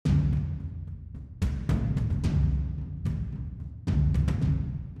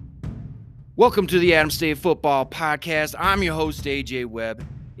Welcome to the Adams State Football Podcast. I'm your host, AJ Webb.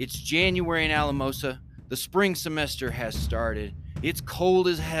 It's January in Alamosa. The spring semester has started. It's cold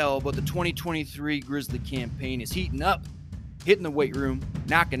as hell, but the 2023 Grizzly campaign is heating up, hitting the weight room,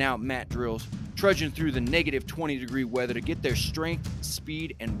 knocking out mat drills, trudging through the negative 20-degree weather to get their strength,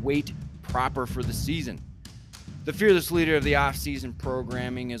 speed, and weight proper for the season. The fearless leader of the off-season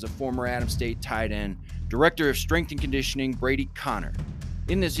programming is a former Adams State tight end, director of strength and conditioning, Brady.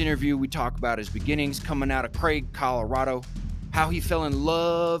 In this interview, we talk about his beginnings coming out of Craig, Colorado, how he fell in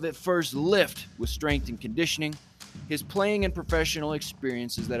love at first lift with strength and conditioning, his playing and professional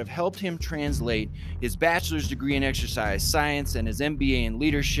experiences that have helped him translate his bachelor's degree in exercise science and his MBA in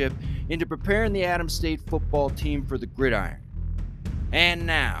leadership into preparing the Adams State football team for the gridiron. And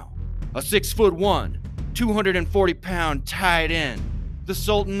now, a 6'1", 240-pound tight end, the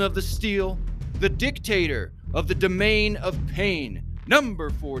Sultan of the Steel, the dictator of the domain of pain, number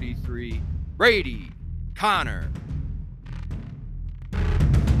 43, Brady Connor.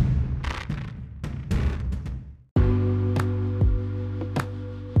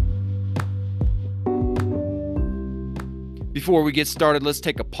 Before we get started, let's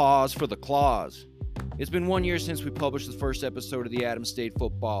take a pause for the claws. It's been 1 year since we published the first episode of the Adams State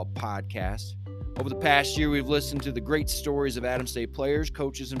Football Podcast. Over the past year, we've listened to the great stories of Adams State players,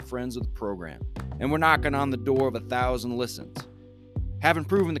 coaches, and friends of the program, and we're knocking on the door of 1,000 listens. Having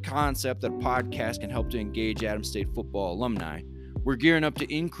proven the concept that a podcast can help to engage Adams State football alumni, we're gearing up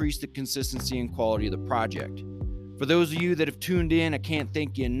to increase the consistency and quality of the project. For those of you that have tuned in, I can't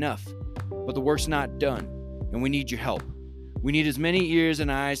thank you enough, but the work's not done, and we need your help. We need as many ears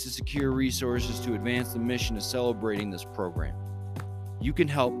and eyes to secure resources to advance the mission of celebrating this program. You can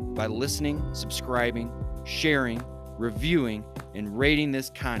help by listening, subscribing, sharing, reviewing, and rating this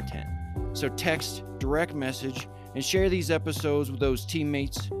content. So text, direct message, and share these episodes with those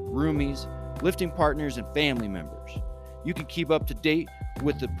teammates, roomies, lifting partners, and family members. You can keep up to date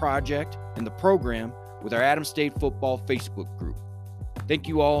with the project and the program with our Adams State Football Facebook group. Thank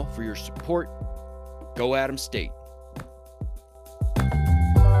you all for your support. Go Adams State.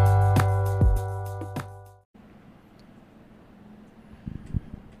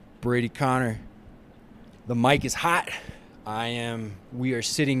 Brady Connor, the mic is hot. We are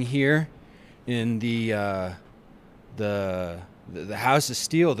sitting here in the House of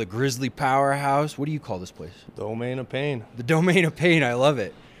Steel, the Grizzly Powerhouse. What do you call this place? Domain of Pain. The Domain of Pain. I love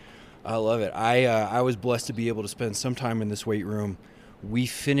it. I was blessed to be able to spend some time in this weight room. We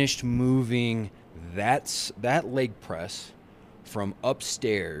finished moving that leg press from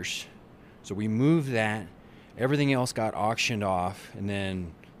upstairs. So we moved that. Everything else got auctioned off, and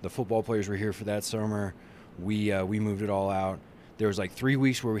then the football players were here for that summer. We moved it all out. There was like 3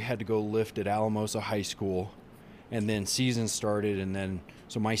 weeks where we had to go lift at Alamosa High School, and then season started, and then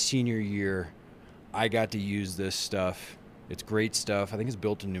so my senior year, I got to use this stuff. It's great stuff. I think it's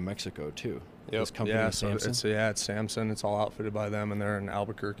built in New Mexico too. Yep. This company, yeah, Samson. So it's Samson. It's all outfitted by them, and they're in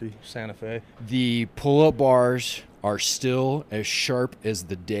Albuquerque, Santa Fe. The pull-up bars are still as sharp as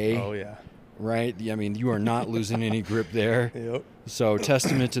the day. Oh yeah. Right? I mean, you are not losing any grip there. Yep. So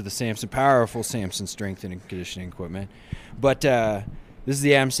testament to the Samson, powerful Samson strength and conditioning equipment. But this is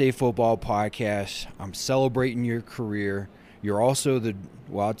the Adams State Football Podcast. I'm celebrating your career. You're also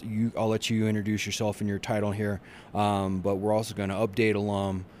I'll let you introduce yourself and your title here. But we're also going to update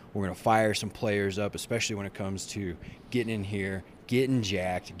alum. We're going to fire some players up, especially when it comes to getting in here, getting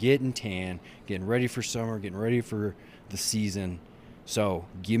jacked, getting tan, getting ready for summer, getting ready for the season. So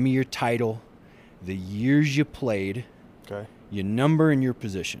give me your title, the years you played, okay, your number, and your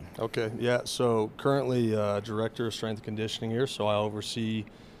position. Okay, yeah. So currently director of strength and conditioning here, so I oversee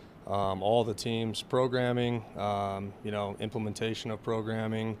all the teams' programming, implementation of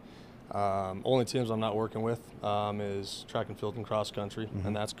programming. Only teams I'm not working with is track and field and cross country,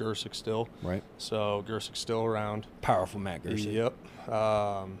 and that's Gersick still. Right. So Gersick's still around. Powerful Matt Gersick. Yep.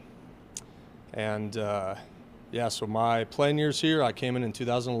 Yeah, so my playing years here, I came in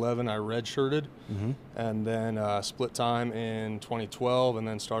 2011. I redshirted, and then split time in 2012, and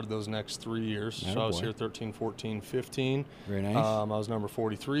then started those next 3 years. So I was here 13, 14, 15. Very nice. I was number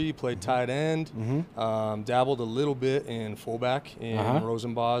 43, played tight end, dabbled a little bit in fullback in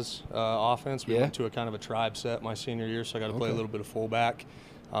Rosenbaugh's offense. We went to a kind of a tribe set my senior year, so I got to play a little bit of fullback.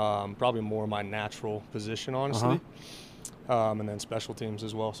 Probably more my natural position, honestly. And then special teams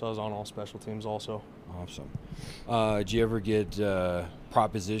as well. So I was on all special teams also. Awesome. Did you ever get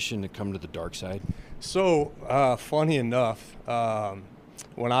proposition to come to the dark side? So funny enough,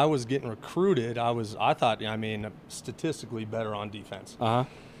 when I was getting recruited, I thought, statistically better on defense.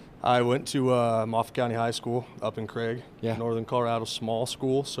 I went to Moffat County High School up in Craig, Northern Colorado, small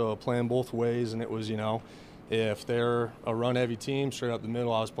school, so playing both ways, and it was, if they're a run-heavy team, straight up the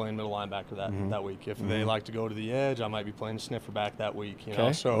middle, I was playing middle linebacker that week. If they like to go to the edge, I might be playing sniffer back that week,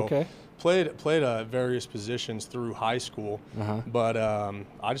 know. So played various positions through high school, but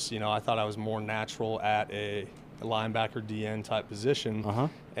I just, I thought I was more natural at a linebacker DN type position.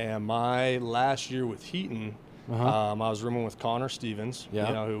 And my last year with Heaton, I was rooming with Connor Stevens,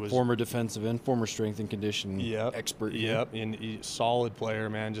 who was former defensive end, former strength and conditioning expert. And solid player,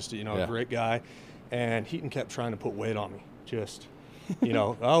 man, just a great guy. And Heaton kept trying to put weight on me, just,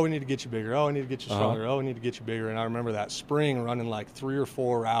 oh, we need to get you bigger. Oh, we need to get you stronger. Oh, we need to get you bigger. And I remember that spring running like 3 or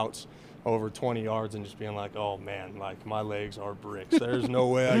 4 routes over 20 yards and just being like, oh, man, like my legs are bricks. There's no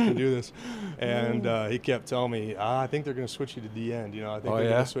way I can do this. And he kept telling me, I think they're going to switch you to the end. I think they're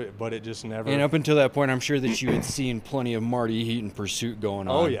going to switch. But it just never. And up until that point, I'm sure that you had seen plenty of Marty Heaton pursuit going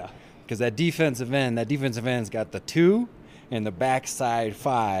on. Oh, yeah. Because that defensive end's got the 2 and the backside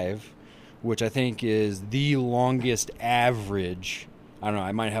 5, which I think is the longest average. I don't know.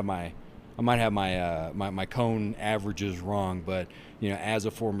 I might have my cone averages wrong, but as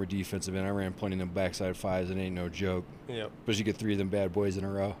a former defensive end, I ran plenty of them backside 5s. It ain't no joke. Yep. Especially you get 3 of them bad boys in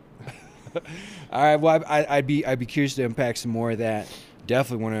a row. All right. Well, I'd be curious to unpack some more of that.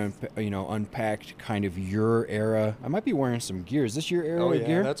 Definitely want to unpack kind of your era. I might be wearing some gear. Is this your era of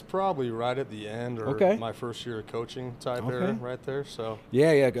gear? That's probably right at the end or my first year of coaching type era right there. So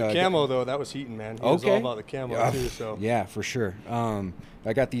the camo though, that was Heaton, man. He was all about the camo too. So yeah, for sure.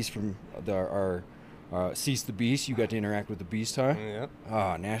 I got these from our Cease the Beast. You got to interact with the Beast, huh? Yeah.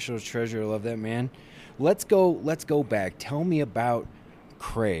 Oh, national treasure. I love that, man. Let's go back. Tell me about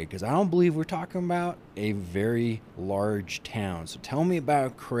Craig, because I don't believe we're talking about a very large town. So tell me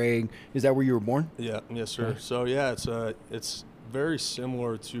about Craig. Is that where you were born? Yeah, yes, sir. So it's very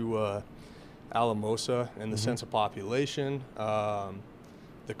similar to Alamosa in the sense of population.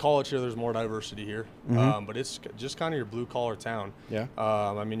 The college here, there's more diversity here, but it's just kind of your blue collar town. Yeah.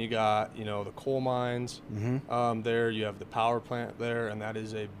 You got the coal mines there. You have the power plant there, and that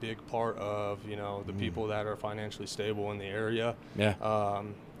is a big part of the people that are financially stable in the area. Yeah.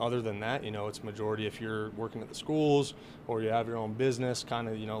 Other than that, it's majority if you're working at the schools or you have your own business, kind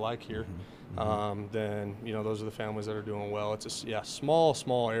of like here. Then those are the families that are doing well. It's a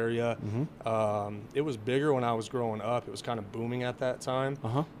small area. It was bigger when I was growing up. It was kind of booming at that time.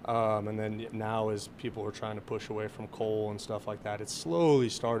 And then now as people are trying to push away from coal and stuff like that, it slowly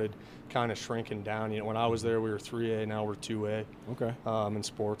started kind of shrinking down. When I was there, we were 3A. Now we're 2A. Okay. In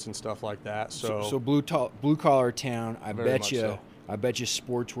sports and stuff like that. So blue collar town. I bet you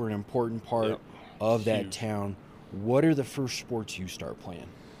sports were an important part of that town. What are the first sports you start playing?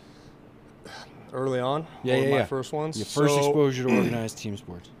 Early on? My first ones? Your first exposure to organized team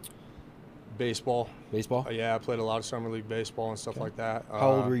sports? Baseball. Baseball? I played a lot of summer league baseball and stuff like that.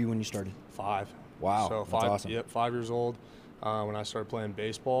 How old were you when you started? 5. Wow, so that's awesome. Yep, 5 years old when I started playing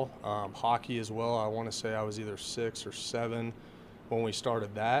baseball. Hockey as well. I want to say I was either 6 or 7 when we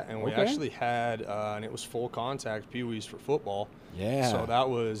started that, and we actually had, and it was full contact Pee-wees for football. Yeah. So that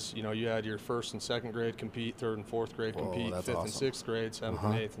was, you had your 1st and 2nd grade compete, 3rd and 4th grade compete, 5th and 6th grade, 7th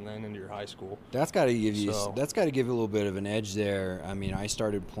and 8th, and then into your high school. That's got to give you. That's got to give you a little bit of an edge there. I mean, I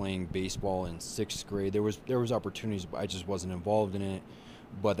started playing baseball in 6th grade. There was opportunities, but I just wasn't involved in it.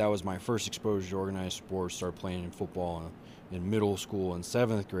 But that was my first exposure to organized sports. Started playing in football in middle school in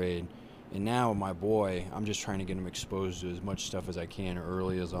 7th grade. And now my boy, I'm just trying to get him exposed to as much stuff as I can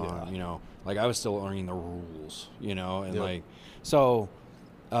early as on, like I was still learning the rules, and so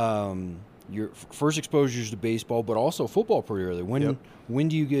your first exposures to baseball, but also football pretty early. When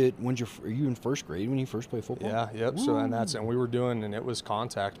do you get, are you in 1st grade when you first play football? Yeah. Yep. Ooh. So, and we were doing, and it was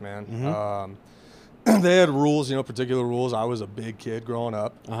contact, man. They had rules, particular rules. I was a big kid growing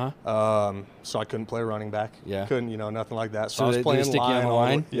up, so I couldn't play running back. Yeah, couldn't, nothing like that. So I was playing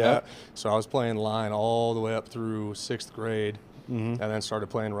line. So I was playing line all the way up through 6th grade, and then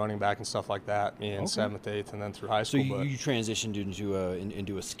started playing running back and stuff like that in 7th, 8th, and then through high school. So you transitioned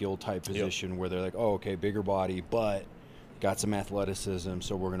into a skill type position where they're like, oh, okay, bigger body, but got some athleticism,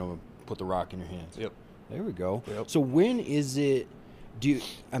 so we're gonna put the rock in your hands. Yep. There we go. Yep. So when is it? Do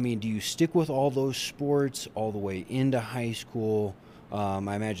you stick with all those sports all the way into high school? I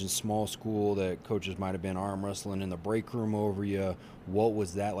imagine small school that coaches might have been arm wrestling in the break room over you. What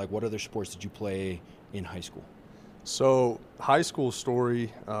was that like? What other sports did you play in high school? So high school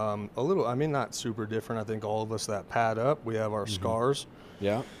story, a little, not super different. I think all of us that pad up, we have our scars.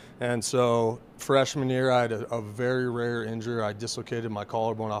 Yeah. And so freshman year, I had a very rare injury. I dislocated my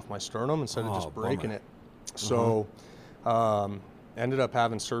collarbone off my sternum instead of just breaking it. So ended up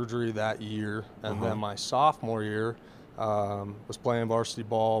having surgery that year, and then my sophomore year was playing varsity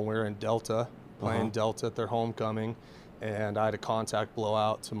ball, and we were in Delta, playing Delta at their homecoming, and I had a contact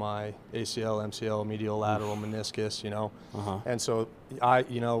blowout to my ACL, MCL, medial lateral meniscus, and so I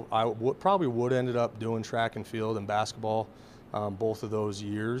probably would ended up doing track and field and basketball both of those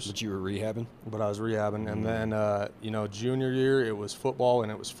years. But you were rehabbing? But I was rehabbing. And then, junior year, it was football,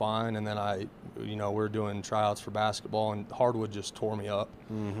 and it was fine. And then we were doing tryouts for basketball, and hardwood just tore me up.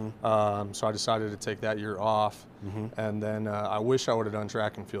 So I decided to take that year off. And then I wish I would have done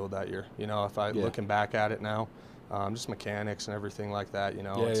track and field that year. Looking back at it now, just mechanics and everything like that,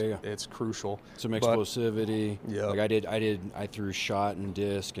 it's crucial. Some explosivity. Yeah. Like I threw shot and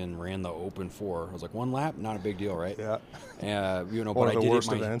disc and ran the open 4. I was like, 1 lap, not a big deal, right? Yeah. One but of the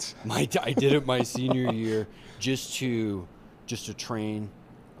worst events. I did it my senior year just to train,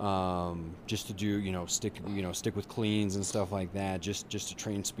 just to do, stick with cleans and stuff like that, just to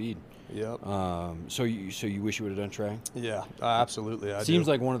train speed. Yep. So you wish you would have done track? Yeah, absolutely. Seems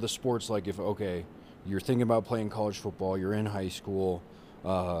like one of the sports, like if you're thinking about playing college football, you're in high school,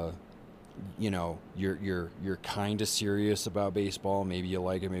 you're kind of serious about baseball, maybe you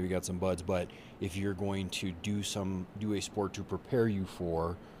like it, maybe you got some buds, but if you're going to do a sport to prepare you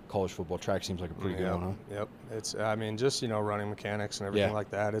for college football, track seems like a pretty good one, huh? Yep. It's just running mechanics and everything like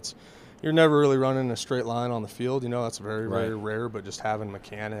that. You're never really running a straight line on the field, that's very very rare, but just having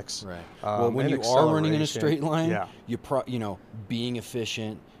mechanics. Right. Well, when you are running in a straight line, you being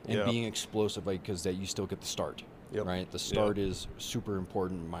efficient and being explosive, because that you still get the start. Yep. Right. The start is super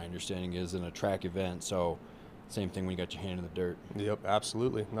important. My understanding is in a track event. So same thing when you got your hand in the dirt. Yep,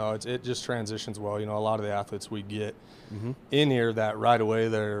 absolutely. No, it just transitions well. A lot of the athletes we get in here that right away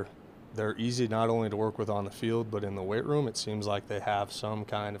they're easy not only to work with on the field, but in the weight room, it seems like they have some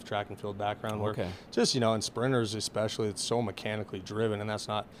kind of track and field background. Where just, in sprinters especially, it's so mechanically driven, and that's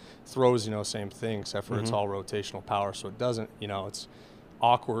not throws, same thing, except for it's all rotational power. So it doesn't, it's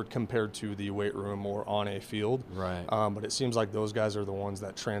awkward compared to the weight room or on a field. Right. But it seems like those guys are the ones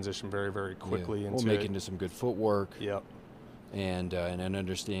that transition very, very quickly into make into some good footwork. Yep. And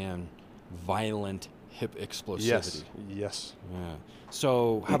understand violent hip explosivity. Yes. Yeah.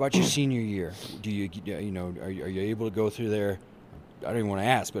 So how about your senior year? Do you are you able to go through there? I don't even want to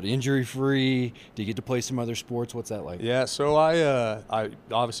ask, but injury-free? Do you get to play some other sports? What's that like? Yeah, so I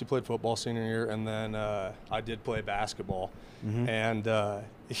obviously played football senior year, and then I did play basketball. And, I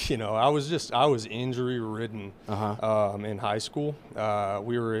was injury-ridden in high school.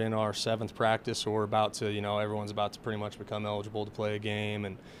 We were in our 7th practice, so we're about to, everyone's about to pretty much become eligible to play a game.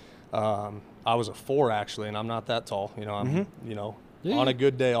 And I was a 4, actually, and I'm not that tall. I'm, on a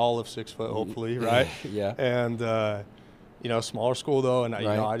good day, all of 6 foot, hopefully, right? Yeah. And, smaller school though, and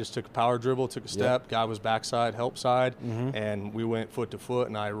I just took a power dribble, took a step, guy was backside, help side, and we went foot to foot,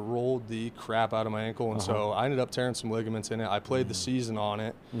 and I rolled the crap out of my ankle, and so I ended up tearing some ligaments in it. I played the season on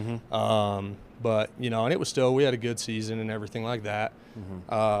it, but and it was still, we had a good season and everything like that.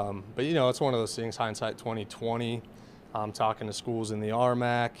 But it's one of those things, hindsight 2020. I'm talking to schools in the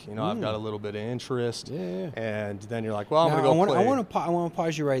RMAC. I've got a little bit of interest. And then you're like, well, I'm going to go play. I want to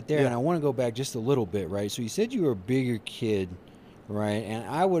pause you right there, and I want to go back just a little bit, right? So you said you were a bigger kid, right? And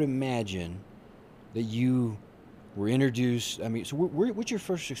I would imagine that you were introduced. I mean, so what's your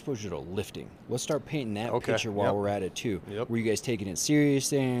first exposure to lifting? Let's start painting that picture while we're at it, too. Were you guys taking it serious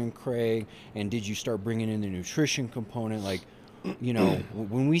then, Craig? And did you start bringing in the nutrition component? Like,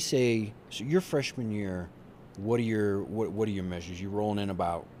 when we say, so your freshman year, what are your measures? You rolling in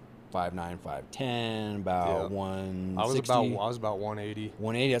about 5'9", 5'10", about 160? I was about 180.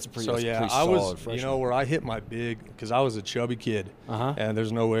 180. That's a pretty. So that's yeah, pretty I solid was. freshman. Where I hit my big, because I was a chubby kid, and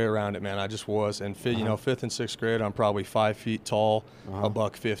there's no way around it, man. I just was. And 5th and 6th grade, I'm probably 5 feet tall,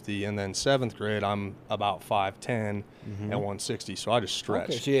 $150, and then 7th grade, I'm about 5'10" and 160. So I just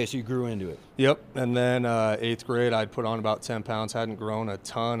stretched. Okay, so you grew into it. Yep. And then 8th grade, I'd put on about 10 pounds, hadn't grown a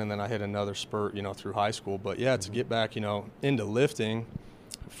ton, and then I hit another spurt, through high school. But yeah, to get back, into lifting.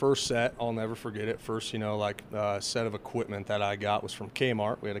 First set, I'll never forget it. First, set of equipment that I got was from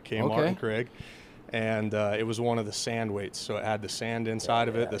Kmart. We had a Kmart in Craig. And it was one of the sand weights. So it had the sand inside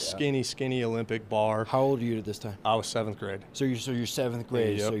of it, the skinny Olympic bar. How old are you at this time? I was 7th grade. So you're 7th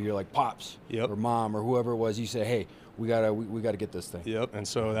grade. So you're like Pops or Mom or whoever it was. You say, hey, we gotta get this thing. Yep. And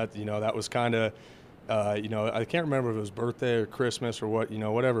so that, that was kind of, You know, I can't remember if it was birthday or Christmas or what, you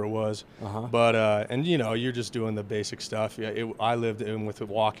know, whatever it was. But, and, you know, you're just doing the basic stuff. Yeah, I lived in with a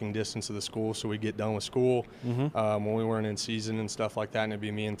walking distance of the school, so we get done with school when we weren't in season and stuff like that, and it'd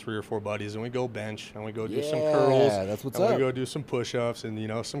be me and 3 or 4 buddies, and we go bench, and we go do some curls. That's what's and up. we go do some push-ups and, you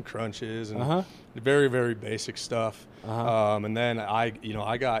know, some crunches and very, very basic stuff. And then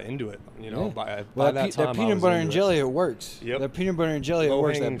I got into it, you know, by that time. That peanut butter and jelly, it works. Yep. That peanut butter and jelly, it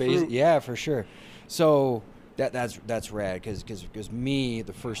works. That base, yeah, for sure. So that's rad because me,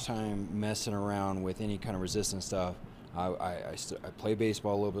 the first time messing around with any kind of resistance stuff, I played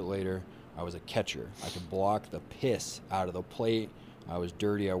baseball a little bit later. I was a catcher. I could block the piss out of the plate. I was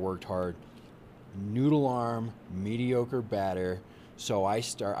dirty. I worked hard. Noodle arm, mediocre batter. So I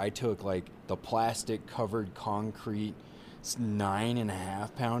took like the plastic covered concrete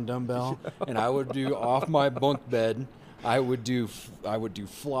 9.5 pound dumbbell, and I would do off my bunk bed. I would do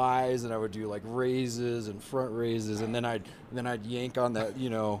flies, and I would do like raises and front raises, and then I'd yank on that, you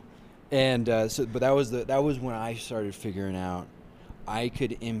know, and but that was when I started figuring out I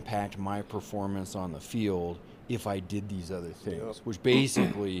could impact my performance on the field if I did these other things, which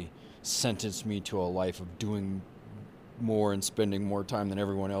basically sentenced me to a life of doing more and spending more time than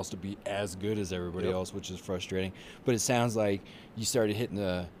everyone else to be as good as everybody else, which is frustrating. But it sounds like you started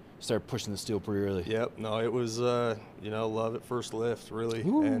pushing the steel pretty early. Yep. No, it was, you know, love at first lift, really.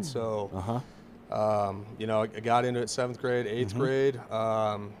 Ooh. And so, you know, I got into it 7th grade, 8th grade.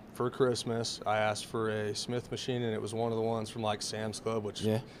 For Christmas, I asked for a Smith machine, and it was one of the ones from like Sam's Club, which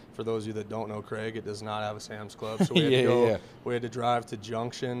for those of you that don't know Craig, it does not have a Sam's Club. So we had we had to drive to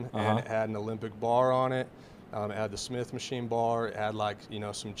Junction, and it had an Olympic bar on it. It had the Smith machine bar. It had like, you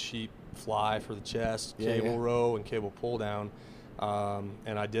know, some cheap fly for the chest, cable row, and cable pull down.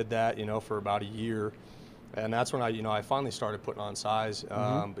 And I did that, you know, for about a year. And that's when I finally started putting on size.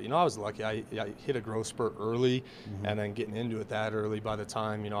 But, you know, I was lucky. I hit a growth spurt early, and then getting into it that early. By the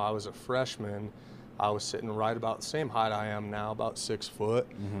time, you know, I was a freshman, I was sitting right about the same height I am now, about 6 foot.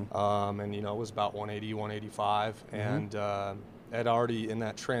 And, you know, it was about 180, 185. And had already in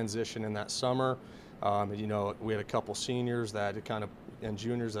that transition in that summer, you know, we had a couple seniors that had kind of, and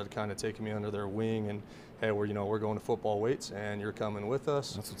juniors that had kind of taken me under their wing, and hey, we're going to football weights, and you're coming with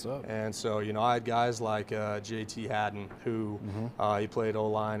us. That's what's up. And so, you know, I had guys like JT Haddon, who he played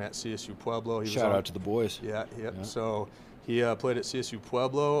O-line at CSU Pueblo. Shout out to the boys. Yeah. So he played at CSU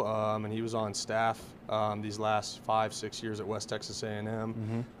Pueblo, and he was on staff these last 5-6 years at West Texas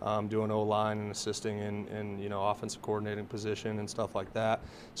A&M, doing O-line and assisting in you know, offensive coordinating position and stuff like that.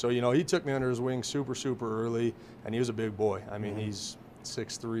 So, you know, he took me under his wing super, super early, and he was a big boy. I mean, he's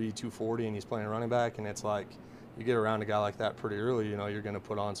 6'3", 240, and he's playing running back, and it's like you get around a guy like that pretty early, you know, you're going to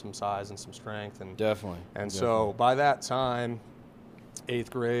put on some size and some strength. And Definitely. So by that time,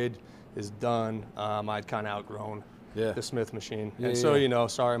 8th grade is done. I'd kind of outgrown the Smith machine. So, you know,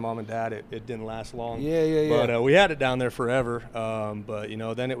 sorry, Mom and Dad, it didn't last long. But we had it down there forever. But, you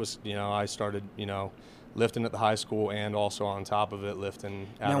know, then it was, you know, I started, you know, lifting at the high school, and also on top of it, lifting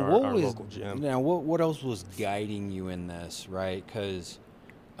at our local gym. Now, what else was guiding you in this, right? Because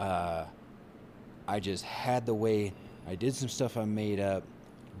I just had the way, I did some stuff I made up,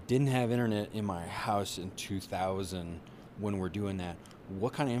 didn't have internet in my house in 2000 when we're doing that.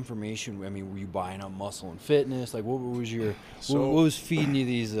 What kind of information, I mean, were you buying up Muscle and Fitness? Like, what was what was feeding you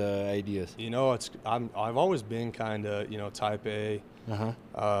these ideas? You know, I've always been kind of, you know, type A.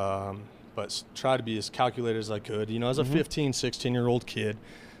 But try to be as calculated as I could. You know, as a 15, 16-year-old kid,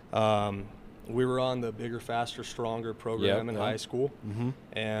 we were on the Bigger, Faster, Stronger program in high school,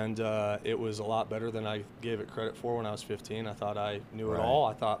 and it was a lot better than I gave it credit for when I was 15. I thought I knew it all.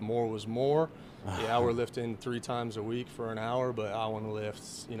 I thought more was more. We're lifting 3 times a week for an hour, but I want to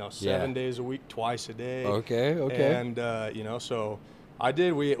lift, you know, 7 days a week, twice a day. Okay. And, you know, so I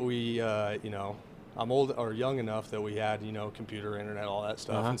did. We you know, I'm old or young enough that we had, you know, computer, internet, all that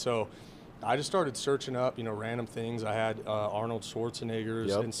stuff. And so I just started searching up, you know, random things. I had Arnold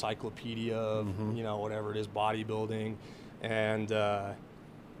Schwarzenegger's encyclopedia of, you know, whatever it is, bodybuilding. And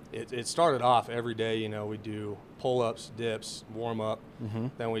it started off every day, you know, we do pull-ups, dips, warm-up.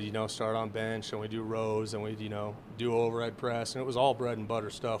 Then we, you know, start on bench, and we do rows, and we, you know, do overhead press. And it was all bread and butter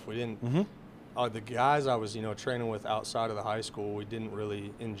stuff. We didn't the guys I was, you know, training with outside of the high school, we didn't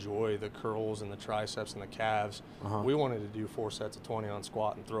really enjoy the curls and the triceps and the calves. We wanted to do 4 sets of 20 on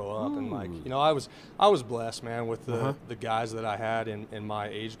squat and throw up. And, like, you know, I was blessed, man, with the guys that I had in my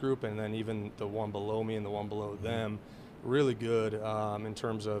age group, and then even the one below me and the one below them, really good in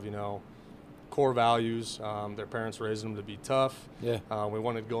terms of, you know, core values. Their parents raised them to be tough. Yeah. We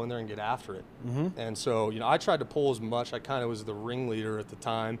wanted to go in there and get after it. Mm-hmm. And so, I tried to pull as much. I kind of was the ringleader at the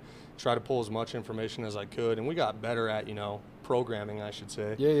time. Tried to pull as much information as I could, and we got better at, programming, I should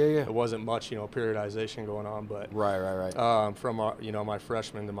say. Yeah. It wasn't much, periodization going on, but Right. from my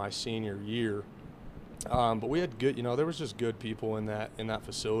freshman to my senior year. But we had good, there was just good people in that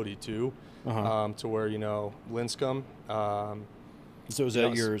facility too, to where Linscomb. So is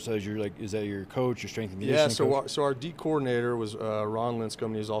that your coach, your strength and conditioning Yeah. coach? So our D coordinator was Ron Linscomb,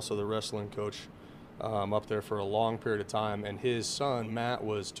 and he's also the wrestling coach up there for a long period of time. And his son Matt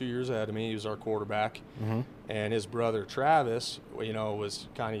was 2 years ahead of me. He was our quarterback, and his brother Travis, was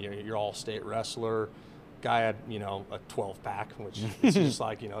kind of your all-state wrestler. Guy had a 12-pack, which is just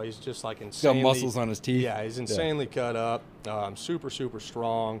like he's just like insanely. Got muscles on his teeth. Yeah, he's insanely cut up, super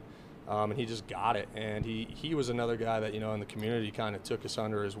strong, and he just got it. And he was another guy that in the community kind of took us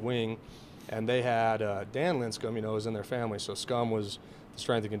under his wing, and they had Dan Linscomb, was in their family. So Scum was the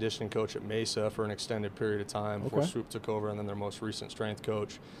strength and conditioning coach at Mesa for an extended period of time before Swoop took over, and then their most recent strength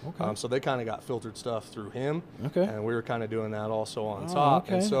coach. So they kind of got filtered stuff through him, and we were kind of doing that also on top.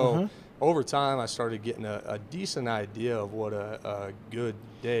 And so over time, I started getting a decent idea of what a good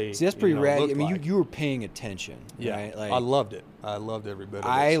day. See, that's pretty rad. I mean, like. you were paying attention. Yeah, right? Like, I loved it. I loved every bit of it.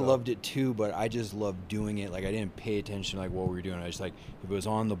 I loved it too, but I just loved doing it. Like, I didn't pay attention to what we were doing. I just if it was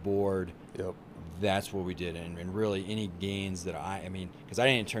on the board. Yep. That's what we did, and really any gains that because I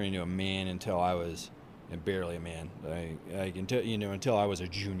didn't turn into a man until I was, and barely a man, until I was a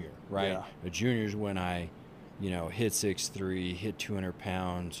junior, right? Yeah. A junior's when I, hit 6'3", hit 200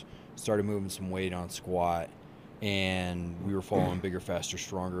 pounds, started moving some weight on squat, and we were falling bigger, faster,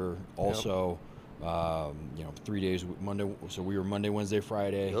 stronger. Also, 3 days Monday, so we were Monday, Wednesday,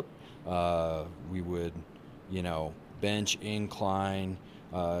 Friday. Yep. We would, bench, incline.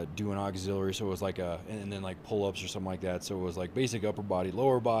 Doing auxiliary, so it was and then pull-ups or something like that. So it was basic upper body,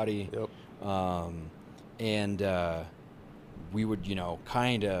 lower body. Yep. And we would,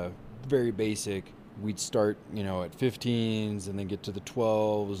 kind of very basic. We'd start, at 15s and then get to the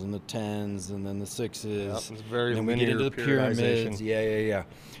 12s and the 10s and then the 6s. Yep. It's very and then we get into the periodization. pyramids. Yeah.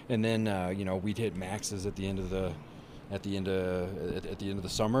 And then, we'd hit maxes at the end of the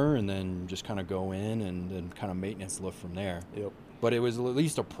summer, and then just kind of go in and then kind of maintenance lift from there. Yep. But it was at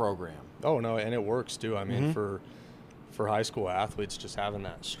least a program. Oh no, and it works too. I mean, for high school athletes, just having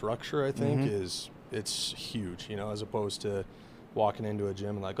that structure, I think, it's huge. As opposed to walking into a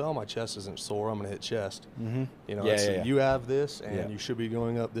gym and my chest isn't sore, I'm gonna hit chest. You have this, and you should be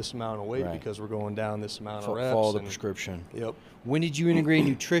going up this amount of weight because we're going down this amount of reps. Follow the prescription. Yep. When did you integrate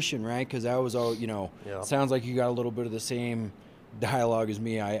nutrition? Right, because that was all. Yeah. Sounds like you got a little bit of the same dialogue as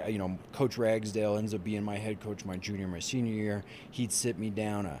me. Coach Ragsdale ends up being my head coach my junior, my senior year. He'd sit me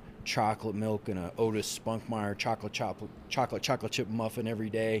down a chocolate milk and a Otis Spunkmeyer chocolate chip muffin every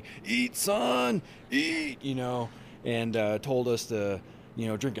day. Eat, son, eat. And told us to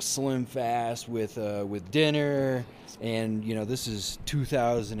drink a Slim Fast with dinner. And this is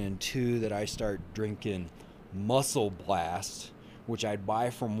 2002 that I start drinking Muscle Blast, which I'd buy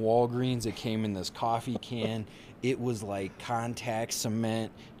from Walgreens. It came in this coffee can. It was like contact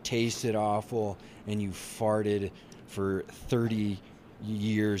cement, tasted awful, and you farted for 30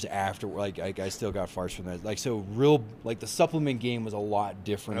 years after. I still got farts from that. The supplement game was a lot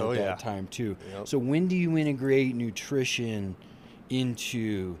different at that time too. Yep. So when do you integrate nutrition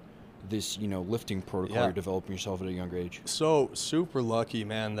into this, lifting protocol you're developing yourself at a younger age? So super lucky,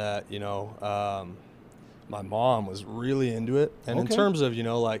 man, that, my mom was really into it. And in terms of,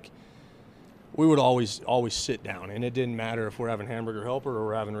 we would always sit down, and it didn't matter if we're having hamburger helper or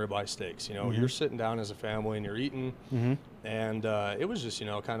we're having ribeye steaks. You're sitting down as a family and you're eating. And it was just,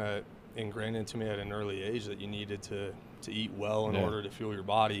 kind of ingrained into me at an early age that you needed to eat well in order to fuel your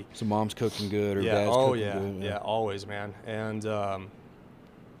body. So mom's cooking good or dad's cooking good. Yeah, always, man. And,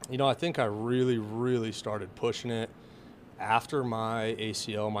 I think I really, really started pushing it after my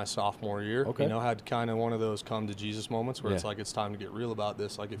ACL my sophomore year. Had kind of one of those come to Jesus moments where it's time to get real about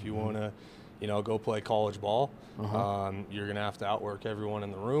this. If you want to, go play college ball, you're going to have to outwork everyone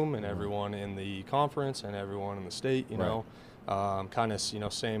in the room and everyone in the conference and everyone in the state, kind of,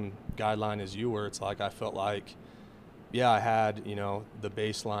 same guideline as you, where it's I felt like, I had, the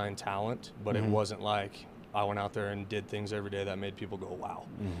baseline talent, but it wasn't like I went out there and did things every day that made people go, wow.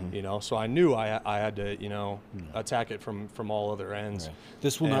 So I knew I had to, attack it from all other ends. Right.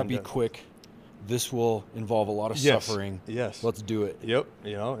 This will not be quick. This will involve a lot of suffering. Yes. Let's do it. Yep.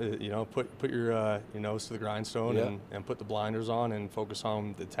 Put your nose to the grindstone and put the blinders on and focus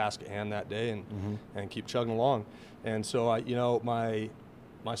on the task at hand that day and keep chugging along. And so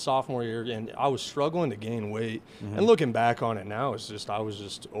my sophomore year, and I was struggling to gain weight. And looking back on it now, it's just I was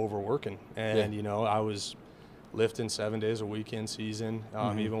just overworking, and you know, I was lifting 7 days a week in season.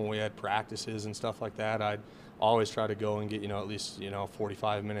 Even when we had practices and stuff like that, I'd always try to go and get, you know, at least, you know,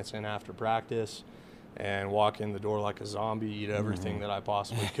 45 minutes in after practice, and walk in the door like a zombie, eat everything that I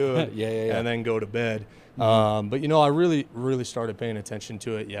possibly could, and then go to bed. But, you know, I really started paying attention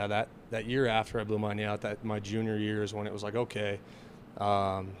to it. Yeah, that year after I blew my knee out, that my junior year is when it was like, okay,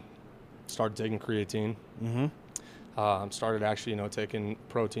 started taking creatine. Started actually, you know, taking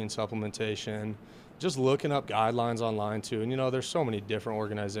protein supplementation, just looking up guidelines online too. And, you know, there's so many different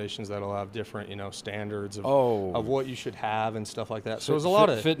organizations that'll have different, you know, standards of what you should have and stuff like that. So there's a lot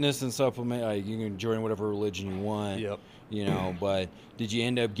of fitness and supplement. Like, you can join whatever religion you want. You know, but did you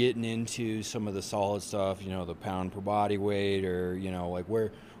end up getting into some of the solid stuff, you know, the pound per body weight, or, you know, like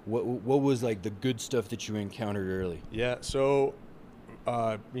what was like the good stuff that you encountered early? Yeah. So,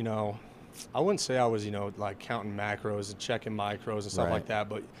 you know, I wouldn't say I was, you know, like counting macros and checking micros and stuff like that,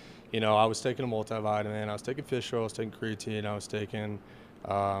 but, you know, I was taking a multivitamin, I was taking fish oil, I was taking creatine, I was taking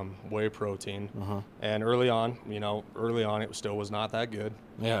whey protein. And early on, it still was not that good.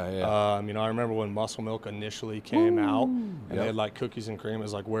 You know, I remember when Muscle Milk initially came out, and they had like cookies and cream. It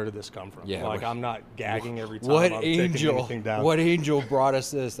was like, where did this come from? Like, I'm not gagging every time I'm taking anything down. What angel brought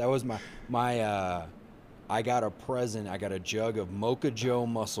us this? That was my I got a present. I got a jug of Mocha Joe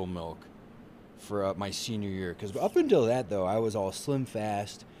Muscle Milk for my senior year, because up until that, though, I was all slim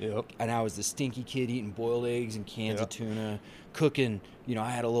fast, and I was the stinky kid eating boiled eggs and cans of tuna, cooking. You know, I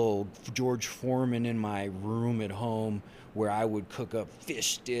had a little George Foreman in my room at home where I would cook up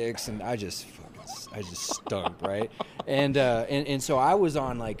fish sticks, and I just stunk, right? And so I was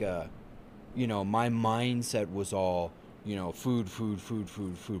on like a, you know, my mindset was all, you know, food.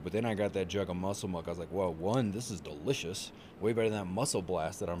 But then I got that jug of Muscle Milk. I was like, well, one, this is delicious, way better than that Muscle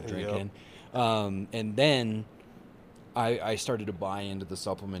Blast that I'm drinking. And then I started to buy into the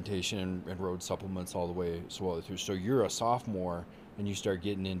supplementation and rode supplements all the way through. So you're a sophomore and you start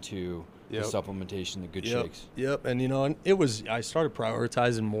getting into the supplementation, the good shakes. And, you know, and I started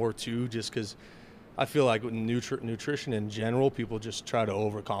prioritizing more too, just because I feel like with nutrition in general, people just try to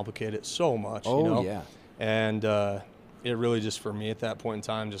overcomplicate it so much, you know? And it really just, for me at that point in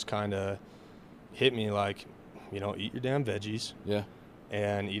time, just kind of hit me like, you know, eat your damn veggies.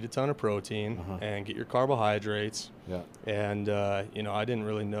 And eat a ton of protein and get your carbohydrates. And, you know, I didn't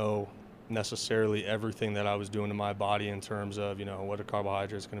really know necessarily everything that I was doing to my body in terms of, you know, what are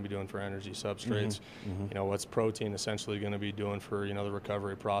carbohydrates going to be doing for energy substrates, you know, what's protein essentially going to be doing for, you know, the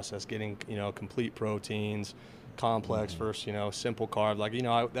recovery process, getting, you know, complete proteins, complex versus, you know, simple carb. Like, you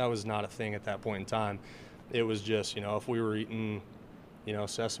know, that was not a thing at that point in time. It was just, you know, if we were eating, you know,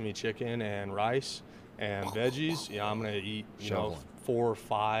 sesame chicken and rice and veggies, you know, I'm going to eat, you know, 4 or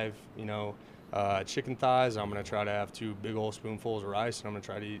 5, you know, chicken thighs. I'm going to try to have 2 big old spoonfuls of rice, and I'm going to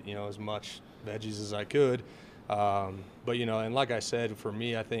try to eat, you know, as much veggies as I could. But, you know, and like I said, for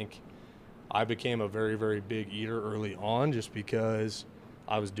me, I think I became a very, very big eater early on just because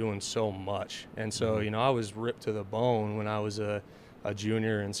I was doing so much. And so, you know, I was ripped to the bone when I was a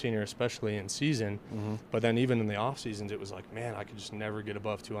junior and senior, especially in season. But then even in the off seasons, it was like, man, I could just never get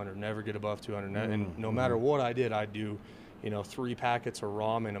above 200, and no matter what I did, I'd do, you know, 3 packets of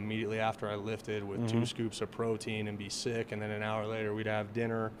ramen immediately after I lifted with 2 scoops of protein and be sick. And then an hour later we'd have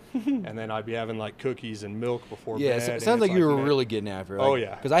dinner and then I'd be having like cookies and milk before bed. So it sounds like you were really getting after it. Like,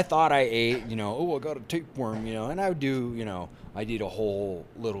 because I thought I ate, you know, I got a tapeworm, you know, and I would do, you know, I'd eat a whole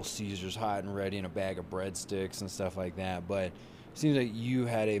Little Caesars hot and ready and a bag of breadsticks and stuff like that. But it seems like you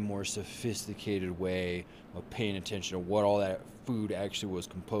had a more sophisticated way of paying attention to what all that food actually was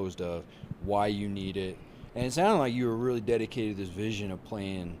composed of, why you need it. And it sounded like you were really dedicated to this vision of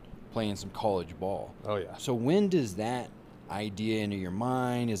playing some college ball. So when does that idea into your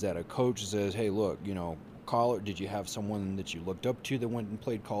mind? Is that a coach that says, hey, look, you know, college? Did you have someone that you looked up to that went and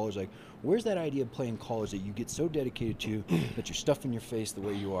played college? Like, where's that idea of playing college that you get so dedicated to, that you're stuffing your face the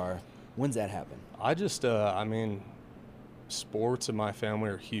way you are? When's that happen? I just, I mean, sports in my family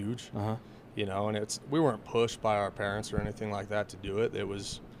are huge, you know, and we weren't pushed by our parents or anything like that to do it. It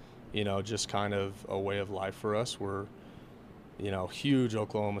was, you know, just kind of a way of life for us. We're, you know, huge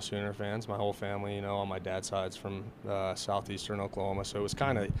Oklahoma Sooner fans. My whole family, you know, on my dad's side's from southeastern Oklahoma, so it was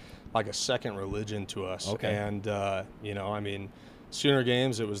kind of like a second religion to us. And, you know, I mean, Sooner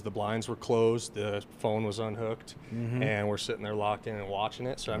games, it was the blinds were closed, the phone was unhooked, and we're sitting there locked in and watching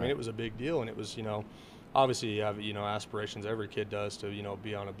it. So, I mean, it was a big deal, and it was, you know, obviously you have, you know, aspirations, every kid does, to, you know,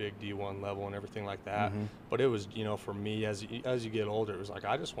 be on a big D1 level and everything like that. But it was, you know, for me, as you get older, it was like,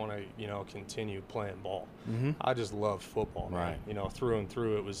 I just want to, you know, continue playing ball. I just loved football, man. You know, through and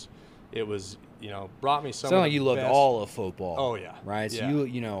through. It was, you know, brought me some. Sound like you loved all of football. Oh yeah. Right. So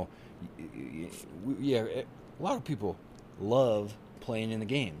you know, a lot of people love playing in the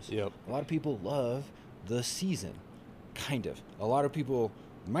games. Yep. A lot of people love the season, kind of. A lot of people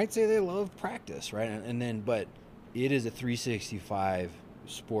might say they love practice, right? And then, but it is a 365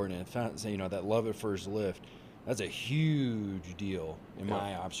 sport, and you know, that love at first lift, that's a huge deal in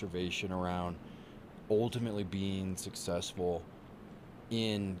my observation around ultimately being successful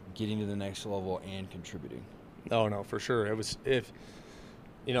in getting to the next level and contributing. Oh no, for sure. It was, if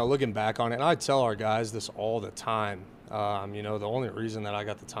you know, looking back on it, and I tell our guys this all the time. You know, the only reason that I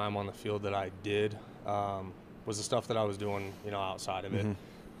got the time on the field that I did was the stuff that I was doing, you know, outside of it.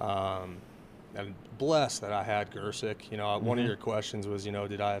 And blessed that I had Gersick. You know, one of your questions was, you know,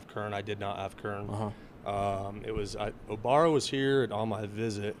 did I have Kern? I did not have Kern. It was Obara was here on my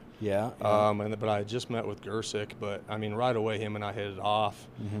visit. But I had just met with Gersick. But I mean, right away, him and I hit it off,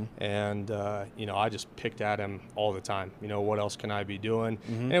 and you know, I just picked at him all the time. You know, what else can I be doing?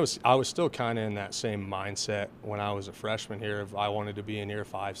 And I was still kind of in that same mindset when I was a freshman here. If I wanted to be in here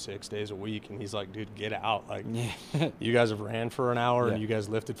 5-6 days a week, and he's like, dude, get out! Like, you guys have ran for an hour, and you guys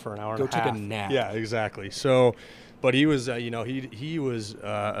lifted for an hour and a half. Go take a nap. Yeah, exactly. So. But he was, you know, he was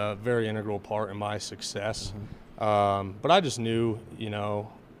a very integral part in my success. But I just knew, you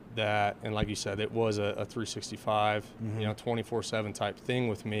know, that, and like you said, it was a 365, you know, 24/7 type thing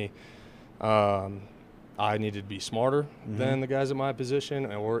with me. I needed to be smarter than the guys at my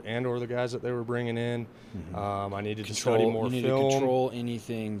position, or the guys that they were bringing in. I needed to study more film. You needed to control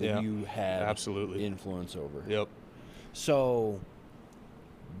anything that you had influence over. Yep. So,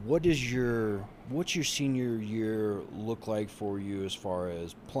 what's your senior year look like for you, as far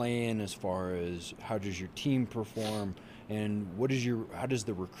as playing, as far as how does your team perform, and how does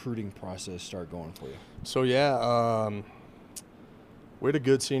the recruiting process start going for you? So we had a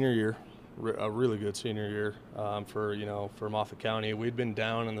good senior year, a really good senior year for Moffat County. We'd been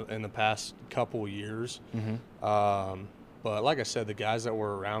down in the past couple years, but like I said, the guys that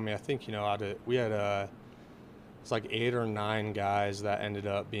were around me, I think, you know, we had it's like 8 or 9 guys that ended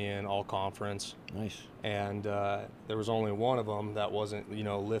up being all conference. Nice. And there was only one of them that wasn't, you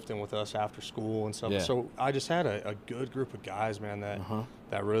know, lifting with us after school and stuff. So I just had a good group of guys, man,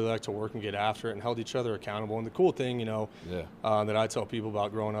 that really liked to work and get after it and held each other accountable. And the cool thing, you know, that I tell people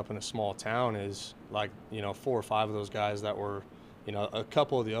about growing up in a small town is, like, you know, 4 or 5 of those guys that were, you know, a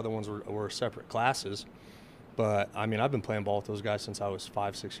couple of the other ones were separate classes. But, I mean, I've been playing ball with those guys since I was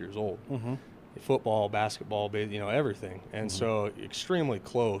 5-6 years old. Football, basketball, you know, everything. And so extremely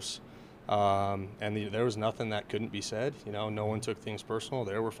close. And there was nothing that couldn't be said. You know, no one took things personal.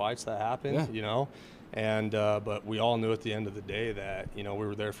 There were fights that happened, you know. And but we all knew at the end of the day that, you know, we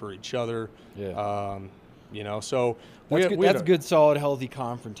were there for each other. You know, so that's good, solid, healthy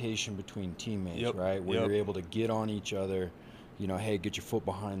confrontation between teammates, right? Where you're able to get on each other, you know, hey, get your foot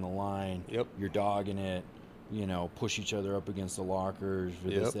behind the line. You're dogging it. You know, push each other up against the lockers for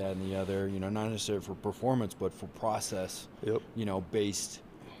this, that, and the other. You know, not necessarily for performance, but for process. You know, based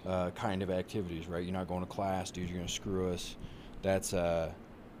kind of activities, right? You're not going to class, dude. You're going to screw us. That's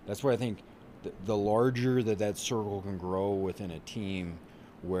where I think the larger that circle can grow within a team,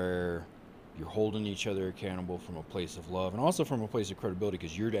 where you're holding each other accountable from a place of love and also from a place of credibility,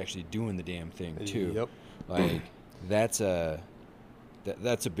 because you're actually doing the damn thing too. Like that's a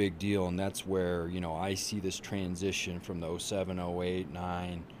big deal, and that's where, you know, I see this transition from the 07, 08,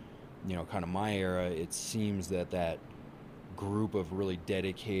 09, you know, kind of my era. It seems that group of really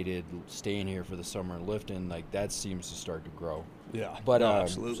dedicated, staying here for the summer and lifting, like, that seems to start to grow. But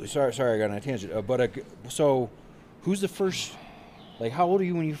absolutely. Sorry, I got on a tangent. So, who's the first? Like, how old are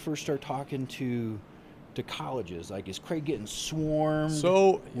you when you first start talking to colleges? Like, is Craig getting swarmed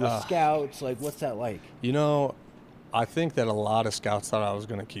with scouts? Like, what's that like? You know, I think that a lot of scouts thought I was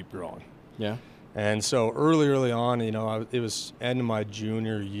going to keep growing. And so early on, you know, it was end of my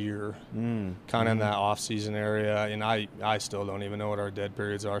junior year, kind of in that off-season area. And I still don't even know what our dead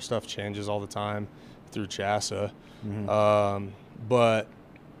periods are. Stuff changes all the time through CHASA. But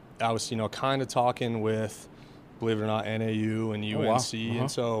I was, you know, kind of talking with, believe it or not, NAU and UNC. And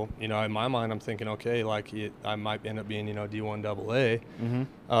so, you know, in my mind, I'm thinking, okay, like, I might end up being, you know, D1 AA.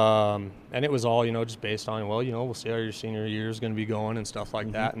 And it was all, you know, just based on, well, you know, we'll see how your senior year is going to be going and stuff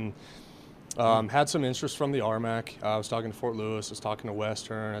like that. And had some interest from the RMAC. I was talking to Fort Lewis. I was talking to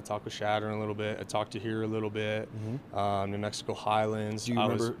Western. I talked with Shattern a little bit. I talked to here a little bit. New Mexico Highlands. Do you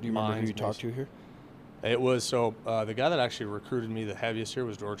remember who you talked to here? It was so the guy that actually recruited me the heaviest here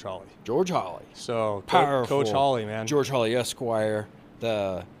was George Hawley. George Hawley. So Powerful. Coach Hawley, man. George Hawley Esquire,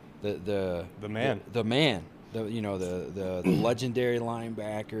 the man. The man. The legendary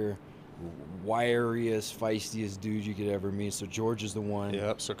linebacker, wiriest, feistiest dude you could ever meet. So George is the one.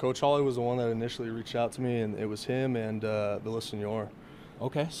 Yep. So Coach Hawley was the one that initially reached out to me, and it was him and Billy Senior.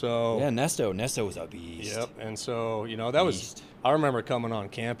 Okay. So yeah, Nesto was a beast. Yep. And so that was. I remember coming on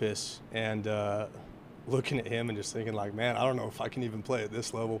campus and looking at him and just thinking like, man, I don't know if I can even play at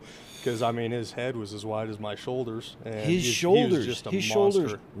this level, because I mean his head was as wide as my shoulders. And his shoulders, he was just a his monster.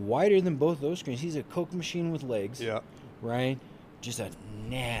 Shoulders wider than both those screens. He's a Coke machine with legs. Yeah. Right. Just a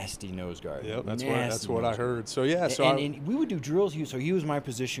nasty nose guard. Yep, that's what I heard. So yeah, and we would do drills. He was my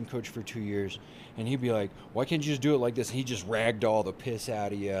position coach for 2 years, and he'd be like, "Why can't you just do it like this?" And he just ragged all the piss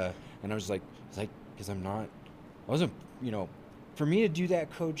out of you, and I was like, because I wasn't, for me to do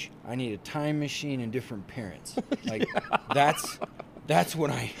that, coach, I need a time machine and different parents. Like that's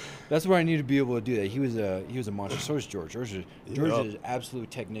what I need to be able to do that. He was a monster. So is George. George is an absolute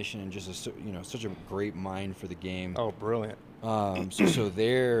technician and just such a great mind for the game. Oh, brilliant. So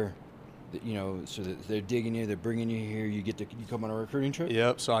they're digging you, they're bringing you here. You come on a recruiting trip.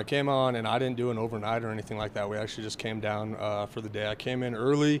 Yep. So I came on, and I didn't do an overnight or anything like that. We actually just came down for the day. I came in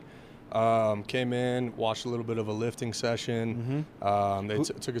early. Came in, watched a little bit of a lifting session. They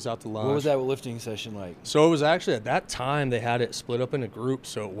took us out to lunch. What was that lifting session like? So it was actually, at that time, they had it split up into groups,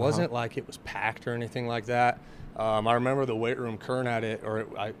 so it wasn't like it was packed or anything like that. I remember the weight room, Kern had it,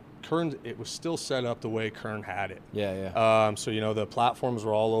 it was still set up the way Kern had it. Yeah. So, the platforms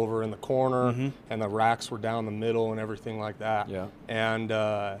were all over in the corner, and the racks were down the middle and everything like that. Yeah. And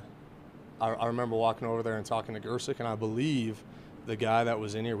I remember walking over there and talking to Gersick, and I believe the guy that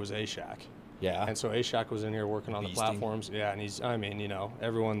was in here was Ashak. Yeah. And so Ashak was in here working on the platforms. Yeah, and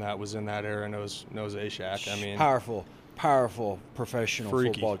everyone that was in that era knows Ashak. Powerful professional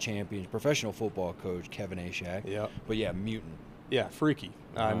freaky football champion, professional football coach, Kevin Ashak. Yeah. But yeah, mutant. Yeah, freaky.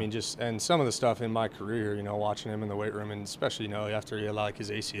 And some of the stuff in my career, watching him in the weight room, and especially, after he had like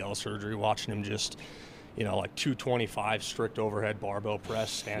his ACL surgery, watching him just, like 225 strict overhead barbell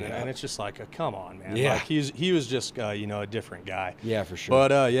press standing, and it's just like, come on, man. Yeah. Like he was just, a different guy. Yeah, for sure.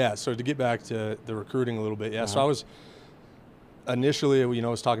 But so to get back to the recruiting a little bit, so I was initially, I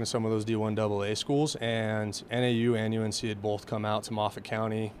was talking to some of those D1 AA schools, and NAU and UNC had both come out to Moffat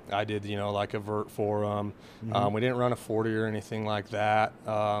County. I did, like a vert for them. We didn't run a 40 or anything like that.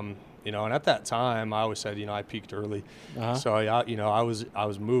 And at that time, I always said, I peaked early. So, I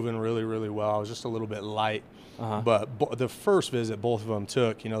was moving really, really well. I was just a little bit light. But the first visit both of them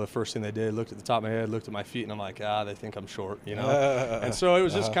took, the first thing they did, looked at the top of my head, looked at my feet, and I'm like, they think I'm short, And so it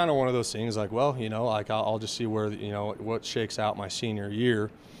was just kind of one of those things like, well, I'll just see where, what shakes out my senior year.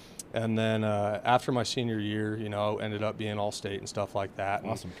 And then after my senior year, ended up being All-State and stuff like that.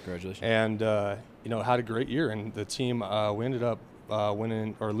 Awesome. Congratulations. And, had a great year. And the team, we ended up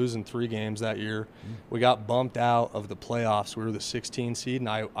winning or losing 3 games that year. We got bumped out of the playoffs. We were the 16 seed, and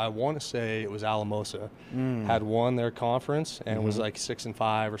I want to say it was Alamosa had won their conference and was like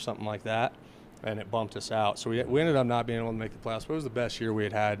 6-5 or something like that, and it bumped us out. So we ended up not being able to make the playoffs. But it was the best year we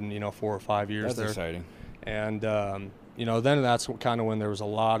had in 4 or 5 years. That's exciting. And then that's kind of when there was a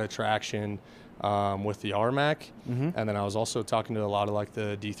lot of traction with the RMAC. And then I was also talking to a lot of like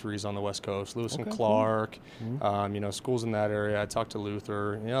the D3s on the West Coast, Lewis and Clark, schools in that area. I talked to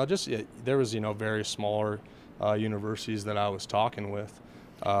Luther, there was, various smaller universities that I was talking with.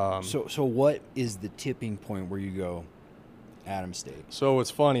 So what is the tipping point where you go, Adams State? So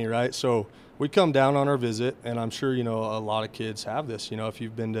it's funny, right? So we come down on our visit, and I'm sure, a lot of kids have this, if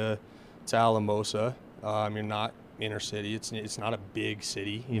you've been to Alamosa, you're not inner city. It's not a big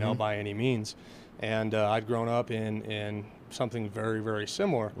city, by any means. And I'd grown up in something very, very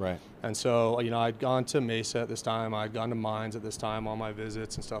similar. Right. And so, I'd gone to Mesa at this time. I'd gone to Mines at this time on my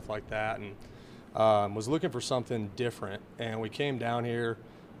visits and stuff like that, and was looking for something different. And we came down here.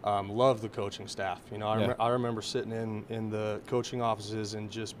 Loved the coaching staff. I remember sitting in the coaching offices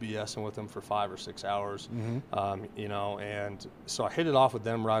and just BSing with them for 5 or 6 hours. And so I hit it off with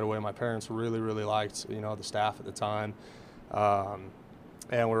them right away. My parents really, really liked, the staff at the time.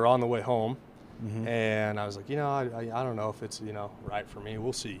 And we were on the way home, and I was like, I don't know if it's, right for me.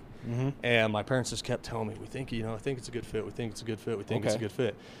 We'll see. And my parents just kept telling me, we think, I think it's a good fit. We think it's a good fit. We think it's a good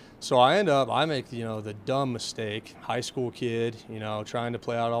fit. So I make, the dumb mistake, high school kid, trying to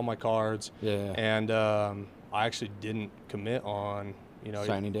play out all my cards. Yeah. And I actually didn't commit on,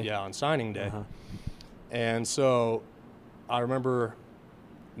 signing day? Yeah, on signing day. And so I remember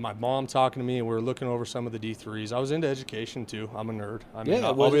my mom talking to me, and we were looking over some of the D3s. I was into education too. I'm a nerd. I mean, Yeah,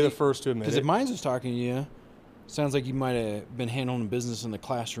 I'll be the first to admit it. Because if Mines was talking to you, sounds like you might have been handling business in the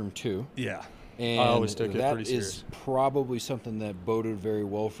classroom too. Yeah. And I always took it pretty serious. That is probably something that boded very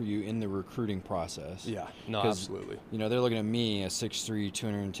well for you in the recruiting process. Yeah, no, absolutely. You know, they're looking at me, a 6'3",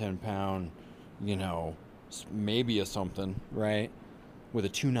 210-pound, you know, maybe a something, right, with a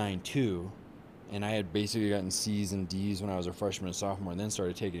 292, and I had basically gotten C's and D's when I was a freshman and sophomore, and then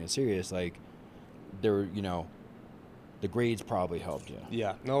started taking it serious. Like, there were, you know, the grades probably helped you.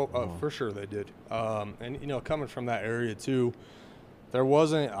 Yeah, no, for sure they did. And, you know, coming from that area too, there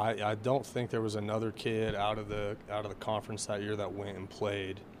wasn't. I don't think there was another kid out of the conference that year that went and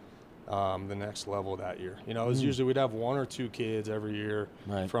played the next level that year. You know, it was usually we'd have 1 or 2 kids every year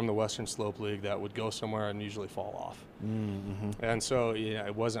from the Western Slope League that would go somewhere and usually fall off. And so, yeah,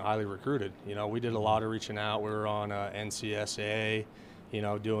 it wasn't highly recruited. You know, we did a lot of reaching out. We were on NCSA, you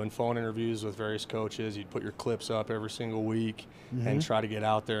know, doing phone interviews with various coaches. You'd put your clips up every single week and try to get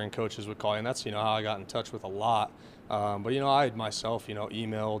out there, and coaches would call you. And that's, you know, how I got in touch with a lot. But, you know, I had myself, you know,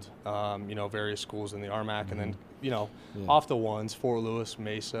 emailed, you know, various schools in the RMAC, and then, you know, off the ones, Fort Lewis,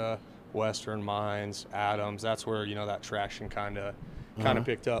 Mesa, Western, Mines, Adams. That's where, you know, that traction kind of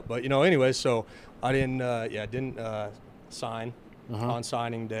picked up. But, you know, anyways, so I didn't sign on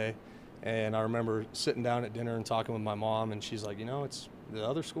signing day. And I remember sitting down at dinner and talking with my mom, and she's like, you know, it's the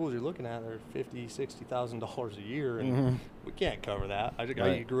other schools you're looking at are $50,000-$60,000 a year, and we can't cover that. I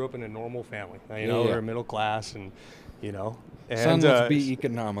grew up in a normal family, you know, we're middle class, and you know, and son, let's be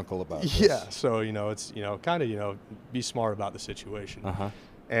economical about this. Yeah, so you know, it's, you know, kind of, you know, be smart about the situation.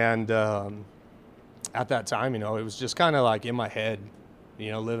 And at that time, you know, it was just kind of like in my head,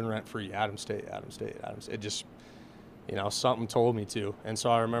 you know, living rent free, Adams State. It just, you know, something told me to. And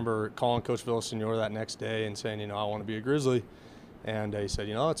so I remember calling Coach Villasenor that next day and saying, you know, I want to be a Grizzly. And he said,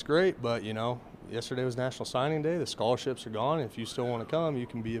 you know, it's great, but, you know, yesterday was National Signing Day. The scholarships are gone. If you still want to come, you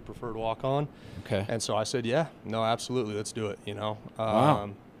can be a preferred walk-on. Okay. And so I said, yeah, no, absolutely, let's do it, you know.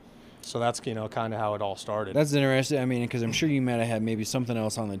 Wow. So that's, you know, kind of how it all started. That's interesting. I mean, because I'm sure you might have had maybe something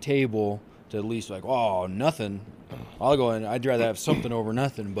else on the table to at least like, oh, nothing. I'll go and I'd rather have something over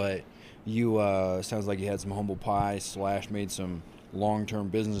nothing. But you, sounds like you had some humble pie / made some long-term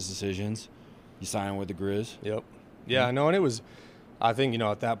business decisions. You signed with the Grizz. Yep. Yeah, I know, and it was, I think, you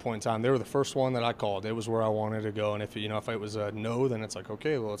know, at that point in time, they were the first one that I called. It was where I wanted to go, and if, you know, if it was a no, then it's like,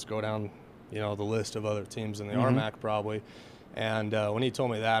 okay, well, let's go down, you know, the list of other teams in the RMAC probably. And when he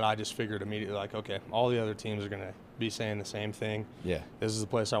told me that, I just figured immediately, like, okay, all the other teams are going to be saying the same thing. Yeah. This is the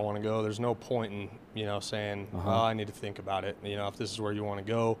place I want to go. There's no point in, you know, saying, oh, I need to think about it. You know, if this is where you want to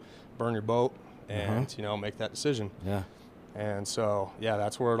go, burn your boat and, you know, make that decision. Yeah. And so, yeah,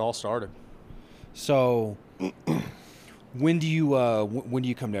 that's where it all started. So when do you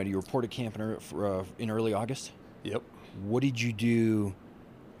come down? Do you report at camp in early August? Yep. What did you do?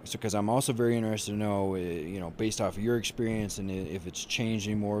 So, because I'm also very interested to know, you know, based off of your experience and if it's changed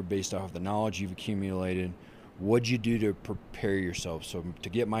anymore, based off of the knowledge you've accumulated, what'd you do to prepare yourself? So to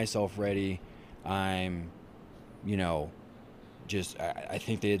get myself ready, I'm, you know, just I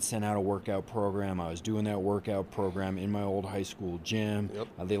think they had sent out a workout program. I was doing that workout program in my old high school gym. Yep.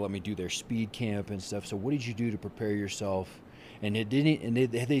 They let me do their speed camp and stuff. So what did you do to prepare yourself? And had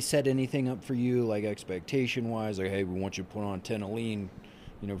they set anything up for you, like expectation-wise? Like, hey, we want you to put on 10 a lean,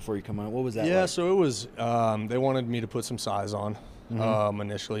 you know, before you come out. What was that like? So it was, they wanted me to put some size on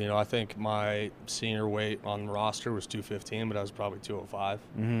initially. You know, I think my senior weight on the roster was 215, but I was probably 205.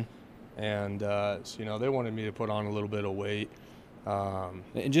 And, so, you know, they wanted me to put on a little bit of weight.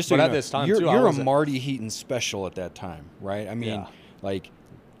 And just so but you at know, this time, you're a Marty Heaton special at that time, right? I mean, like,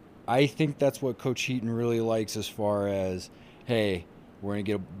 I think that's what Coach Heaton really likes as far as, hey, we're going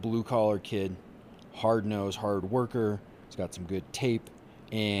to get a blue-collar kid, hard-nosed, hard worker. He's got some good tape.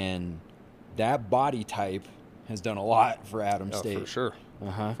 And that body type has done a lot for Adams State. For sure.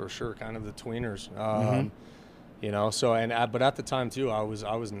 For sure. Kind of the tweeners. You know, so, but at the time, too, I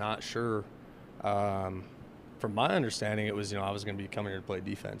was not sure. From my understanding, it was, you know, I was going to be coming here to play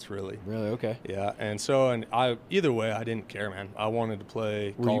defense, really. Really? Okay. Yeah. And so, either way, I didn't care, man. I wanted to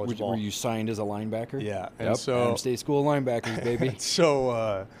play college ball. Were you signed as a linebacker? Yeah. And so Adams State School of Linebackers, baby.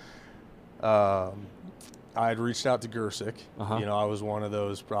 So, I had reached out to Gersick. You know, I was one of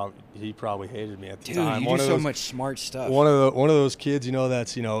those. He probably hated me at the time. Dude, you do so much smart stuff. One of those kids, you know,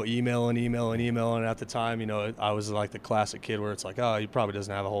 that's, you know, emailing. And at the time, you know, I was like the classic kid where it's like, oh, he probably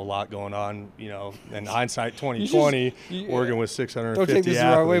doesn't have a whole lot going on, you know. And hindsight 2020, working with 650 Don't take this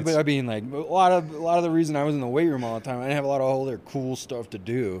athletes. the wrong way, but I mean, like a lot of the reason I was in the weight room all the time, I didn't have a lot of other cool stuff to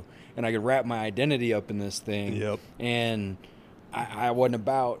do, and I could wrap my identity up in this thing. Yep. And I wasn't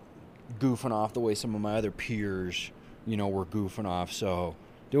about goofing off the way some of my other peers, were goofing off. So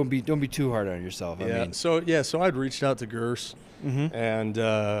don't be too hard on yourself. Yeah. I mean, so I'd reached out to Gers, mm-hmm.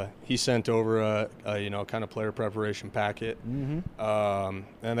 and he sent over a kind of player preparation packet. Mm-hmm.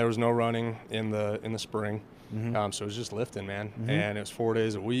 And there was no running in the spring. Mm-hmm. So it was just lifting, man. Mm-hmm. And it was 4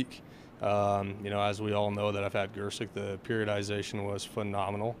 days a week. As we all know that I've had Gersick, the periodization was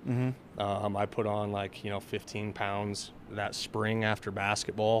phenomenal. Mm-hmm. I put on 15 pounds that spring after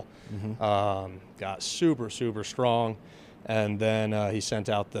basketball. Mm-hmm. Got super, super strong. And then he sent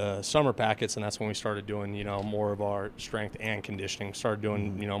out the summer packets, and that's when we started doing, more of our strength and conditioning. Started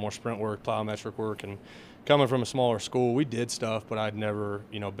doing, Mm-hmm. more sprint work, plyometric work. And coming from a smaller school, we did stuff, but I'd never,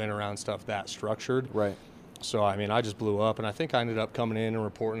 been around stuff that structured. Right. So, I just blew up, and I think I ended up coming in and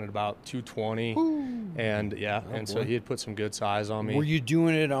reporting at about 220. Ooh. And, so he had put some good size on me. Were you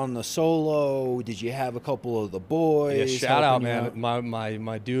doing it on the solo? Did you have a couple of the boys? Yeah, shout out, man.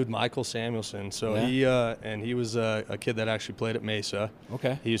 My dude, Michael Samuelson. So he was a kid that actually played at Mesa.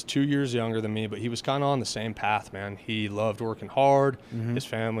 Okay. He was 2 years younger than me, but he was kind of on the same path, man. He loved working hard. Mm-hmm. His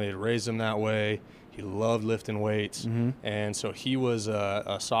family had raised him that way. He loved lifting weights. Mm-hmm. And so he was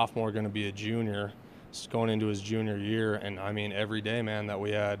a sophomore, going to be a junior, going into his junior year. And, every day, man, that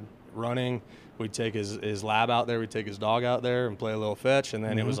we had running, we'd take his lab out there, we'd take his dog out there and play a little fetch, and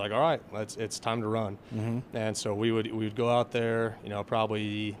then it was like, all right, it's time to run. Mm-hmm. And so we would go out there,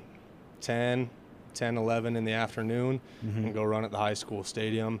 probably 10, 11 in the afternoon, Mm-hmm. and go run at the high school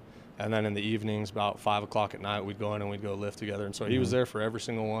stadium. And then in the evenings, about 5 o'clock at night, we'd go in and we'd go lift together. And so he was there for every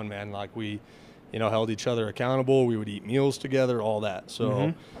single one, man. We held each other accountable. We would eat meals together, all that.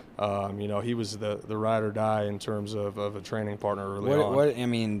 So, he was the ride or die in terms of a training partner early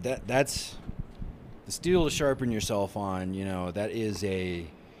on. That's the steel to sharpen yourself on.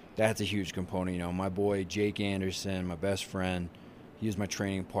 That's a huge component. My boy Jake Anderson, my best friend, he was my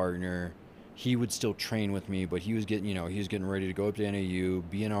training partner. He would still train with me, but he was getting ready to go up to NAU,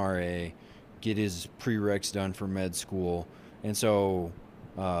 be an RA, get his prereqs done for med school, and so.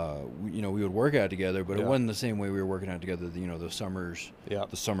 We would work out together, but it wasn't the same way we were working out together. The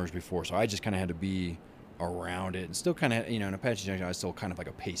summers before. So I just kind of had to be around it, and still kind of, in Apache Junction, I was still kind of like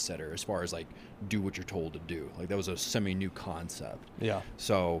a pace setter as far as do what you're told to do. That was a semi-new concept. Yeah.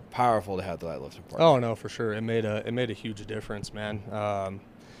 So powerful to have that lifting partner. Oh no, for sure. It made a huge difference, man. And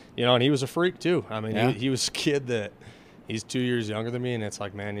he was a freak too. He was a kid that. He's 2 years younger than me, and it's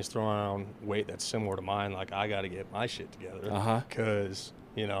like, man, he's throwing around weight that's similar to mine. I got to get my shit together because,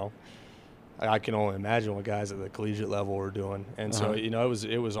 I can only imagine what guys at the collegiate level were doing. And so,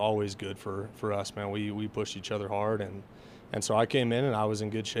 it was always good for us, man. We pushed each other hard, and so I came in and I was in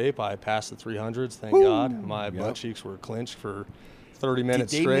good shape. I passed the 300s, thank God. My butt cheeks were clinched for 30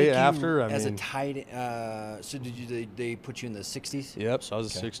 minutes straight after. As a tight, so they put you in the 60s? Yep. So I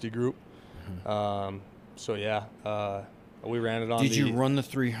was a 60 group. We ran it on. Did you run the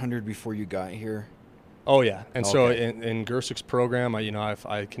 300 before you got here? Oh yeah, and so in Gersick's program, if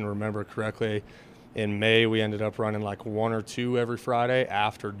I can remember correctly, in May we ended up running 1 or 2 every Friday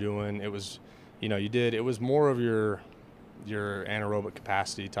after doing it was, it was more of your anaerobic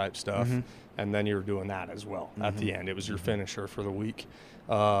capacity type stuff, and then you were doing that as well at the end. It was your finisher for the week,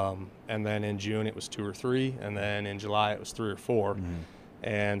 and then in June it was 2 or 3, and then in July it was 3 or 4,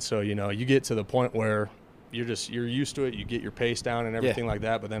 and so you get to the point where you're used to it. You get your pace down and everything like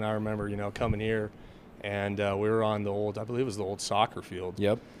that. But then I remember, coming here, and we were on I believe it was the old soccer field.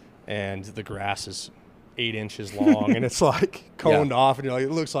 Yep. And the grass is 8 inches long, and it's coned off, and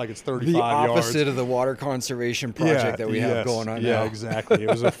it looks like it's 35 yards. The opposite of the water conservation project that we have going on now. Yeah, exactly. It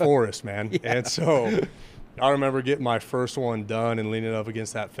was a forest, man. And so I remember getting my first one done and leaning up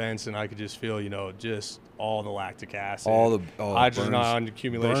against that fence, and I could just feel, just all the lactic acid. All the hydrogen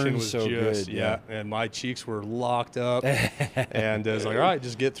accumulation was so just, good, and my cheeks were locked up. And I was like, all right,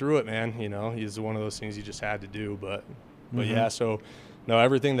 just get through it, man. It's one of those things you just had to do. But yeah, so no,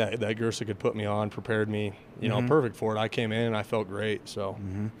 everything that Gersick had put me on prepared me, perfect for it. I came in and I felt great. So,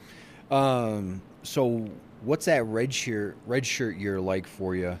 so what's that red shirt year like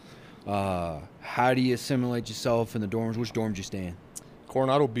for you? How do you assimilate yourself in the dorms? Which dorms you stay in?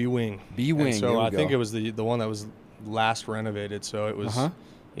 Coronado B Wing. B Wing. So I think it was the one that was last renovated. So it was,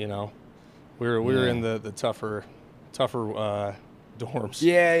 we were in the tougher dorms.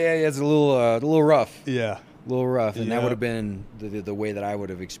 Yeah. It's a little rough. Yeah. A little rough, and that would have been the way that I would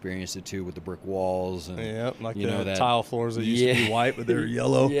have experienced it too, with the brick walls and the tile floors that used to be white, but they're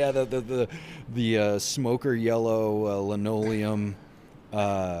yellow. Yeah, the smoker yellow linoleum.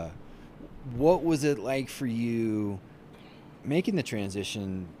 What was it like for you making the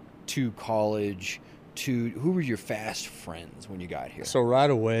transition to college, who were your fast friends when you got here? So right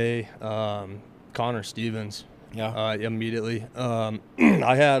away, Connor Stevens. Yeah. Immediately.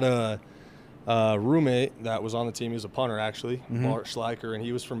 I had a roommate that was on the team. He was a punter, actually, Bart Schleicher, and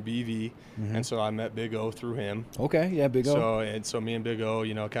he was from BV. And so I met Big O through him. Okay, yeah, Big O. So me and Big O,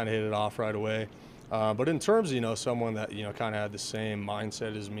 kind of hit it off right away. But in terms of, someone that, kind of had the same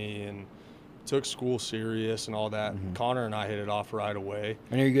mindset as me and took school serious and all that, Connor and I hit it off right away.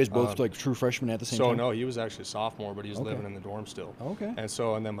 And are you guys both like true freshmen at the same time? So no, he was actually a sophomore, but he was living in the dorm still. Okay. And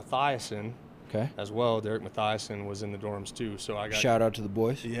then Mathiasen, as well, Derek Mathiasen was in the dorms too. So I got shout out to the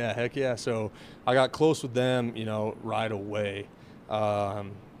boys. Yeah, heck yeah. So I got close with them, right away.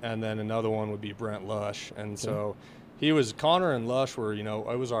 And then another one would be Brent Lush. And so Connor and Lush were,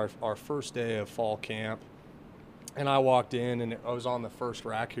 it was our first day of fall camp. And I walked in, and I was on the first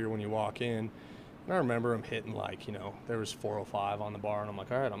rack here when you walk in. And I remember him hitting there was 405 on the bar, and I'm like,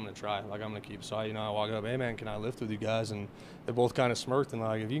 all right, I'm going to try. I'm going to keep. So I walk up, hey, man, can I lift with you guys? And they both kind of smirked and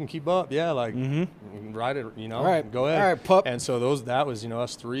if you can keep up, yeah, ride it, all right, go ahead. All right, pup. And so that was,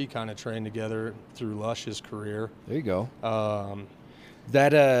 us three kind of trained together through Lush's career. There you go. Is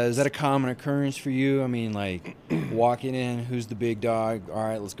that a common occurrence for you? I mean, walking in, who's the big dog? All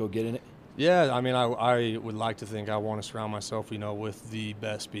right, let's go get in it. Yeah, I mean, I would like to think I want to surround myself, with the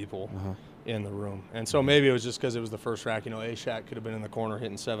best people in the room. And so maybe it was just because it was the first rack. A-Shack could have been in the corner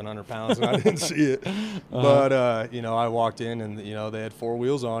hitting 700 pounds, and I didn't see it. But, I walked in, and, they had 4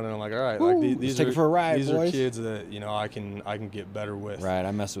 wheels on, and I'm like, all right, these take it for a ride, these boys. are kids that, I can get better with. Right,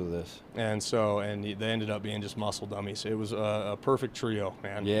 I mess with this. And they ended up being just muscle dummies. It was a perfect trio,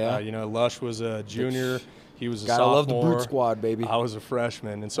 man. Yeah. Lush was a junior. He was a Gotta sophomore. love the brute squad, baby. I was a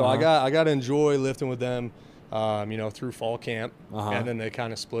freshman, and so I got to enjoy lifting with them, through fall camp, and then they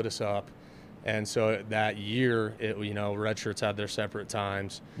kind of split us up, and so that year, red shirts had their separate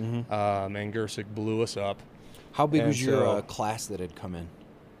times, and Gersick blew us up. How big was your class that had come in?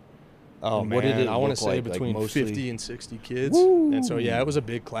 Oh, what did it I want to say between 50 and 60 kids, and so it was a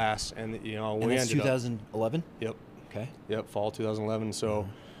big class, and we ended 2011. Yep. Okay. Yep, fall 2011. So.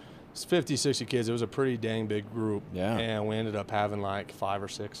 It's 50, 60 kids. It was a pretty dang big group. Yeah. And we ended up having 5 or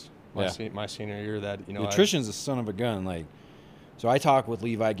 6 my senior year that, Nutrition's a son of a gun. So I talk with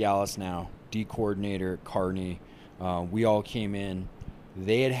Levi Gallus now, D coordinator at Kearney. We all came in.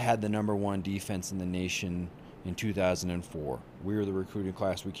 They had the #1 defense in the nation in 2004. We were the recruiting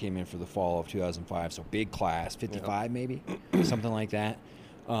class. We came in for the fall of 2005. So big class, 55 maybe, something like that.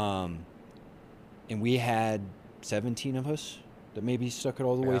 And we had 17 of us that maybe stuck it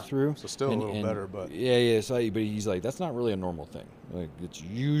all the way through. So still a little better, but yeah. So, but he's like, that's not really a normal thing. It's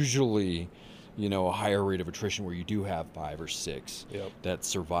usually, a higher rate of attrition where you do have 5 or 6 that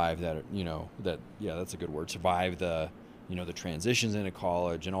survive that. That's a good word. Survive the, the transitions into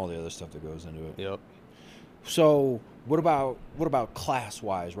college and all the other stuff that goes into it. Yep. So what about class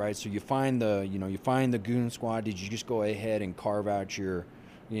wise, right? So you find the goon squad. Did you just go ahead and carve out your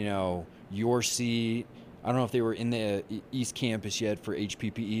seat? I don't know if they were in the East Campus yet for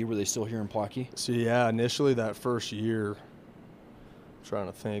HPPE. Were they still here in Plocky? So, initially that first year, I'm trying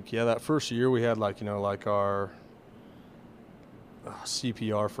to think. Yeah, that first year we had our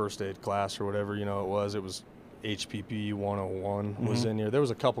CPR first aid class or whatever, it was. It was HPPE 101 was in here. There was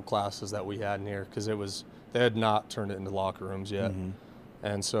a couple classes that we had in here because they had not turned it into locker rooms yet.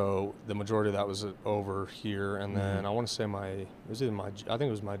 And so the majority of that was over here. And then I want to say I think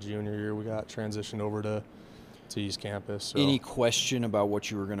it was my junior year we got transitioned over to East Campus. So. Any question about what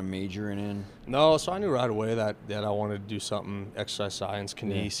you were going to major in? No, so I knew right away that I wanted to do something exercise science,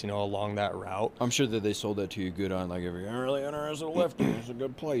 kines, along that route. I'm sure that they sold that to you good on if you're really interested in lifting, it's a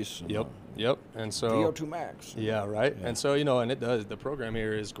good place. Yep. And so VO2 max. Yeah, right. Yeah. And so and it does. The program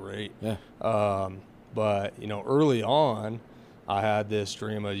here is great. Yeah. But early on, I had this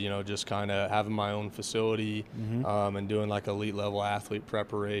dream of, just kind of having my own facility and doing elite level athlete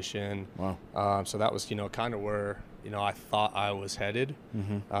preparation. Wow. So that was, kind of where, I thought I was headed.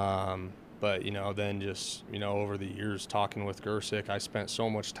 But, then just, over the years talking with Gersick, I spent so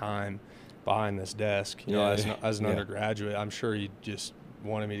much time behind this desk, as an undergraduate. I'm sure he just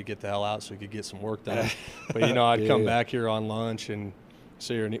wanted me to get the hell out so he could get some work done. But, I'd come back here on lunch and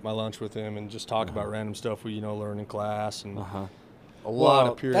sit here and eat my lunch with him and just talk about random stuff we, learn in class and a lot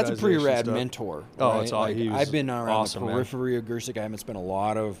of periodization. That's a pretty rad stuff. mentor. Oh, right? it's all. I've been around awesome, the periphery of Gersick. I haven't spent a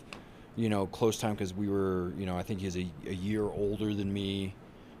lot of, close time because we were, I think he's a year older than me.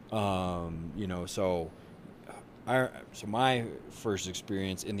 So my first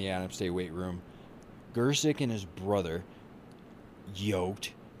experience in the Adams State weight room, Gersick and his brother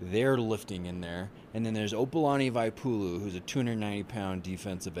yoked. They're lifting in there. And then there's Opalani Vaipulu, who's a 290-pound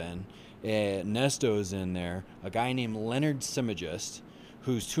defensive end. Nesto's in there. A guy named Leonard Simagist,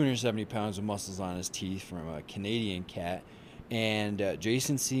 who's 270 pounds with muscles on his teeth, from a Canadian cat. And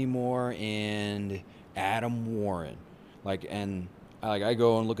Jason Seymour and Adam Warren. I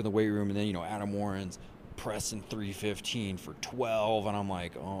go and look in the weight room, and then, Adam Warren's pressing 315 for 12, and I'm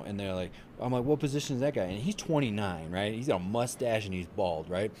like, oh, and they're like, I'm like, what position is that guy? And he's 29, right? He's got a mustache and he's bald,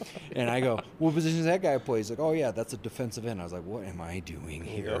 right? And I go, what position does that guy play? He's like, oh yeah, that's a defensive end. I was like, what am I doing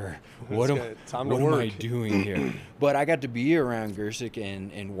here? What am I doing here? But I got to be around Gersick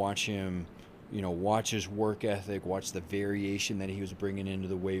and watch him, watch his work ethic, watch the variation that he was bringing into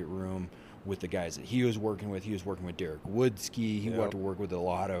the weight room with the guys that he was working with. He was working with Derek Woodski. He got to work with a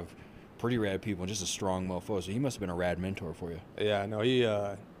lot of pretty rad people and just a strong mofo. So he must have been a rad mentor for you. Yeah, no,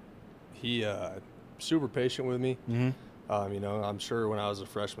 he super patient with me. I'm sure when I was a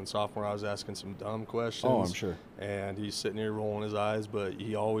freshman, sophomore, I was asking some dumb questions. Oh, I'm sure. And he's sitting here rolling his eyes, but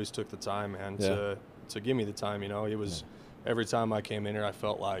he always took the time, man, to give me the time. It was every time I came in here, I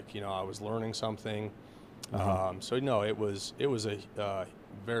felt like I was learning something. It was a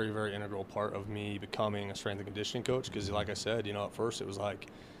very, very integral part of me becoming a strength and conditioning coach, because like I said, at first it was like,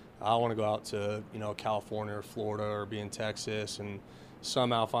 I want to go out to, California or Florida or be in Texas and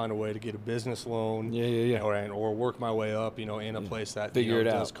somehow find a way to get a business loan. Or work my way up, in a place that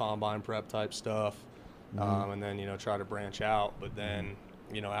does combine prep type stuff. And then, try to branch out. But then,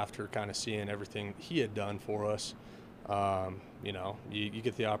 after kind of seeing everything he had done for us, you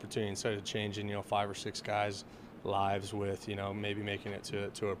get the opportunity, instead of changing, 5 or 6 guys' lives with, maybe making it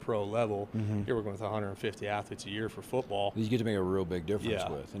to a pro level. You're working with 150 athletes a year for football. You get to make a real big difference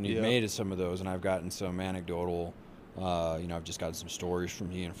with. And you've made some of those, and I've gotten some anecdotal, I've just gotten some stories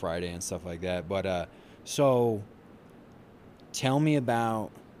from you and Friday and stuff like that. But so tell me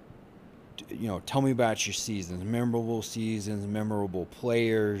about your seasons, memorable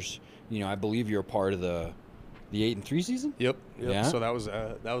players. I believe you're a part of the 8-3 season? Yep. Yeah. So that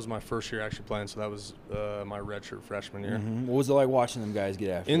was my first year actually playing. So that was my redshirt freshman year. What was it like watching them guys get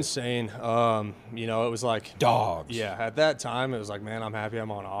after Insane. It was like dogs. Yeah. At that time, it was like, man, I'm happy I'm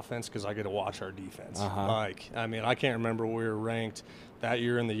on offense because I get to watch our defense. I can't remember where we were ranked that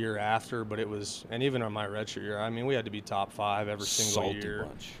year and the year after, but it was, and even on my redshirt year, we had to be top 5 every single Salty year.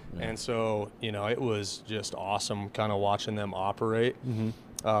 Bunch. Yeah. And so, it was just awesome kind of watching them operate.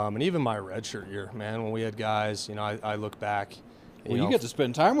 And even my redshirt year, man, when we had guys, I look back. You get to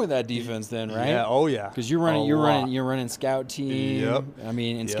spend time with that defense then, right? Yeah. Oh yeah. Because you're running scout team.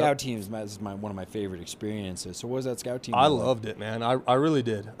 Yep. Scout teams is one of my favorite experiences. So what was that scout team? I loved it, man. I really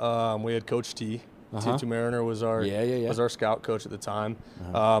did. We had Coach T. T2 Mariner was our scout coach at the time.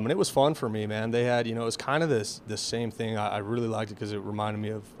 And it was fun for me, man. They had, it was kind of this same thing. I really liked it because it reminded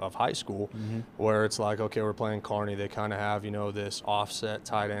me of high school, where it's like, okay, we're playing Kearney. They kind of have, this offset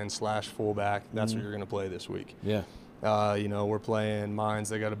tight end / fullback. That's what you're going to play this week. Yeah. We're playing Mines.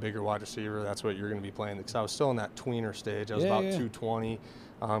 They got a bigger wide receiver. That's what you're going to be playing. Because I was still in that tweener stage. I was about 220.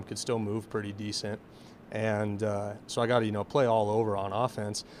 Could still move pretty decent. And so I got to, play all over on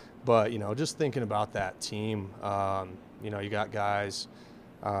offense. But, just thinking about that team, you got guys,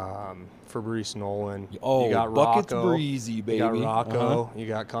 Fabrice Nolan. You got buckets Rocco. Breezy, baby. You got Rocco. You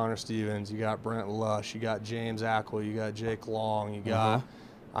got Connor Stevens. You got Brent Lush. You got James Ackle. You got Jake Long. You got,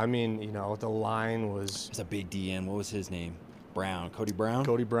 the line was. It's a big DN. What was his name? Cody Brown?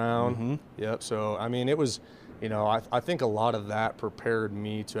 Cody Brown. Yep. So, it was, I think a lot of that prepared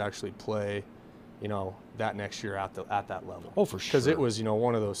me to actually play, that next year at that level. Oh, for sure. Because it was,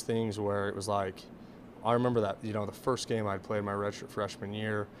 one of those things where it was like, I remember that, the first game I'd played my redshirt freshman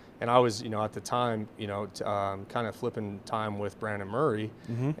year, and I was, at the time, kind of flipping time with Brandon Murray.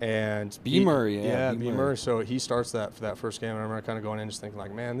 And B. Murray. So he starts that first game, and I remember kind of going in just thinking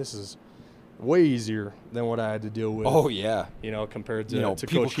like, man, this is way easier than what I had to deal with. Oh, yeah. Compared to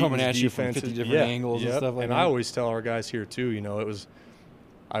people Coach coming Heaton's at you from defense. 50 different angles and stuff like that. And I always tell our guys here, too,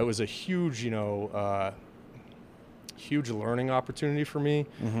 it was a huge, huge learning opportunity for me,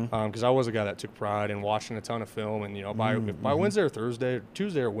 because I was a guy that took pride in watching a ton of film, and by Wednesday or Thursday,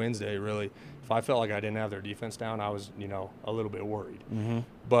 Tuesday or Wednesday, really, if I felt like I didn't have their defense down, I was a little bit worried.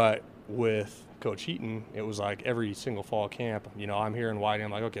 But with Coach Heaton, it was like every single fall camp, I'm hearing Whitey,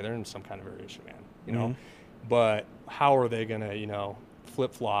 I'm like, okay, they're in some kind of variation, man, but how are they gonna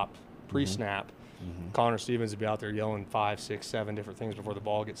flip flop pre-snap? Connor Stevens would be out there yelling 5, 6, 7 different things before the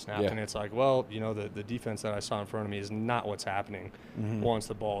ball gets snapped. And it's like, well, the defense that I saw in front of me is not what's happening once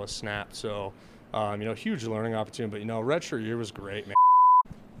the ball is snapped. So, huge learning opportunity. But, redshirt year was great, man.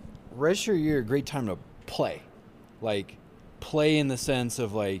 Redshirt year, great time to play. Like, play in the sense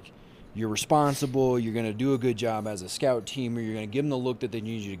of, like, you're responsible, you're going to do a good job as a scout team, or you're going to give them the look that they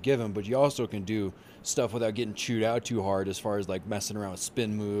need you to give them, but you also can do stuff without getting chewed out too hard as far as like messing around with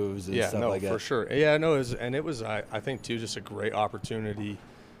spin moves and stuff like that. Yeah, no, for sure. Yeah, no, it was I think too just a great opportunity.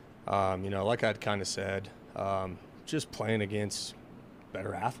 Like I'd kind of said, just playing against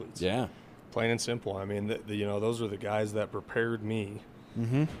better athletes. Yeah. Plain and simple. I mean, those are the guys that prepared me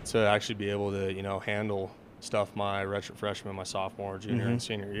to actually be able to, handle stuff my redshirt freshman, my sophomore, junior, and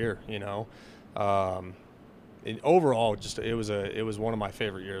senior year. Overall, it was one of my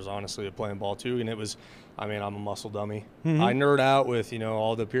favorite years, honestly, of playing ball too. And it was, I'm a muscle dummy. I nerd out with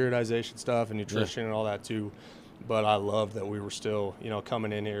all the periodization stuff and nutrition and all that too. But I love that we were still,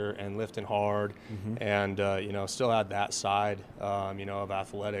 coming in here and lifting hard, and still had that side, of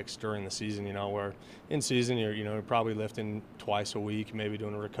athletics during the season. Where in season you're probably lifting twice a week, maybe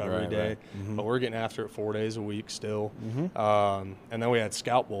doing a recovery day, right. but we're getting after it 4 days a week still. And then we had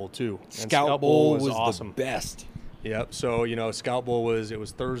Scout Bowl too. And Scout Bowl was awesome. The best. Yep. So Scout Bowl was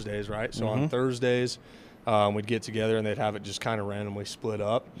Thursdays, right? So on Thursdays. We'd get together and they'd have it just kind of randomly split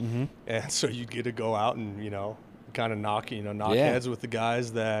up, and so you'd get to go out and kind of knock heads with the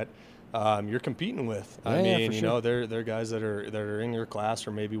guys that you're competing with. They're guys that are in your class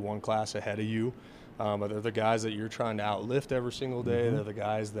or maybe one class ahead of you, but they're the guys that you're trying to outlift every single day. They're the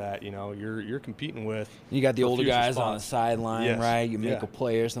guys that you're competing with. You got the older guys on the sideline, right? You make a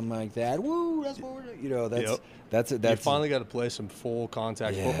play or something like that. Woo, that's what we're doing. That's it. You finally got to play some full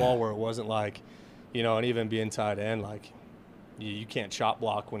contact football where it wasn't like, and even being tight end, like you can't chop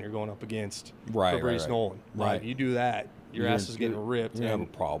block when you're going up against Fabrice Nolan. Like, you do that, your ass is getting ripped. You have a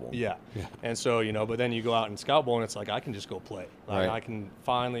problem. Yeah. And so, but then you go out in Scout Bowl and it's like, I can just go play. Like, I can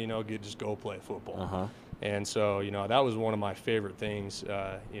finally, just go play football. And so, that was one of my favorite things,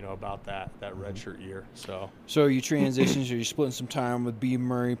 about that redshirt year. So you transitioned, so you're splitting some time with B.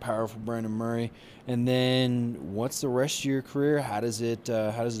 Murray, powerful Brandon Murray, and then what's the rest of your career? How does it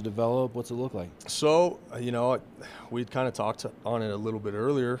develop? What's it look like? So, we'd kind of talked on it a little bit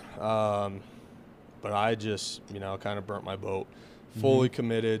earlier, but I just, kind of burnt my boat. Fully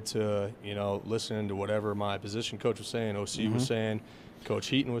committed to, listening to whatever my position coach was saying, OC was saying, Coach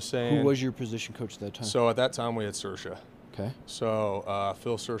Heaton was saying. Who was your position coach at that time? So at that time we had Sersha. Okay. So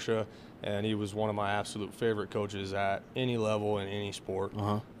Phil Sersha, and he was one of my absolute favorite coaches at any level in any sport.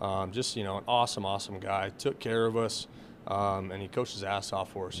 Just an awesome guy. Took care of us, and he coached his ass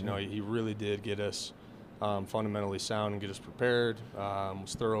off for us. He really did get us fundamentally sound and get us prepared.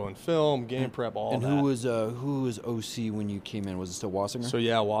 Was thorough in film, game prep, all that. And who was OC when you came in? Was it still Wassinger? So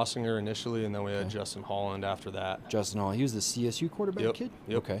Wassinger initially, and then we had Justin Holland after that. Justin Holland, he was the CSU quarterback kid?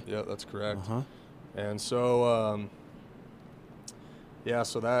 Yep. Okay. Yep, that's correct. And so,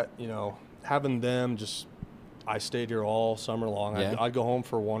 so that, having them just, I stayed here all summer long. I'd go home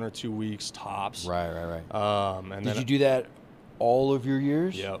for 1 or 2 weeks tops. Right. And did you do that all of your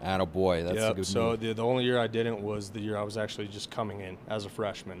years? Yep. Attaboy. That's a good So move. the only year I didn't was the year I was actually just coming in as a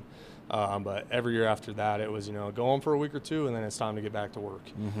freshman. But every year after that, it was, go home for a week or two, and then it's time to get back to work.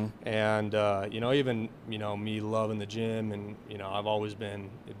 And, even, me loving the gym and, I've always been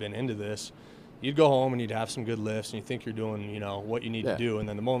into this. You'd go home and you'd have some good lifts and you think you're doing, what you need to do. And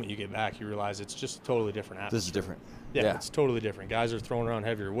then the moment you get back, you realize it's just a totally different atmosphere. This is different. Yeah, it's totally different. Guys are throwing around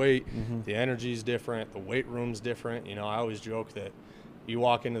heavier weight. The energy's different. The weight room's different. I always joke that you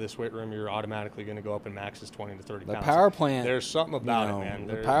walk into this weight room, you're automatically going to go up and max is 20 to 30 pounds. The power plant. There's something about it, man.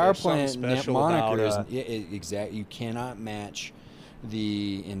 The power plant special moniker about, exactly. You cannot match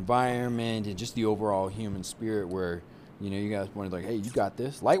the environment and just the overall human spirit where, you guys wanted like, hey, you got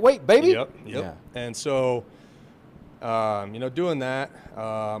this. Lightweight, baby. Yep. Yeah. And so, doing that,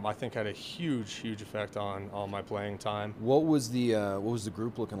 I think had a huge effect on my playing time. What was the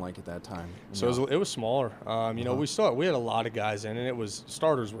group looking like at that time? So it was smaller. We had a lot of guys in, and it was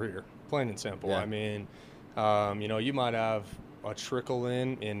starters were here, plain and simple. Yeah. I mean, you might have a trickle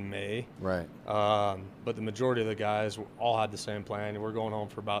in May, right? But the majority of the guys all had the same plan, and we're going home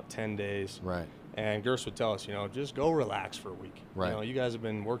for about 10 days, right? And Gers would tell us, just go relax for a week. Right. You guys have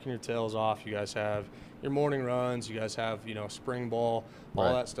been working your tails off. You guys have your morning runs. You guys have, spring ball,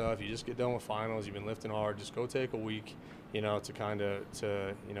 all that stuff. You just get done with finals. You've been lifting hard. Just go take a week, to kind of,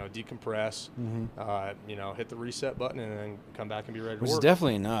 decompress, hit the reset button and then come back and be ready to work. Which is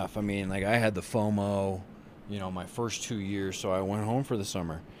definitely enough. I mean, like I had the FOMO, my first 2 years, so I went home for the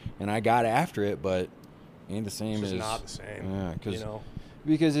summer. And I got after it, but ain't the same it's as. not the same. Yeah,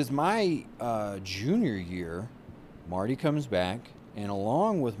 because it's my junior year, Marty comes back, and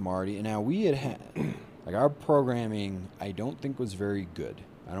along with Marty, and now we had like our programming, I don't think was very good.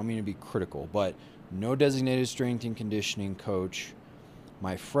 I don't mean to be critical, but no designated strength and conditioning coach.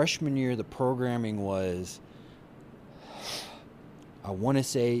 My freshman year, the programming was, I want to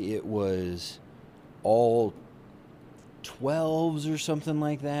say it was all 12s or something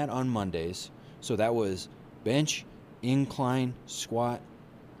like that on Mondays. So that was bench, incline, squat,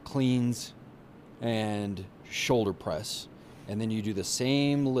 cleans, and shoulder press. And then you do the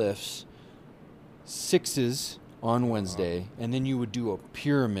same lifts, 6s on Wednesday, and then you would do a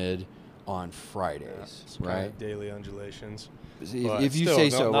pyramid on Fridays, right? Kind of daily undulations. If you still, say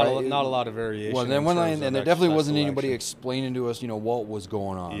so, right? Not a lot of variation. Well, then and there definitely wasn't anybody explaining to us, what was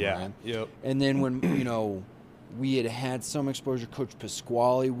going on. Yeah. Right? Yep. And then when we had some exposure, Coach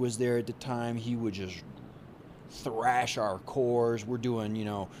Pasquale was there at the time. He would just thrash our cores. We're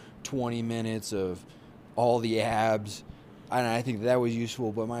doing 20 minutes of all the abs, and I think that was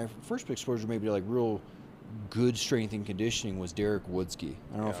useful. But my first exposure, maybe like real good strength and conditioning, was Derek Woodsky.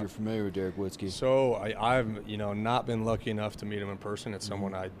 I don't know if you're familiar with Derek Woodsky. So I've not been lucky enough to meet him in person. It's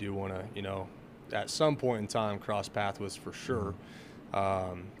someone I do want to at some point in time cross path with for sure,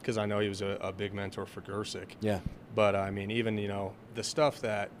 because I know he was a big mentor for Gersick. Yeah. But I mean, even the stuff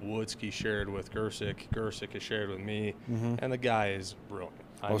that Woodsky shared with Gersick has shared with me, and the guy is brilliant.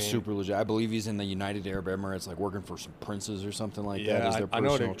 I mean, super legit. I believe he's in the United Arab Emirates, like working for some princes or something like that. As their I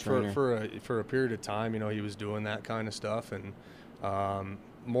know personal trainer. for a period of time, he was doing that kind of stuff, and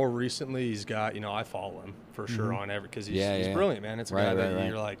more recently he's got, I follow him for sure on because he's brilliant, man. It's a guy that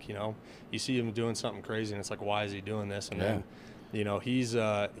you're like, you see him doing something crazy, and it's like, why is he doing this? And then he's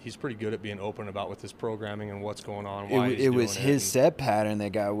pretty good at being open about with his programming and what's going on. It was his set pattern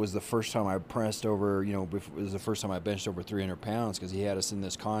that was the first time I pressed over. It was the first time I benched over 300 pounds because he had us in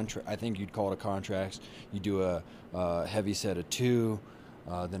this contract. I think you'd call it a contract. You do a heavy set of 2,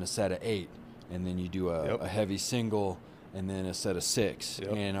 then a set of 8, and then you do a heavy single, and then a set of 6.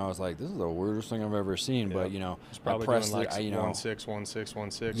 Yep. And I was like, this is the weirdest thing I've ever seen. Yep. But it's probably doing like 1-6, 1-6,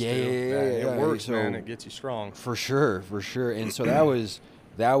 1-6. Yeah, it works, man. It gets you strong. For sure. And so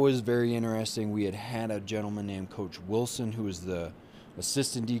that was very interesting. We had a gentleman named Coach Wilson, who was the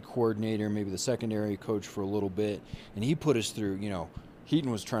assistant D coordinator, maybe the secondary coach for a little bit, and he put us through.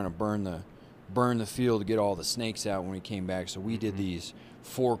 Heaton was trying to burn the field to get all the snakes out when we came back. So we did these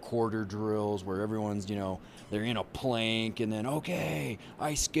 4-quarter drills where everyone's they're in a plank, and then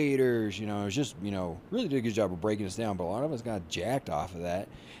ice skaters. It was just really did a good job of breaking us down, but a lot of us got jacked off of that.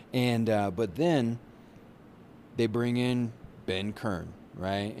 And but then they bring in Ben Kern,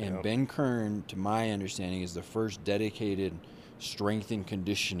 right? And Ben Kern, to my understanding, is the first dedicated strength and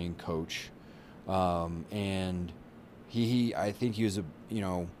conditioning coach. And I think he was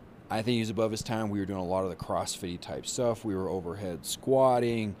above his time. We were doing a lot of the CrossFit type stuff. We were overhead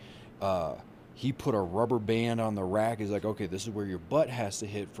squatting. He put a rubber band on the rack. He's like, okay, this is where your butt has to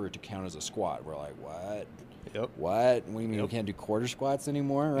hit for it to count as a squat. We're like, what? Yep. What? We mean we can't do quarter squats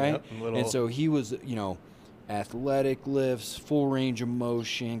anymore, right? Yep. And so he was, athletic lifts, full range of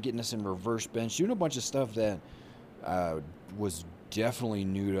motion, getting us in reverse bench, doing a bunch of stuff that was definitely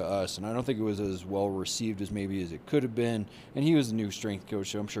new to us, and I don't think it was as well received as maybe as it could have been. And he was a new strength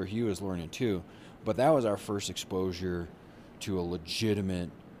coach, so I'm sure he was learning too. But that was our first exposure to a legitimate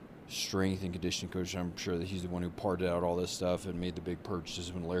strength and conditioning coach. I'm sure that he's the one who parted out all this stuff and made the big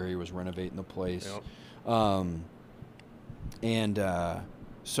purchases when Larry was renovating the place. Yep.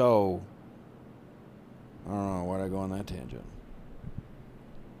 So I don't know, why'd I go on that tangent?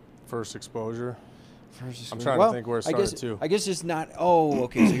 First exposure. I'm trying to think where it started too. I guess it's not. Oh,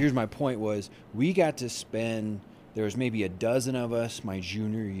 okay. So here's my point: was we got to spend. There was maybe a dozen of us my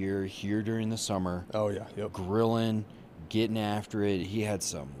junior year here during the summer. Oh yeah, yep. Grilling, getting after it. He had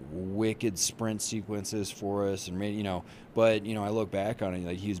some wicked sprint sequences for us, and But I look back on it,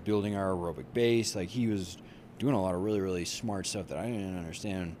 like he was building our aerobic base. Like he was doing a lot of really, really smart stuff that I didn't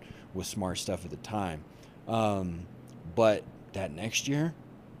understand was smart stuff at the time. But that next year,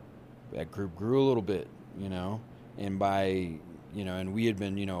 that group grew a little bit, and by, and we had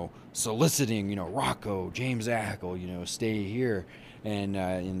been, soliciting, Rocco, James Ackle, stay here. And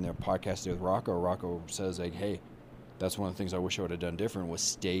in the podcast with Rocco says, like, hey, that's one of the things I wish I would have done different was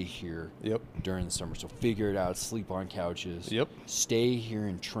stay here during the summer. So figure it out, sleep on couches, stay here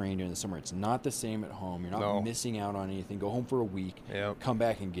and train during the summer. It's not the same at home. You're not missing out on anything. Go home for a week, come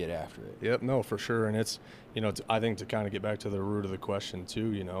back and get after it. Yep, no, for sure. And it's, I think to kind of get back to the root of the question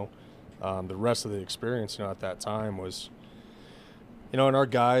too, the rest of the experience, at that time was, and our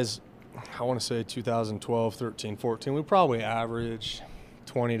guys, I want to say 2012, 13, 14, we probably averaged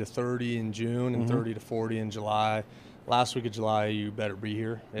 20 to 30 in June and 30 to 40 in July. Last week of July, you better be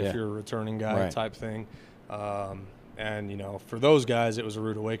here if you're a returning guy type thing. And, for those guys, it was a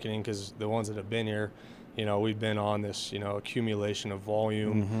rude awakening because the ones that have been here, we've been on this, accumulation of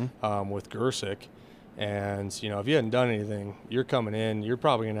volume with Gersick. And, if you hadn't done anything, you're coming in, you're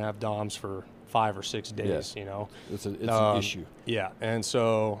probably going to have DOMs for 5 or 6 days, It's an issue. Yeah. And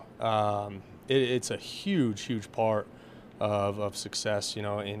so it's a huge part of success,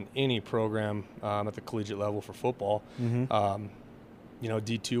 in any program at the collegiate level for football.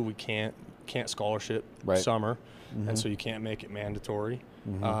 D2, we can't scholarship summer, and so you can't make it mandatory.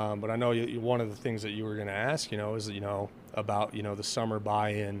 But I know one of the things that you were going to ask, is, about, the summer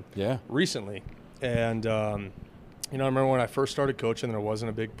buy-in recently. And, I remember when I first started coaching, there wasn't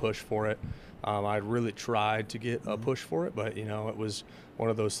a big push for it. I really tried to get a push for it, but, it was one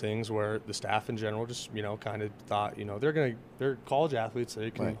of those things where the staff in general just, kind of thought, they're college athletes. They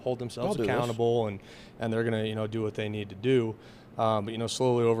can hold themselves accountable and they're going to, do what they need to do. But,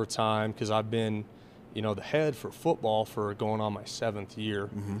 slowly over time, because I've been, the head for football for going on my 7th year.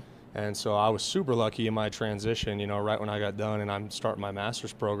 And so I was super lucky in my transition, right when I got done and I'm starting my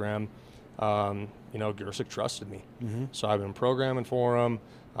master's program. Gersick trusted me. So I've been programming for him,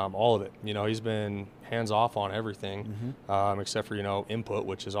 all of it. He's been hands off on everything, except for, input,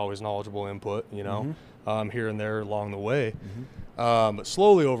 which is always knowledgeable input, here and there along the way. But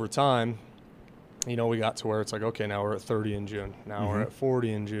slowly over time, we got to where it's like, okay, now we're at 30 in June. Now we're at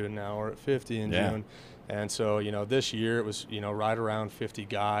 40 in June. Now we're at 50 in June. And so, this year it was, right around 50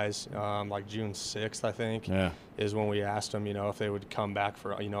 guys, like June 6th, I think, is when we asked them, if they would come back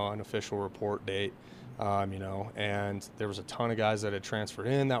for, an official report date, and there was a ton of guys that had transferred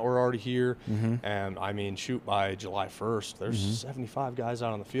in that were already here. And by July 1st, there's 75 guys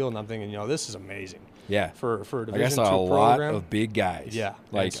out on the field. And I'm thinking, this is amazing. Yeah. For a Division II I saw a lot of big guys. Yeah.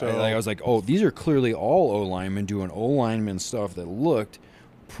 I was like, oh, these are clearly all O-linemen doing O-lineman stuff that looked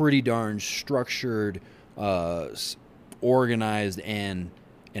pretty darn structured, organized and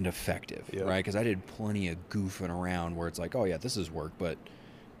effective, right? Because I did plenty of goofing around where it's like, oh yeah, this is work, but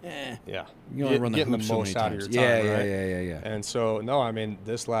you only run the getting hoops the most so out many of times. your time, right? Yeah. And so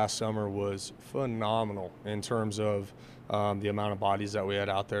this last summer was phenomenal in terms of the amount of bodies that we had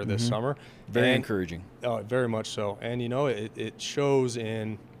out there this summer. Very encouraging. Very much so. And it shows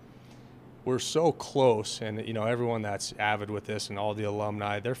in. We're so close, and everyone that's avid with this and all the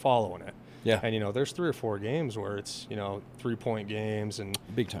alumni, they're following it. Yeah. And there's 3 or 4 games where it's 3-point games and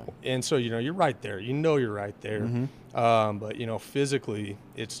big time. And so you're right there. You're right there. But physically,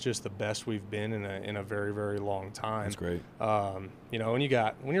 it's just the best we've been in a very, very long time. That's great. When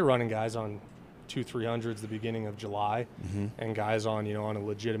you're running guys on 2-300s the beginning of July, and guys on on a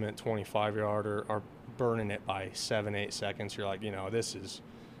legitimate 25-yard are burning it by 7-8 seconds, you're like, this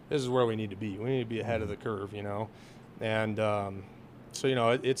is where we need to be. We need to be ahead of the curve, and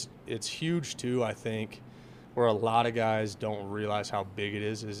so it's huge too. I think where a lot of guys don't realize how big it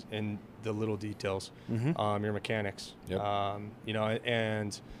is in the little details, your mechanics. Yep.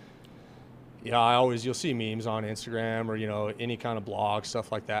 You'll see memes on Instagram or any kind of blog,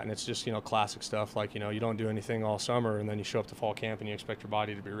 stuff like that, and it's just classic stuff like you don't do anything all summer and then you show up to fall camp and you expect your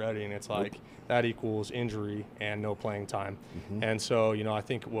body to be ready, and it's like that equals injury and no playing time. And so I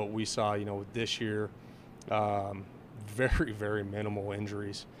think what we saw this year, very, very minimal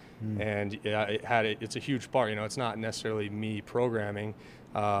injuries. And it's a huge part. It's not necessarily me programming.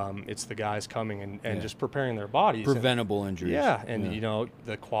 It's the guys coming and just preparing their bodies. Preventable injuries. Yeah, and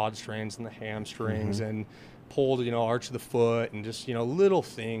the quad strains and the hamstrings and pulled, arch of the foot and just, little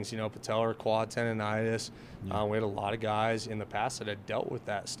things, patellar quad tendonitis. We had a lot of guys in the past that had dealt with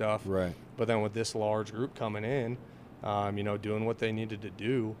that stuff. Right. But then with this large group coming in, doing what they needed to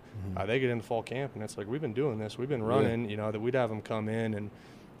do, they get into fall camp and it's like, we've been doing this. We've been running, that we'd have them come in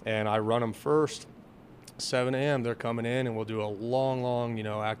and I run them first. 7 a.m. they're coming in and we'll do a long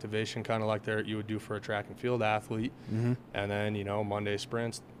activation, kind of like you would do for a track and field athlete. And then Monday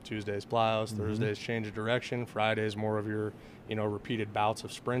sprints, Tuesdays plows, Thursdays change of direction, Fridays more of your repeated bouts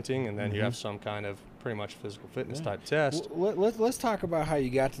of sprinting, and then you have some kind of pretty much physical fitness type test. Let's talk about how you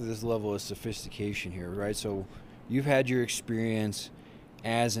got to this level of sophistication here, right? So you've had your experience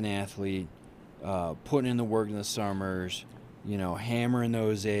as an athlete, putting in the work in the summers, hammering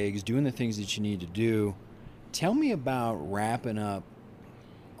those eggs, doing the things that you need to do. Tell me about wrapping up,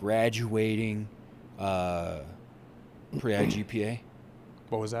 graduating, pretty high GPA.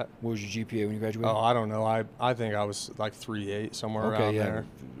 What was that? What was your GPA when you graduated? Oh, I don't know. I think I was like 3.8, somewhere around there.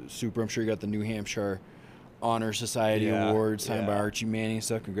 Super. I'm sure you got the New Hampshire Honor Society Award signed by Archie Manning and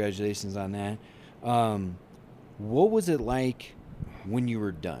stuff. Congratulations on that. What was it like when you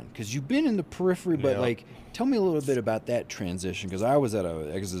were done? Because you've been in the periphery, but like, tell me a little bit about that transition. Because I was at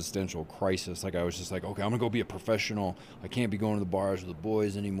an existential crisis. Like, I was just like, okay, I'm gonna go be a professional. I can't be going to the bars with the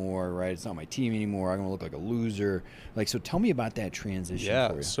boys anymore, right? It's not my team anymore. I'm gonna look like a loser. Like, so tell me about that transition.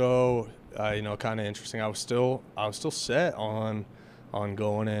 For you. So kind of interesting. I was still set on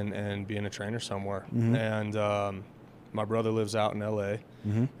going and being a trainer somewhere, and my brother lives out in LA,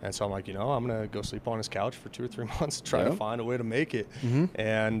 and so I'm like, I'm gonna go sleep on his couch for 2 or 3 months to try to find a way to make it.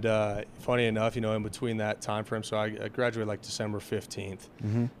 And funny enough, in between that time frame, so I graduated like December 15th,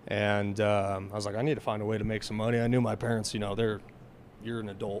 and I was like, I need to find a way to make some money. I knew my parents, you're an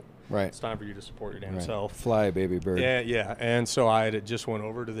adult. Right. It's time for you to support your damn self. Fly, baby bird. Yeah. And so I had just went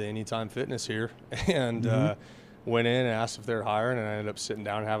over to the Anytime Fitness here and went in and asked if they're hiring, and I ended up sitting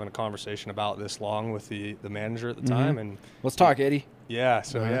down and having a conversation about this long with the manager at the time. And let's talk, Eddie. Yeah.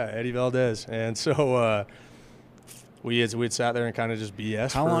 So Eddie Valdez. And so we'd sat there and kind of just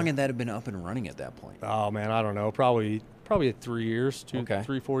BS. How long had that been up and running at that point? Oh man, I don't know. Probably 3 years,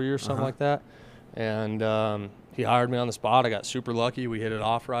 3, 4 years, something like that. And he hired me on the spot. I got super lucky. We hit it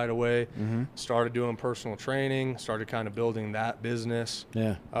off right away. Started doing personal training. Started kind of building that business.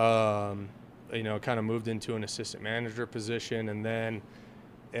 Yeah. Kind of moved into an assistant manager position, and then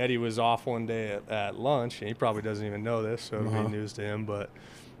Eddie was off one day at lunch, and he probably doesn't even know this, so it'll be news to him. But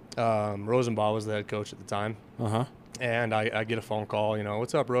Rosenbaugh was the head coach at the time, and I get a phone call.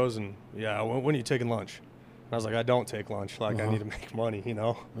 What's up, Rose? And when are you taking lunch? And I was like, I don't take lunch. Like I need to make money.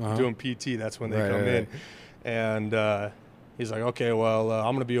 Doing PT. That's when they come in. And he's like, okay, well,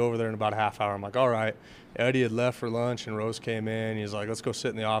 I'm gonna be over there in about a half hour. I'm like, all right. Eddie had left for lunch, and Rose came in. He's like, let's go sit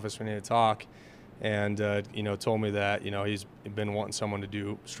in the office. We need to talk. And, told me that, he's been wanting someone to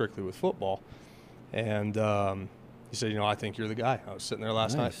do strictly with football. And he said, I think you're the guy. I was sitting there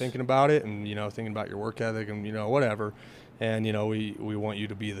last night thinking about it and, thinking about your work ethic and, whatever. And, we want you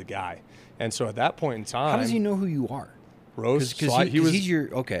to be the guy. And so at that point in time. How does he know who you are? Rose? Because he's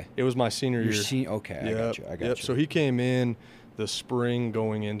your – okay. It was my senior year. I got you. So he came in the spring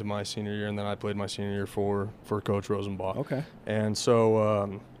going into my senior year, and then I played my senior year for Coach Rosenbaugh. Okay. And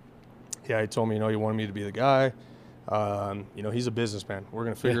so, he told me, he wanted me to be the guy. He's a businessman. We're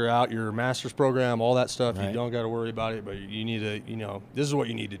going to figure out your master's program, all that stuff. Right. You don't got to worry about it, but you need to, this is what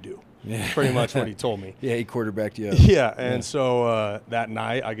you need to do. Yeah. Pretty much what he told me. Yeah, he quarterbacked you up. Yeah, and so that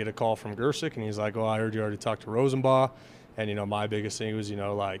night I get a call from Gersick, and he's like, I heard you already talked to Rosenbaugh. And, my biggest thing was,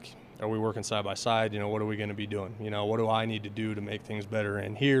 are we working side by side? What are we going to be doing? What do I need to do to make things better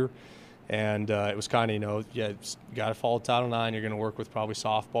in here? And it was kind of, you got to follow Title IX. You're going to work with probably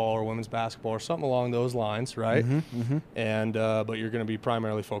softball or women's basketball or something along those lines, right? And but you're going to be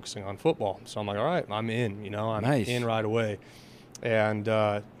primarily focusing on football. So I'm like, all right, I'm in. I'm in right away. And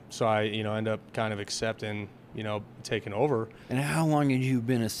so I, end up kind of accepting, taking over. And how long had you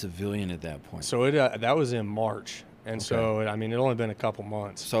been a civilian at that point? So that was in March. And so, it only been a couple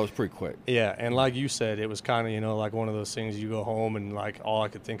months. So it was pretty quick. Yeah, and like you said, it was kind of, like one of those things you go home and, all I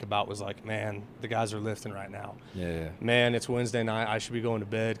could think about was, man, the guys are lifting right now. Yeah. Man, it's Wednesday night. I should be going to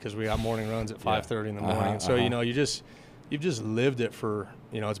bed because we got morning runs at 5:30 in the morning. So, you've just lived it for,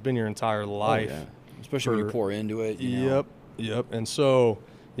 it's been your entire life. Oh, yeah. Especially when you pour into it. Yep. And so,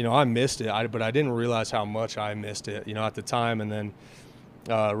 I missed it, but I didn't realize how much I missed it, at the time. And then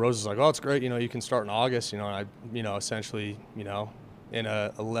Rose was like, oh, it's great, you can start in August, and I, essentially, in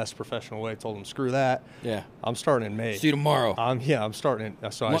a less professional way, told him, screw that. Yeah. I'm starting in May. See you tomorrow. I'm starting.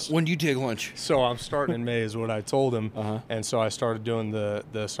 When do you take lunch? So I'm starting in May is what I told him. And so I started doing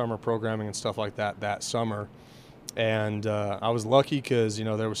the summer programming and stuff like that summer. And I was lucky because,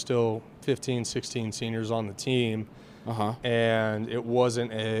 there were still 15, 16 seniors on the team. And it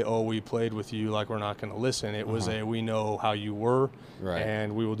wasn't we played with you, like we're not going to listen. It was we know how you were,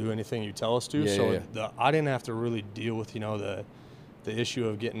 and we will do anything you tell us to. I didn't have to really deal with the issue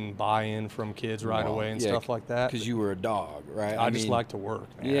of getting buy-in from kids right away and stuff like that. Because you were a dog, right? I just like to work,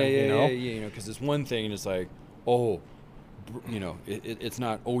 man. Yeah. Because it's one thing, and it's like, it's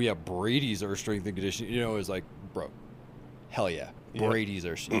not. Brady's our strength and conditioning. It's like, bro, hell yeah. Brady's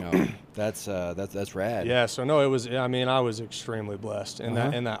are, that's rad. Yeah. So no, it was. I was extremely blessed in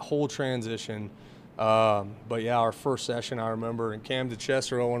that whole transition. But yeah, our first session, I remember, in Cam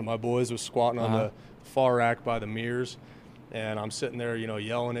DeChester, one of my boys was squatting on the far rack by the mirrors, and I'm sitting there,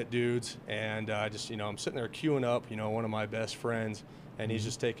 yelling at dudes, and I'm sitting there queuing up, one of my best friends, and he's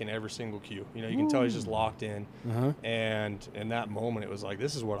just taking every single cue. You can tell he's just locked in. And in that moment, it was like,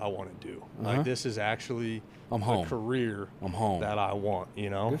 this is what I want to do. Like, this is actually the career that I want,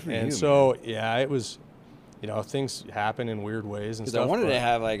 Good for and you, so, man. yeah, it was, things happen in weird ways and stuff. I wanted to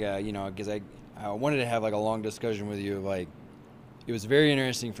have, like, because I wanted to have, like, a long discussion with you, like, it was very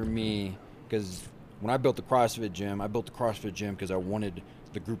interesting for me because when I built the CrossFit gym, because I wanted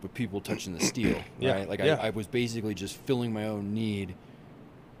the group of people touching the steel, right? Like I was basically just filling my own need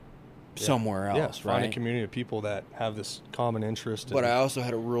somewhere else, right? Find a community of people that have this common interest. But I also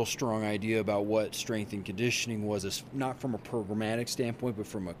had a real strong idea about what strength and conditioning was, not from a programmatic standpoint, but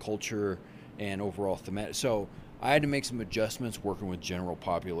from a culture and overall thematic. So I had to make some adjustments working with general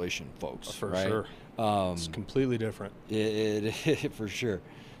population folks. For right? sure. It's completely different. It for sure.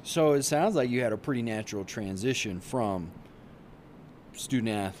 So it sounds like you had a pretty natural transition from student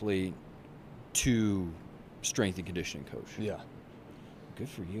athlete to strength and conditioning coach. Yeah. Good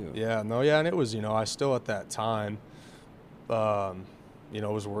for you. Yeah, no, yeah, and it was, I still at that time,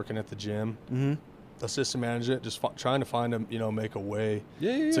 was working at the gym, assistant manager, just trying to find a, make a way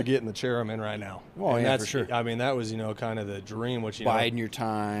to get in the chair I'm in right now. Oh, and that's for sure. I mean, that was, kind of the dream, which, biding your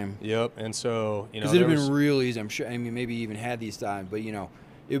time. Yep, and so, because it would have been real easy, I'm sure, I mean, maybe you even had these times, but, it would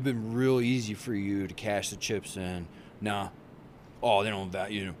have been real easy for you to cash the chips in. They don't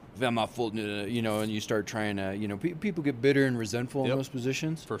value, if I'm not full, and you start trying to, people get bitter and resentful in those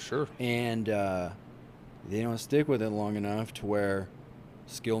positions. For sure. And they don't stick with it long enough to where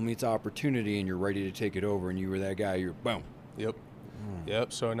skill meets opportunity and you're ready to take it over, and you were that guy, you're boom. Yep.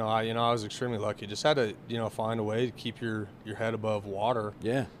 Yep. So, no, I was extremely lucky. Just had to, find a way to keep your head above water.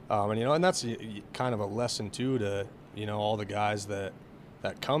 Yeah. And that's kind of a lesson, too, to, all the guys that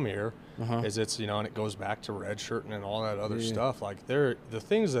come here. Is it's, and it goes back to redshirting and all that other stuff. Like the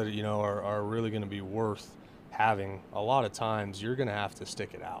things that, are really going to be worth having, a lot of times you're going to have to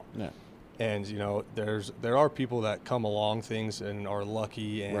stick it out. Yeah. And, there are people that come along things and are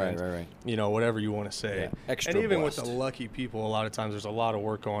lucky and, right. Whatever you want to say. Yeah. Extra and even blessed. with the lucky people, a lot of times there's a lot of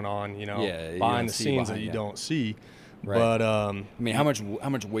work going on, behind the scenes that you don't see. Right. But, I mean, how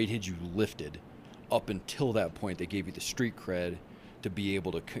much weight had you lifted up until that point that gave you the street cred to be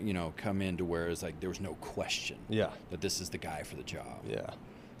able to, come in to where it's like there was no question that this is the guy for the job.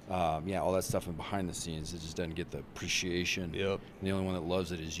 Yeah. All that stuff and behind the scenes, it just doesn't get the appreciation. Yep. And the only one that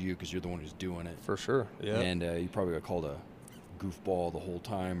loves it is you because you're the one who's doing it. For sure. Yeah. And you probably got called a goofball the whole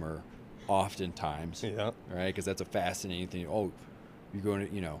time or oftentimes. Yeah. Right? Because that's a fascinating thing. Oh, you're going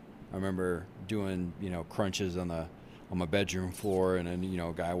to, I remember doing, crunches on my bedroom floor, and then,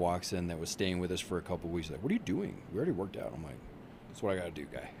 a guy walks in that was staying with us for a couple of weeks. Like, what are you doing? We already worked out. I'm like, that's what I got to do,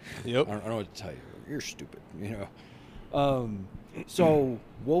 guy. Yep. I don't know what to tell you. You're stupid, So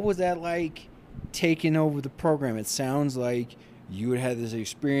what was that like taking over the program? It sounds like you had this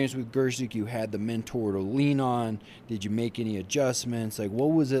experience with Gersik. You had the mentor to lean on. Did you make any adjustments? Like,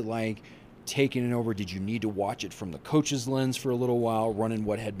 what was it like taking it over? Did you need to watch it from the coach's lens for a little while, running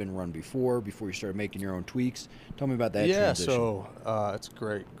what had been run before you started making your own tweaks? Tell me about that transition. So it's a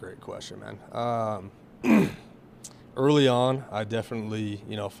great question, man. Early on, I definitely,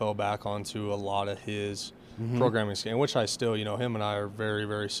 fell back onto a lot of his programming scheme, which I still, him and I are very,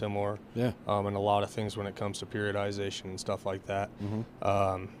 very similar. Yeah. And a lot of things when it comes to periodization and stuff like that.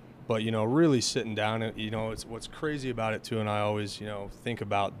 But, really sitting down, and, it's what's crazy about it, too, and I always, think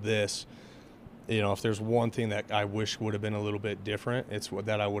about this, if there's one thing that I wish would have been a little bit different, it's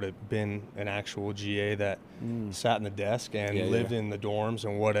that I would have been an actual GA that sat in the desk and lived in the dorms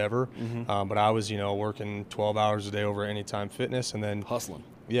and whatever. But I was, working 12 hours a day over at Anytime Fitness and then hustling.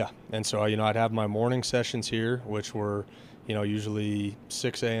 Yeah. And so, I'd have my morning sessions here, which were, usually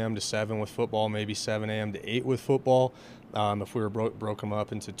 6 a.m. to 7 with football, maybe 7 a.m. to 8 with football. If we were broke them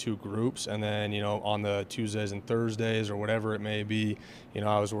up into two groups, and then, on the Tuesdays and Thursdays or whatever it may be,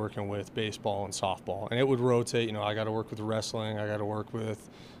 I was working with baseball and softball, and it would rotate. I got to work with wrestling, I got to work with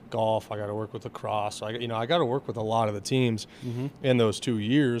golf, I got to work with lacrosse. So I got to work with a lot of the teams in those 2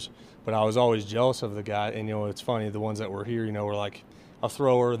 years, but I was always jealous of the guy. And, it's funny, the ones that were here, were like a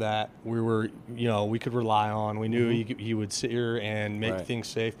thrower that we were, we could rely on. We knew he would sit here and make things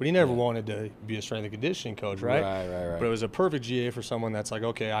safe, but he never wanted to be a strength and conditioning coach, right? Right. But it was a perfect GA for someone that's like,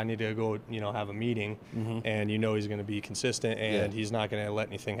 okay, I need to go, have a meeting, and he's going to be consistent, and he's not going to let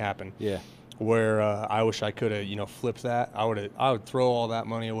anything happen. Yeah. Where I wish I could have, flipped that. I would throw all that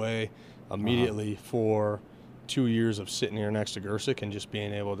money away immediately for 2 years of sitting here next to Gersik and just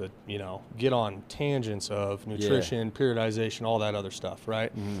being able to, get on tangents of nutrition, periodization, all that other stuff,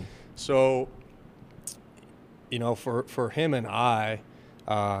 right? So, for him and I,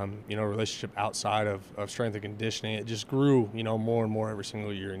 relationship outside of strength and conditioning, it just grew, more and more every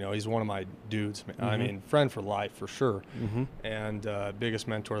single year. He's one of my dudes. I mean, friend for life for sure, and biggest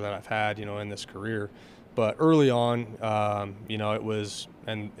mentor that I've had, in this career. But early on, it was,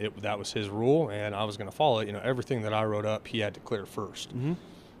 and that was his rule, and I was going to follow it. Everything that I wrote up, he had to clear first,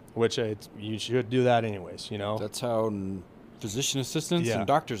 which you should do that anyways. That's how physician assistants and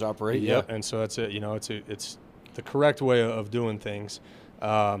doctors operate. Yep. And so that's it. It's the correct way of doing things.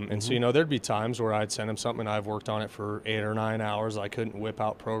 And so, there'd be times where I'd send them something and I've worked on it for 8 or 9 hours. I couldn't whip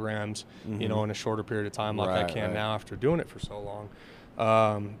out programs, in a shorter period of time like I can now after doing it for so long.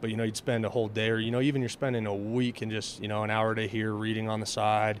 But, you'd spend a whole day or, even you're spending a week and just, an hour a day here reading on the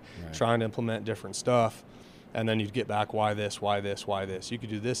side, trying to implement different stuff. And then you'd get back, why this, why this, why this? You could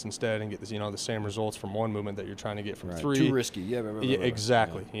do this instead and get this, the same results from one movement that you're trying to get from 3. Too risky. Yeah,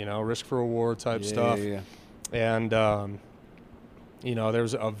 exactly. Risk for reward type stuff. And,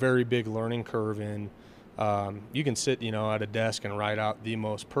 there's a very big learning curve in you can sit, at a desk and write out the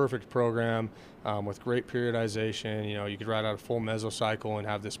most perfect program with great periodization. You could write out a full mesocycle and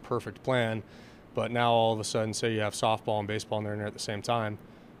have this perfect plan. But now all of a sudden, say you have softball and baseball in there at the same time.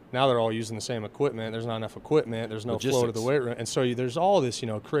 Now they're all using the same equipment. There's not enough equipment. There's no flow to the weight room. And so there's all this,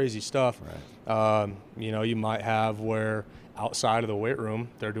 crazy stuff. You might have where outside of the weight room,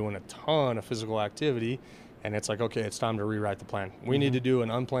 they're doing a ton of physical activity. And it's like, okay, it's time to rewrite the plan. We need to do an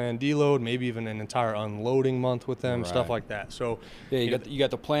unplanned deload, maybe even an entire unloading month with them, stuff like that. So you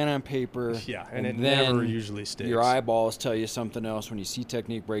got the plan on paper. Yeah, and it never usually sticks. Your eyeballs tell you something else when you see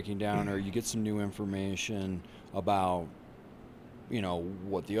technique breaking down, or you get some new information about,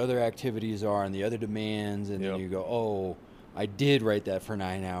 what the other activities are and the other demands, and then you go, oh, I did write that for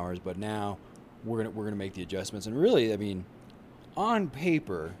 9 hours, but now we're gonna make the adjustments. And really, I mean, on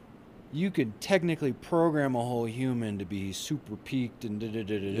paper, you could technically program a whole human to be super peaked and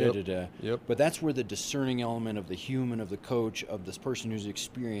but that's where the discerning element of the human, of the coach, of this person who's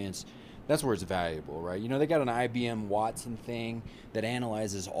experienced, that's where it's valuable, right? They got an IBM Watson thing that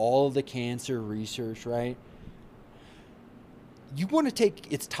analyzes all of the cancer research, right? You want to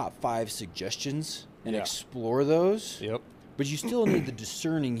take its top 5 suggestions and explore those, but you still need the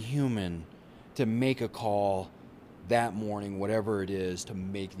discerning human to make a call that morning, whatever it is, to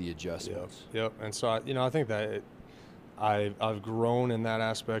make the adjustments. Yep. And so, I think that I've grown in that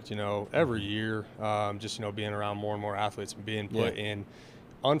aspect, every year, just, being around more and more athletes and being put in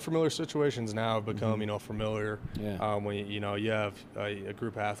unfamiliar situations now have become, familiar. When, you have a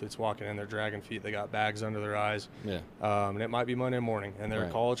group of athletes walking in, they're dragging feet, they got bags under their eyes. And it might be Monday morning, and they're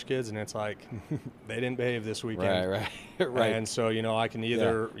college kids, and it's like, they didn't behave this weekend. Right. And so, I can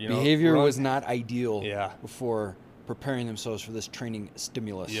either, behavior was not ideal before preparing themselves for this training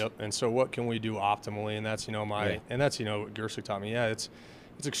stimulus. And so what can we do optimally? And that's, and that's, what Gersik taught me. It's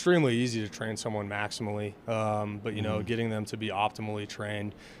extremely easy to train someone maximally, but, getting them to be optimally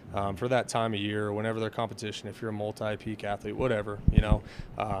trained for that time of year, whenever their competition, if you're a multi-peak athlete, whatever,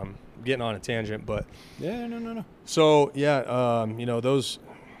 getting on a tangent, but. No. So,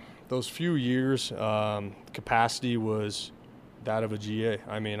 those few years, capacity was that of a GA.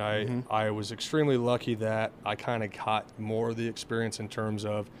 I mean, I was extremely lucky that I kind of got more of the experience in terms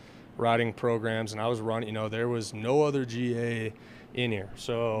of writing programs, and I was running, there was no other GA in here.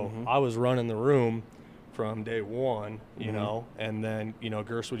 So I was running the room from day one, you know, and then,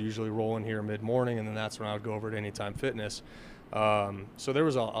 Gers would usually roll in here mid-morning, and then that's when I would go over to Anytime Fitness. So there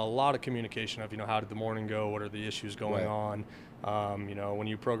was a lot of communication of, how did the morning go? What are the issues going on? When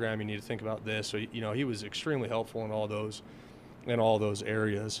you program, you need to think about this. So, he was extremely helpful in all those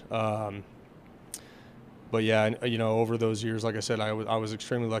areas. But yeah, over those years, like I said, I was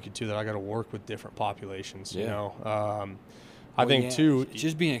extremely lucky too that I got to work with different populations. I think too,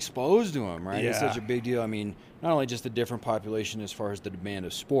 just being exposed to them, right? It's such a big deal. I mean, not only just the different population as far as the demand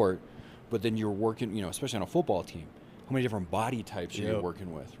of sport, but then you're working, especially on a football team. How many different body types are you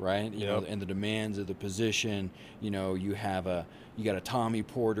working with, right? You know, and the demands of the position. You got a Tommy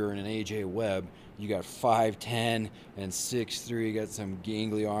Porter and an AJ Webb. You got 5'10" and 6'3". You got some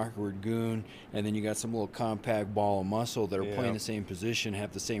gangly, awkward goon, and then you got some little compact ball of muscle that are playing the same position,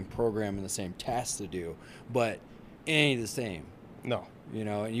 have the same program and the same tasks to do, but it ain't the same. No.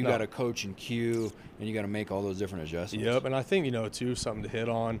 And you got to coach and cue, and you got to make all those different adjustments. Yep, and I think, too, something to hit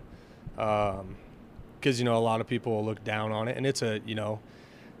on, because, a lot of people will look down on it, and it's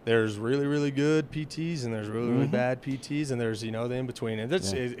there's really, really good PTs, and there's really, really bad PTs, and there's, the in-between. And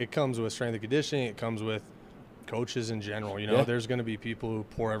it comes with strength and conditioning. It comes with coaches in general. There's going to be people who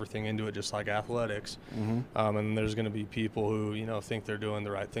pour everything into it, just like athletics. And there's going to be people who, think they're doing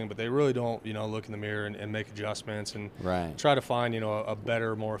the right thing, but they really don't, look in the mirror and make adjustments and try to find, a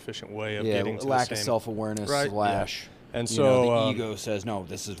better, more efficient way of getting to the same. Lack of self-awareness And so the ego says, no,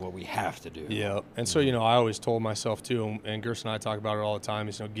 this is what we have to do. Yeah. And so, I always told myself too, and Gers and I talk about it all the time,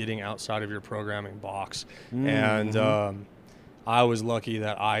 is, getting outside of your programming box. And, I was lucky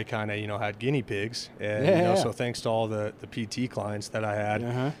that I kind of, had guinea pigs. And, so thanks to all the PT clients that I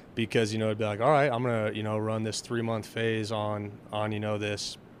had, because, it'd be like, all right, I'm going to, run this 3-month phase on,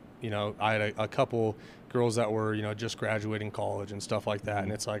 this, I had a couple girls that were, just graduating college and stuff like that.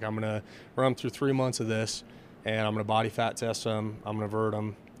 And it's like, I'm going to run through 3 months of this, and I'm going to body fat test them. I'm going to vert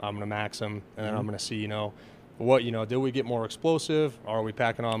them. I'm going to max them. And then I'm going to see, what, did we get more explosive? Are we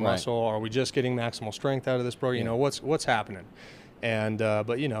packing on muscle? Are we just getting maximal strength out of this program? What's happening? And,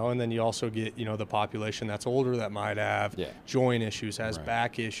 but, and then you also get, the population that's older that might have joint issues, has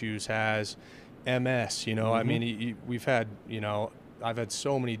back issues, has MS, I mean, we've had, I've had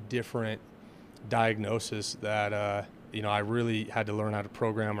so many different diagnoses that, I really had to learn how to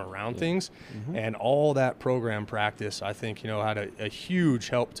program around things. And all that program practice, I think, had a huge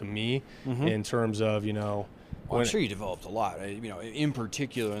help to me in terms of, well, I'm sure you developed a lot, in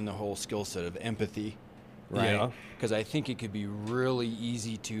particular in the whole skill set of empathy, right? Because I think it could be really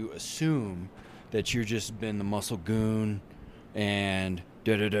easy to assume that you've just been the muscle goon and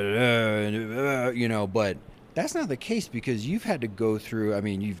but that's not the case, because you've had to go through,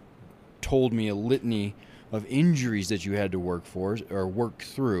 you've told me a litany of injuries that you had to work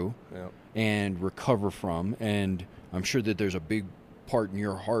through and recover from. And I'm sure that there's a big part in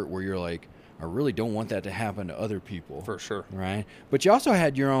your heart where you're like, I really don't want that to happen to other people. For sure. Right. But you also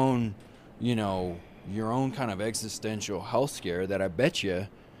had your own, your own kind of existential health scare that I bet you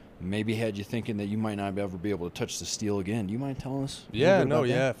maybe had you thinking that you might not ever be able to touch the steel again. Do you mind telling us?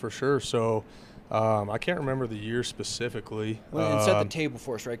 For sure. So I can't remember the year specifically. Well, and set the table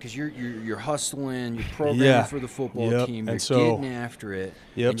for us, right? Because you're hustling, you're programming for the football team, you're getting after it,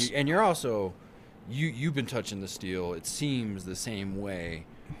 and you're also you've been touching the steel. It seems the same way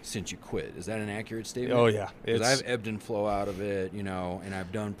since you quit. Is that an accurate statement? Oh yeah, because I've ebbed and flow out of it, and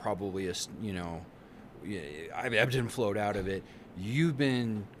I've done probably I've ebbed and flowed out of it. You've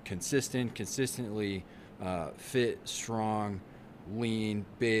been consistently fit, strong, lean,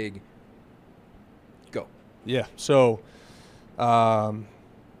 big. Go. Yeah. So,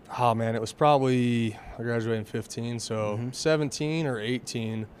 it was probably, I graduated in 15, so 17 or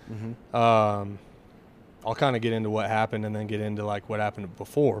 18. I'll kind of get into what happened and then get into like what happened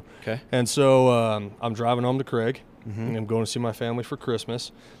before. Okay. And so I'm driving home to Craig. And I'm going to see my family for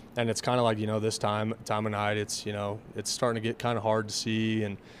Christmas. And it's kind of like, this time of night, it's, it's starting to get kind of hard to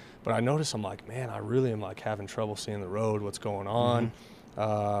see. But I notice, I'm like, man, I really am like having trouble seeing the road, what's going on.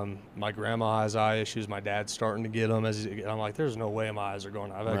 My grandma has eye issues. My dad's starting to get them. I'm like, there's no way my eyes are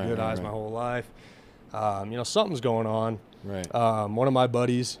going. I've had good eyes my whole life. Something's going on. Right. One of my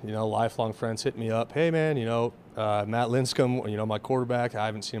buddies, lifelong friends, hit me up. Hey, man, Matt Linscomb, my quarterback. I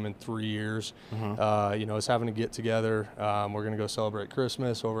haven't seen him in 3 years. Is having to get together. We're gonna go celebrate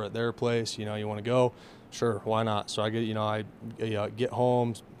Christmas over at their place. You want to go? Sure, why not? So I get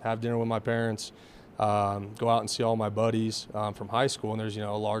home, have dinner with my parents. Go out and see all my buddies from high school, and there's a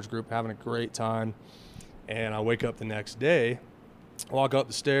large group having a great time. And I wake up the next day, walk up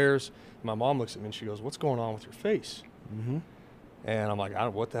the stairs, and my mom looks at me and she goes, "What's going on with your face?" And I'm like,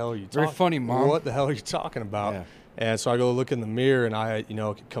 what the hell are you talking? Very funny, Mom. What the hell are you talking about? Yeah. And so I go look in the mirror, and I had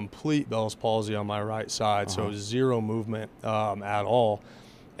complete Bell's palsy on my right side, so zero movement at all.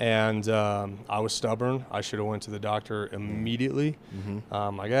 And I was stubborn. I should have went to the doctor immediately.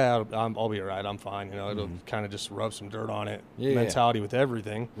 I'll be all right. I'm fine. It'll kind of just rub some dirt on it. Mentality with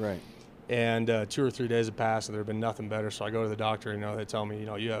everything. Right. And 2 or 3 days have passed, and there have been nothing better. So I go to the doctor. They tell me,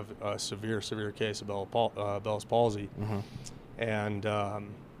 you have a severe case of Bell's palsy. And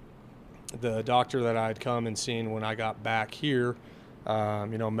the doctor that I'd come and seen when I got back here,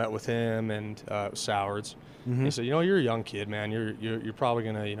 met with him, and Sowards. He said, you're a young kid, man. You're probably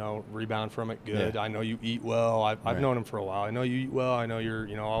gonna, rebound from it good. I know you eat well. I've known him for a while. I know you eat well. I know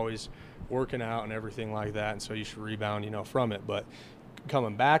you're, always working out and everything like that, and so you should rebound, from it. But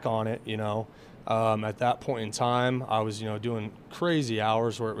coming back on it, at that point in time, I was, doing crazy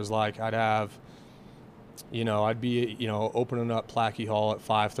hours where it was like I'd have, I'd be, opening up Plackey Hall at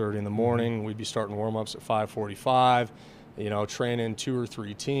 5:30 in the morning. We'd be starting warm-ups at 5:45. Training 2 or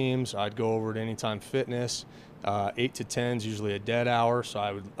 3 teams. I'd go over to Anytime Fitness. 8 to 10 is usually a dead hour, so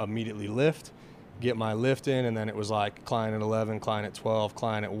I would immediately lift, get my lift in, and then it was like client at 11, client at 12,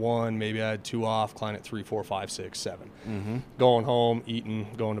 client at 1. Maybe I had 2 off, client at 3, 4, 5, 6, 7. Going home, eating,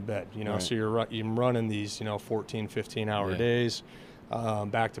 going to bed. So you're running these 14, 15-hour days,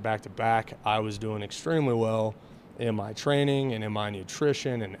 back to back to back. I was doing extremely well. in my training and in my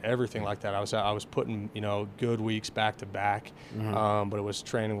nutrition and everything like that. I was putting, you know, good weeks back to back, but it was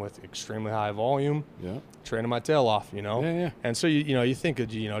training with extremely high volume, training my tail off, you know. And so you think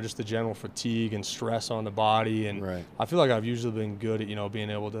of, you know, just the general fatigue and stress on the body, and I feel like I've usually been good at, you know, being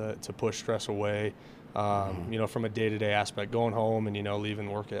able to push stress away, you know, from a day-to-day aspect, going home and, you know,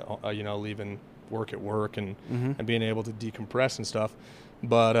 leaving work at work and being able to decompress and stuff.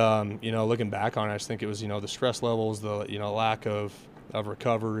 But, you know, looking back on it, I just think it was, you know, the stress levels, the, you know, lack of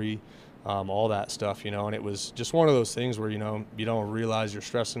recovery, all that stuff, you know, and it was just one of those things where, you know, you don't realize you're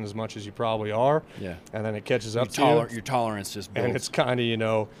stressing as much as you probably are. And then it catches up to you. Your tolerance just builds. And it's kind of, you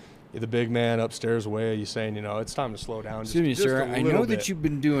know, the big man upstairs way, you saying, you know, it's time to slow down. Excuse me, sir. I know that you've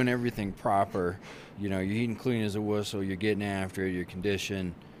been doing everything proper. You know, you're eating clean as a whistle. You're getting after it. Your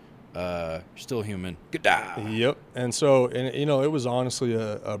condition. Still human. Good day. Yep. And so, and you know, it was honestly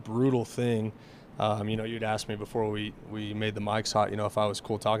a brutal thing. You know, you'd asked me before we made the mics hot, you know, if I was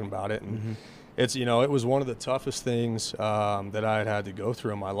cool talking about it. And it's, you know, it was one of the toughest things that I had to go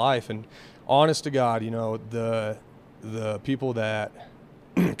through in my life. And honest to God, you know, the people that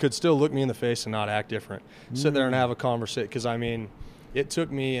could still look me in the face and not act different, sit there and have a conversation. Because, I mean, it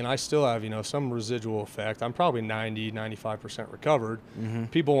took me, and I still have, you know, some residual effect. I'm probably 95% recovered.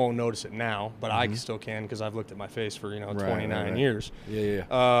 People won't notice it now, but I still can because I've looked at my face for, you know, 29 years.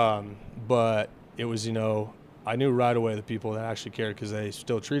 But it was, you know, I knew right away the people that actually cared because they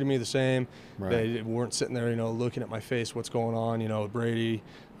still treated me the same. They weren't sitting there, you know, looking at my face, what's going on, you know, with Brady.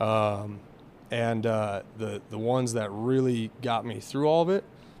 And the ones that really got me through all of it,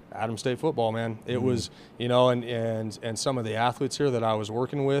 Adams State football, man. It was, you know, and some of the athletes here that I was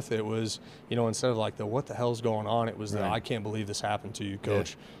working with, it was, you know, instead of like the what the hell's going on, it was the I can't believe this happened to you,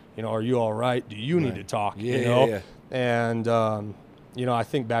 coach. You know, are you all right? Do you need to talk? You know? And, you know, I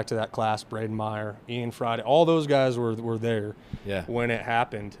think back to that class, Braden Meyer, Ian Friday, all those guys were there when it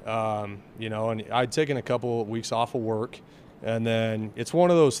happened. You know, and I'd taken a couple of weeks off of work, and then it's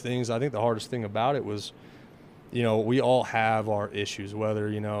one of those things. I think the hardest thing about it was, you know, we all have our issues, whether,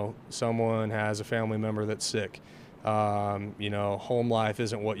 you know, someone has a family member that's sick, you know, home life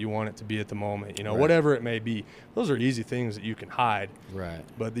isn't what you want it to be at the moment, you know, whatever it may be. Those are easy things that you can hide.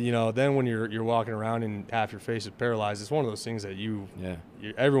 But, you know, then when you're walking around and half your face is paralyzed, it's one of those things that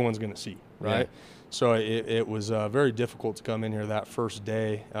everyone's going to see, right? So it was very difficult to come in here that first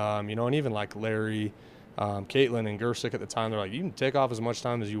day, you know, and even like Larry, Caitlin and Gersick at the time, they're like, you can take off as much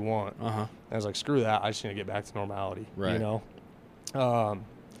time as you want. And I was like, screw that. I just need to get back to normality, you know?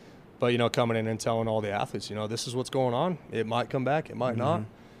 But, you know, coming in and telling all the athletes, you know, this is what's going on. It might come back. It might not.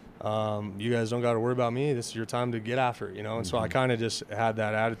 You guys don't got to worry about me. This is your time to get after it, you know? And so I kind of just had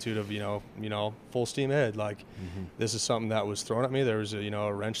that attitude of, you know, full steam ahead. Like, this is something that was thrown at me. There was, you know,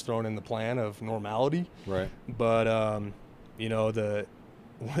 a wrench thrown in the plan of normality. But, you know,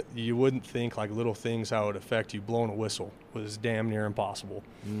 you wouldn't think like little things how it would affect you. Blowing a whistle was damn near impossible.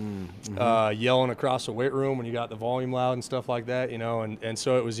 Yelling across the weight room when you got the volume loud and stuff like that, you know, and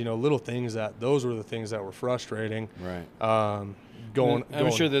so it was, you know, little things those were the things that were frustrating. I'm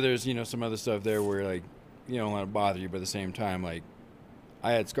sure that there's, you know, some other stuff there where like, you don't want to bother you, but at the same time, like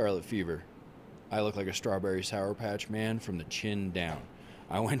I had scarlet fever. I look like a strawberry Sour Patch man from the chin down.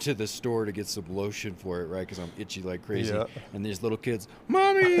 I went to the store to get some lotion for it, right, because I'm itchy like crazy. And these little kids,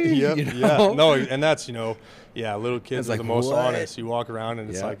 Mommy! You know? No, and that's, you know, little kids are like, the most honest. You walk around and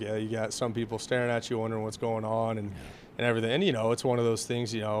it's like, you got some people staring at you wondering what's going on and everything. And, you know, it's one of those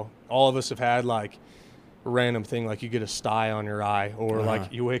things, you know, all of us have had, like, a random thing, like you get a sty on your eye or,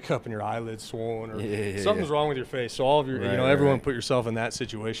 like, you wake up and your eyelid's swollen or something's wrong with your face. So all of your, you know, everyone put yourself in that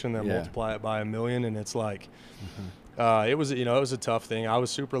situation, then multiply it by 1,000,000, and it's like – it was, you know, it was a tough thing. I was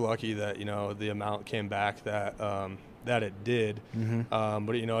super lucky that, you know, the amount came back that it did.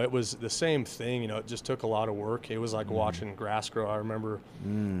 But, you know, it was the same thing. You know, it just took a lot of work. It was like watching grass grow. I remember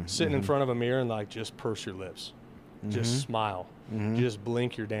sitting in front of a mirror and like just purse your lips, just smile, just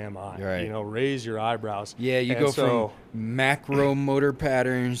blink your damn eye. You know, raise your eyebrows. You go from macro motor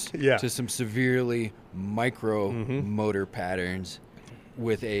patterns to some severely micro motor patterns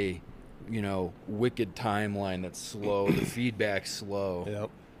with a, you know, wicked timeline that's slow, the feedback's slow.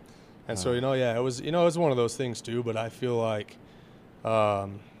 And so, you know, it was, you know, it was one of those things too, but I feel like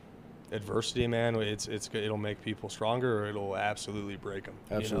adversity, man, it'll make people stronger or it'll absolutely break them.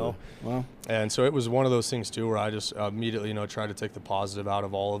 You know? Well, and so it was one of those things too where I just immediately, you know, tried to take the positive out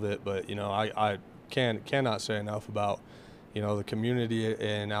of all of it. But, you know, I cannot say enough about, you know, the community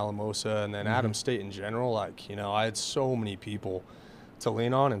in Alamosa and then Adams State in general. Like, you know, I had so many people to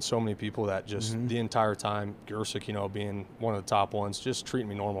lean on and so many people that just the entire time, Gersick, you know, being one of the top ones, just treating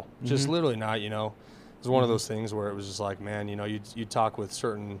me normal. Just literally not, you know, was one of those things where it was just like, man, you know, you talk with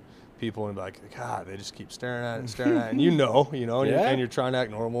certain people and be like, God, they just keep staring at it, and you know, and you're trying to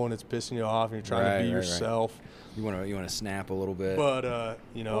act normal and it's pissing you off and you're trying to be yourself. You want to snap a little bit. But,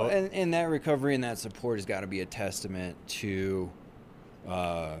 you know. Well, and that recovery and that support has got to be a testament to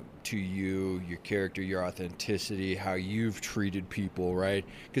you, your character, your authenticity, how you've treated people, right?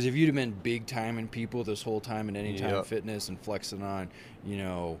 Because if you'd have been big time in people this whole time in Anytime Fitness and flexing on, you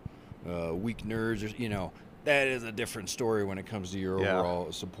know, weak nerds, or, you know, that is a different story when it comes to your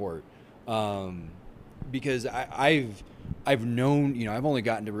overall support. Because I've known, you know, I've only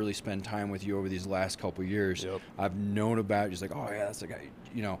gotten to really spend time with you over these last couple of years. I've known about just like, oh yeah, that's the guy,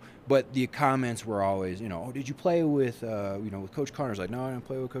 you know. But the comments were always, you know, oh, did you play with, you know, with Coach Connor? I was like, no, I didn't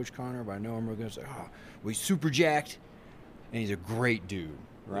play with Coach Connor, but I know him. We're gonna say, oh, well, he's super jacked, and he's a great dude,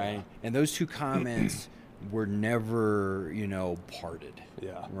 right? Yeah. And those two comments were never, you know, parted.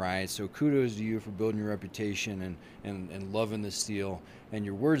 Yeah. Right. So kudos to you for building your reputation and loving the steel, and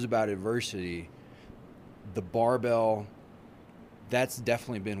your words about adversity. The barbell, that's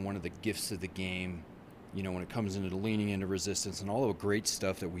definitely been one of the gifts of the game, you know, when it comes into leaning into resistance and all the great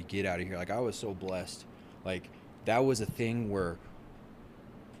stuff that we get out of here. Like, I was so blessed. Like, that was a thing where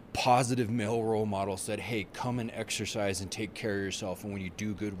positive male role model said, hey, come and exercise and take care of yourself, and when you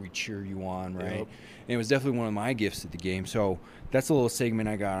do good, we cheer you on, right? And it was definitely one of my gifts of the game. So that's a little segment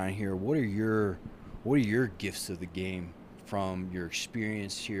I got on here. What are your gifts of the game from your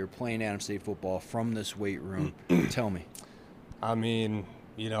experience here playing Adams State football from this weight room? Tell me. I mean,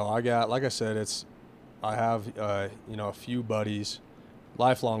 you know, like I said, I have, you know, a few buddies,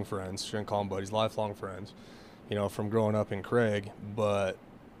 lifelong friends, shouldn't call them buddies, lifelong friends, you know, from growing up in Craig. But,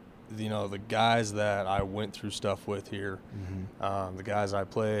 you know, the guys that I went through stuff with here, the guys I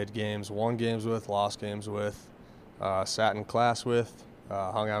played games, won games with, lost games with, sat in class with,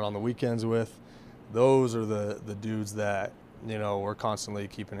 hung out on the weekends with, those are the dudes that, you know, we're constantly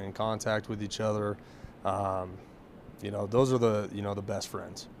keeping in contact with each other. You know, those are the, you know, the best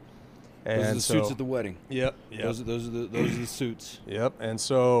friends. And those are the suits at the wedding. Yep. Those are the suits. Yep. And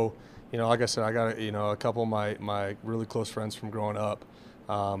so, you know, like I said, I got, you know, a couple of my really close friends from growing up,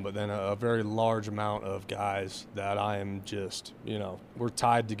 but then a very large amount of guys that I am just, you know, we're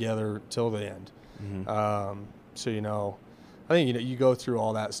tied together till the end. So, you know, I think, you know, you go through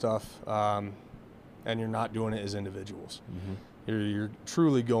all that stuff, and you're not doing it as individuals. You're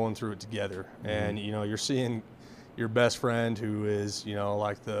truly going through it together. And, you know, you're seeing your best friend who is, you know,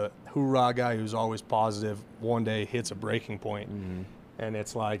 like the hoorah guy who's always positive, one day hits a breaking point, and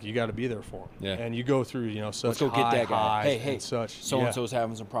it's like you got to be there for him. Yeah. And you go through, you know, such let's go get that guy. Hey, such so-and-so's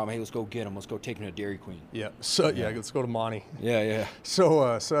having some problem. Hey, let's go get him. Let's go take him to Dairy Queen. Yeah. So let's go to Monty. Yeah.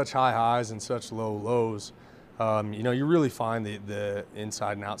 So such high highs and such low lows. You know, you really find the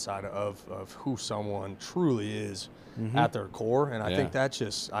inside and outside of who someone truly is at their core. And I think that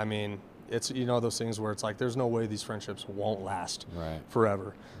just, I mean, it's, you know, those things where it's like there's no way these friendships won't last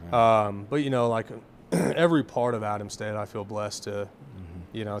forever. But, you know, like every part of Adams State, I feel blessed to,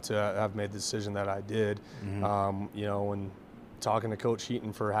 you know, to have made the decision that I did. You know, when talking to Coach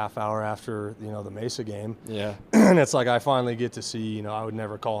Heaton for a half hour after, you know, the Mesa game. And it's like I finally get to see, you know, I would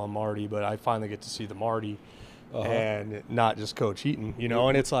never call him Marty, but I finally get to see the Marty. And not just Coach Heaton, you know,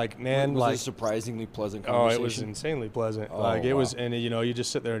 and it's like, man, was like a surprisingly pleasant conversation. Oh, it was insanely pleasant. It was, and you know, you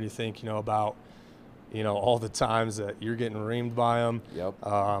just sit there and you think, you know, about, you know, all the times that you're getting reamed by him.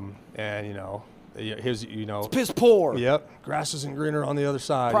 And you know, his, you know, it's piss poor. Grass isn't greener on the other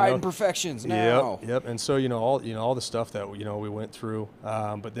side. Pride and perfections now. And so, you know, all the stuff that, you know, we went through.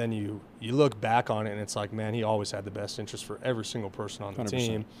 But then you look back on it and it's like, man, he always had the best interest for every single person on the 100%.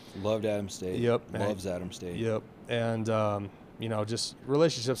 Team. Loved Adams State. Loves Adams State. And you know, just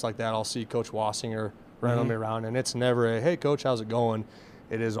relationships like that. I'll see Coach Wassinger running me around, and it's never a, hey, Coach, how's it going?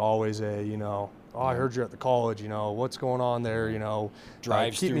 It is always a, you know, oh, I heard you're at the college, you know, what's going on there, you know,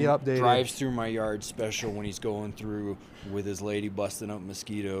 keep me updated. Drives through my yard special when he's going through with his lady busting up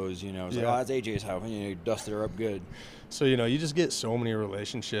mosquitoes, you know. It's like, oh, that's AJ's house. You know, you dusted her up good. So, you know, you just get so many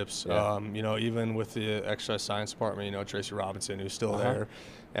relationships, you know, even with the exercise science department, you know, Tracy Robinson, who's still there.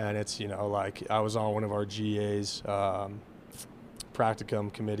 And it's, you know, like I was on one of our GA's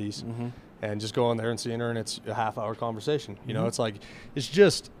practicum committees and just going there and seeing her, and it's a half-hour conversation. You know, it's like, it's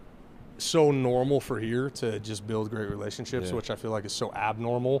just so normal for here to just build great relationships, which I feel like is so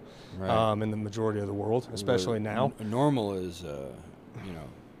abnormal in the majority of the world, especially now. Normal is, you know,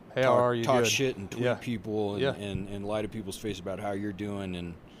 hey, how are you? Talk shit and tweet people and lie to people's face about how you're doing,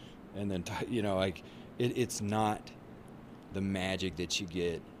 and then you know, like it's not the magic that you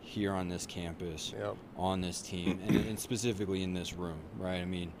get here on this campus, on this team, and specifically in this room, right? I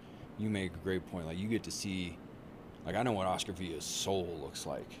mean, you make a great point. Like, you get to see, like, I know what Oscar Villa's soul looks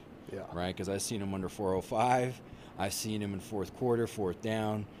like. Yeah. Right? Because I've seen him under 405. I've seen him in fourth quarter, fourth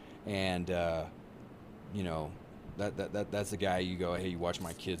down. And, you know, that's the guy you go, hey, you watch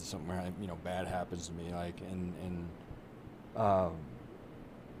my kids, something, you know, bad happens to me. Like, and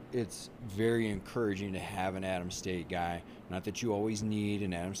it's very encouraging to have an Adams State guy. Not that you always need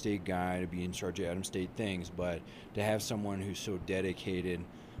an Adams State guy to be in charge of Adams State things, but to have someone who's so dedicated,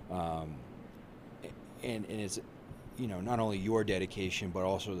 and it's, you know, not only your dedication, but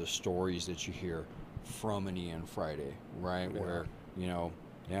also the stories that you hear from an Ian Friday, right? Yeah. Where, you know,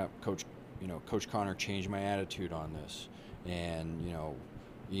 Coach Connor changed my attitude on this. And, you know,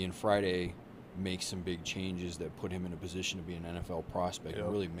 Ian Friday make some big changes that put him in a position to be an NFL prospect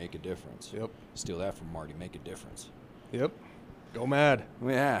and really make a difference. Yep. Steal that from Marty, make a difference. Yep. Go Mad.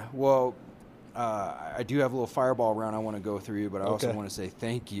 Yeah. Well, I do have a little fireball round I want to go through, but I also want to say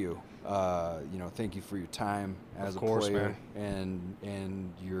thank you. You know, thank you for your time as a player, man.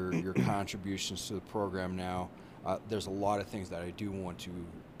 and your contributions to the program now. There's a lot of things that I do want to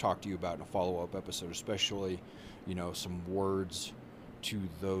talk to you about in a follow-up episode, especially, you know, some words to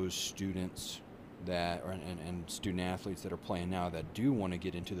those students that and student athletes that are playing now that do want to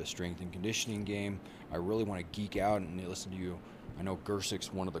get into the strength and conditioning game. I really want to geek out and listen to you. I know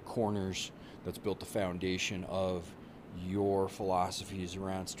Gersick's one of the corners that's built the foundation of your philosophies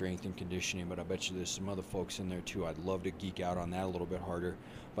around strength and conditioning, but I bet you there's some other folks in there too. I'd love to geek out on that a little bit harder,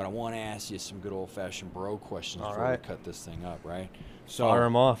 but I want to ask you some good old-fashioned bro questions before we cut this thing up, right? So fire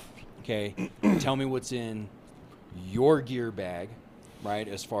them off. Okay, tell me what's in your gear bag, right?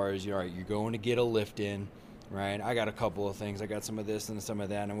 As far as, all right, you're going to get a lift in, right? I got a couple of things. I got some of this and some of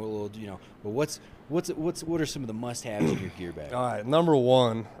that, and we'll, you know. But what are some of the must-haves in your gear bag? All right, number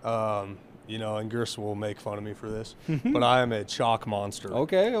one, you know, and Gers will make fun of me for this, but I am a chalk monster.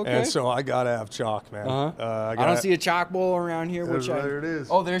 Okay. And so I gotta have chalk, man. I don't see a chalk bowl around here. There it is.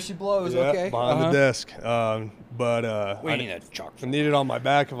 Oh, there she blows. Yeah, okay. behind the desk. But I need that chalk. I need it on my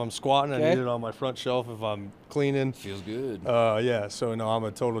back if I'm squatting. I need it on my front shelf if I'm cleaning. Feels good. Yeah. So no, I'm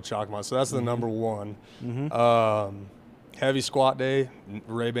a total chalk monster. So that's the number one. Heavy squat day,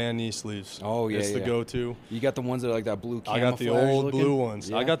 Ray-Ban knee sleeves. Oh, yeah, it's the go-to. You got the ones that are like that blue camouflage I got the old looking? blue ones.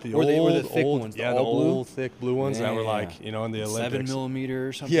 Yeah. I got the or old, the thick ones. Yeah, the old thick blue ones that were like, you know, in the Olympics. 7 millimeter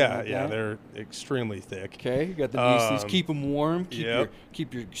or something. Yeah, like yeah, that? they're extremely thick. Okay, you got the knee sleeves. Keep them warm.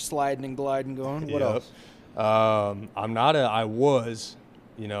 Keep your sliding and gliding going. What else? I was,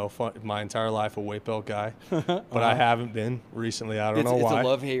 you know, my entire life a weight belt guy, but I haven't been recently. I don't know why. It's a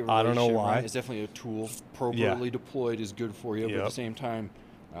love-hate relationship. I don't know why. Right? It's definitely a tool. Appropriately deployed is good for you, but at the same time,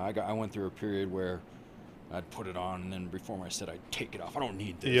 I went through a period where I'd put it on, and then before I said I'd take it off. I don't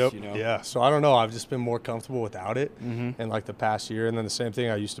need this, you know? Yeah, so I don't know. I've just been more comfortable without it in like the past year. And then the same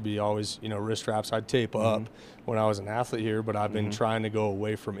thing, I used to be always, you know, wrist straps. I'd tape up when I was an athlete here, but I've been trying to go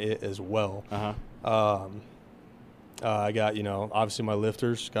away from it as well. I got, you know, obviously my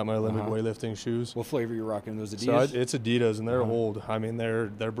lifters, got my Olympic weightlifting shoes. What flavor are you rocking? Those Adidas? So it's Adidas, and they're old. I mean,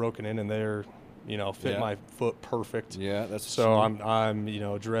 they're broken in, and they're, you know, fit my foot perfect. Yeah, that's so I'm you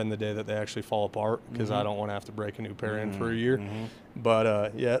know, dreading the day that they actually fall apart because I don't want to have to break a new pair in for a year.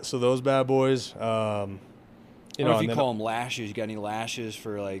 But yeah, so those bad boys. You know, if you call them lashes, you got any lashes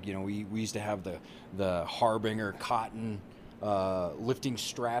for, like, you know, we used to have the Harbinger cotton lifting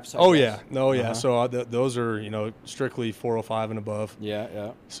straps. Oh yeah, So those are, you know, strictly 405 and above.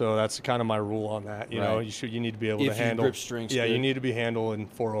 Yeah. So that's kind of my rule on that. You know, you need to be able to handle. Grip strength. Yeah, you need to be handling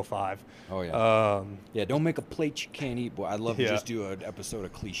 405. Oh yeah. Yeah, don't make a plate you can't eat, boy. I'd love to just do an episode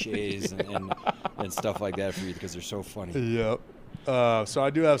of cliches and stuff like that for you because they're so funny. Yep. So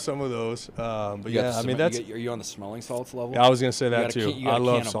I do have some of those. But yeah, I mean are you on the smelling salts level? Yeah, I was gonna say that too. I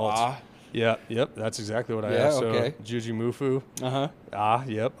love salts. Yeah, yep, that's exactly what I have. So Juji Mufu.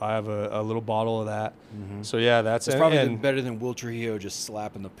 Yep, I have a little bottle of that. So yeah, that's probably better than Will Trujillo just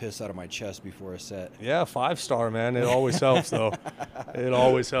slapping the piss out of my chest before a set. Yeah, 5-star, man. It always helps though. It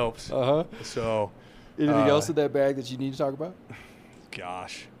always helps. So anything else in that bag that you need to talk about?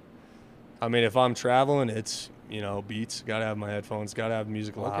 Gosh, I mean, if I'm traveling, it's, you know, beats. Got to have my headphones. Got to have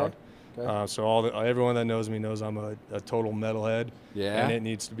music loud. So everyone that knows me knows I'm a total metalhead. Yeah. And it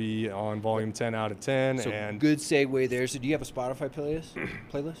needs to be on volume 10 out of 10. So and good segue there. So do you have a Spotify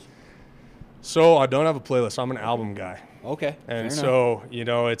playlist? So I don't have a playlist. I'm an album guy. Okay. And so, you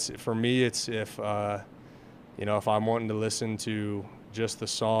know, it's for me, it's if, you know, if I'm wanting to listen to just the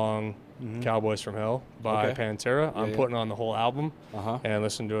song Cowboys from Hell by Pantera. I'm putting on the whole album and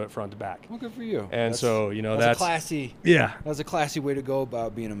listen to it front to back. Well, good for you. And so, that's a classy. Yeah. That's a classy way to go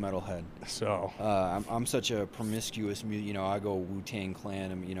about being a metalhead. So I'm such a promiscuous, I go Wu-Tang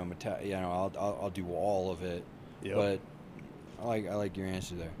Clan, and I'll do all of it. Yep. But I like your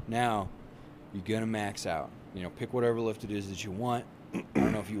answer there. Now, you're gonna max out. Pick whatever lift it is that you want. I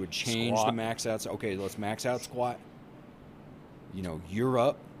don't know if you would change the max out. Okay, let's max out squat. You're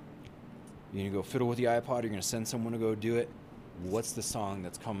up. You're going to go fiddle with the iPod. You're going to send someone to go do it. What's the song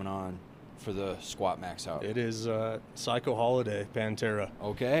that's coming on for the squat max out? It is Psycho Holiday, Pantera.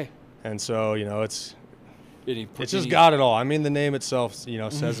 Okay. And so, it's just got it all. I mean, the name itself,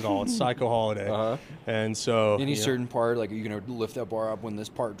 says it all. It's Psycho Holiday. And so... Any certain part, like, are you going to lift that bar up when this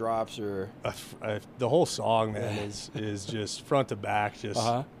part drops, or... the whole song, man, is just front to back, just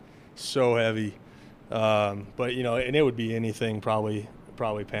so heavy. But, and it would be anything probably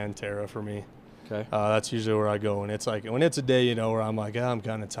Pantera for me. Okay. That's usually where I go. And it's like, when it's a day, where I'm like, I'm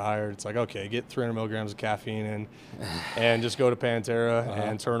kind of tired. It's like, okay, get 300 milligrams of caffeine in and just go to Pantera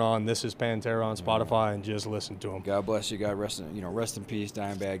and turn on This Is Pantera on Spotify and just listen to them. God bless you. God rest in peace,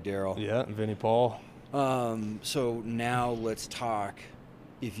 Dimebag Darrell. Yeah, and Vinnie Paul. So now let's talk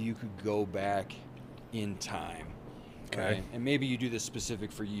if you could go back in time. Okay. Right? And maybe you do this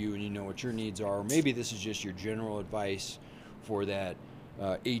specific for you and you know what your needs are. Or maybe this is just your general advice for that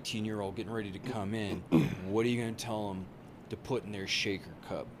 18-year-old getting ready to come in. What are you going to tell them to put in their shaker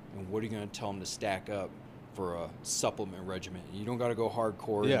cup? And what are you going to tell them to stack up for a supplement regimen? You don't got to go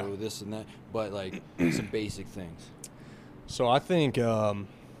hardcore into this and that, but like some basic things. So I think,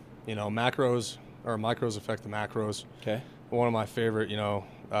 macros or micros affect the macros. Okay. One of my favorite,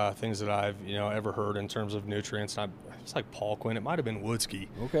 things that I've, ever heard in terms of nutrients, it's like Paul Quinn. It might have been Woodsky.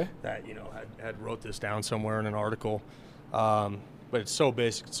 Okay. That, had wrote this down somewhere in an article. But it's so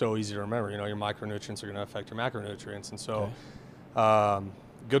basic, it's so easy to remember. Your micronutrients are going to affect your macronutrients. And so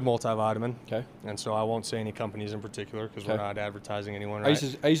good multivitamin. Okay. And so I won't say any companies in particular because we're not advertising anyone. I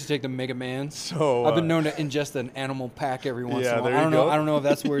used to take the Mega Mans. So I've been known to ingest an animal pack every once in a while. I don't know if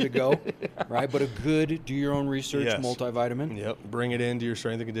that's where to go, right? But a good do your own research multivitamin. Yep. Bring it into your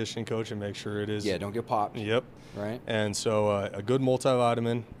strength and conditioning coach and make sure it is. Yeah. Don't get popped. Yep. Right. And so a good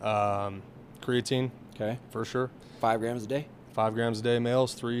multivitamin, creatine. Okay. For sure. 5 grams a day. 5 grams a day,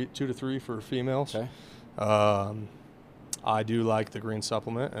 males. 2 to 3 for females. Okay. I do like the green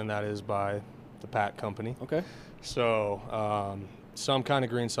supplement, and that is by the Pat Company. Okay. So some kind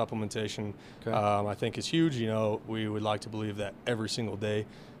of green supplementation, I think is huge. We would like to believe that every single day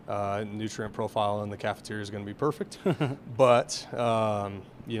nutrient profile in the cafeteria is going to be perfect. But,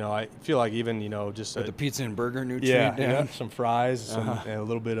 I feel like even, just the pizza and burger nutrient. Yeah, some fries, and a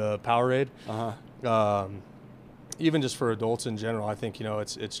little bit of Powerade. Even just for adults in general, I think,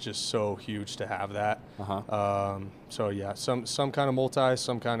 it's just so huge to have that. So yeah, some kind of multi,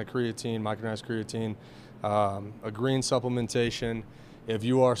 some kind of creatine, micronized creatine, a green supplementation. If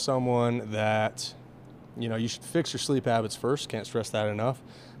you are someone that, you should fix your sleep habits first. Can't stress that enough.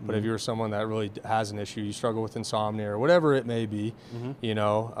 But if you're someone that really has an issue, you struggle with insomnia or whatever it may be,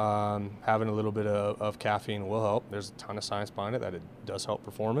 having a little bit of caffeine will help. There's a ton of science behind it that it does help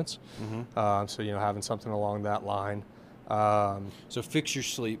performance. So, having something along that line. So fix your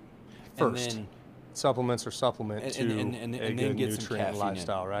sleep first. And then supplements or supplement to and a then good get some nutrient caffeine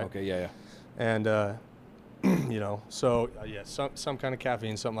lifestyle, in. right? Okay, yeah. And, some kind of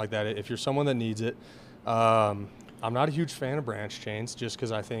caffeine, something like that. If you're someone that needs it, I'm not a huge fan of branch chains just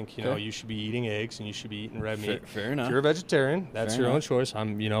because I think, you should be eating eggs and you should be eating red meat. Fair enough. If you're a vegetarian, that's your own choice.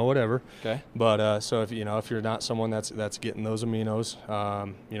 I'm, whatever. Okay. But so if you're not someone that's getting those aminos,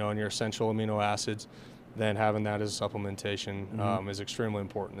 and your essential amino acids, then having that as supplementation is extremely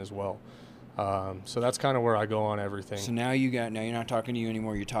important as well. So that's kind of where I go on everything. So now you're not talking to you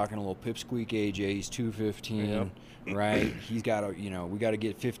anymore. You're talking a little pipsqueak AJ. He's 215, right? He's got we got to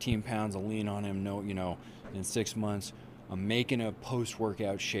get 15 pounds of lean on him. In 6 months. I'm making a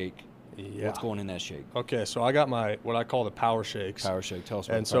post-workout shake. Yeah. What's going in that shake? Okay, so I got what I call the power shakes. Power shake. Tell us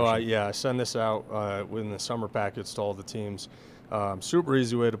about And so I send this out within the summer packets to all the teams. Super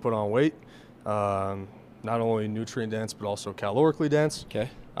easy way to put on weight. Not only nutrient dense, but also calorically dense. Okay.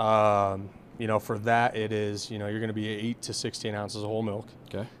 For that, it is, you're going to be 8 to 16 ounces of whole milk.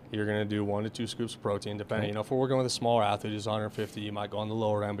 Okay. You're going to do 1 to 2 scoops of protein, depending. If we're working with a smaller athlete who's 150, you might go on the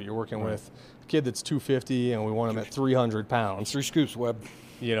lower end, but you're working with a kid that's 250 and we want him at 300 pounds. 3 scoops, Webb.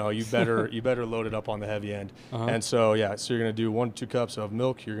 You better load it up on the heavy end. And so, so you're going to do 1 to 2 cups of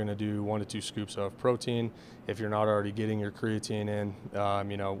milk. You're going to do 1 to 2 scoops of protein. If you're not already getting your creatine in,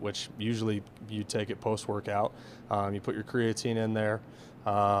 which usually you take it post-workout, you put your creatine in there.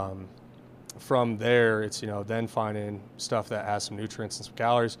 from there, it's, then finding stuff that has some nutrients and some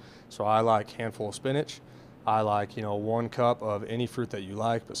calories. So I like handful of spinach. I like, 1 cup of any fruit that you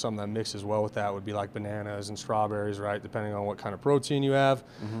like, but something that mixes well with that would be like bananas and strawberries, right? Depending on what kind of protein you have.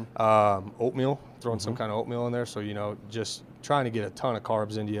 Oatmeal, throwing some kind of oatmeal in there. So, just trying to get a ton of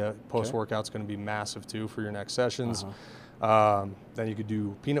carbs into you. Post-workout's going to be massive too for your next sessions. Then you could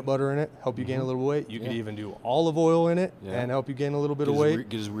do peanut butter in it, help you gain a little weight. You could even do olive oil in it and help you gain a little bit of weight.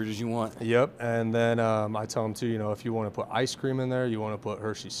 Get as weird as you want. Yep. And then I tell them too, if you want to put ice cream in there, you want to put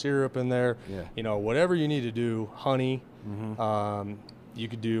Hershey syrup in there, whatever you need to do, honey. You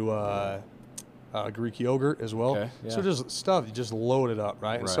could do Greek yogurt as well. So just stuff, you just load it up,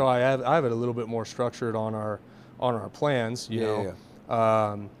 right? And so I have it a little bit more structured on our plans, you know.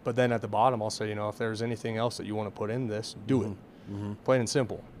 But then at the bottom, I'll say, if there's anything else that you want to put in this, do it. Plain and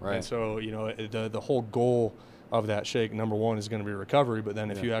simple. Right. And so, the whole goal of that shake, number one, is going to be recovery. But then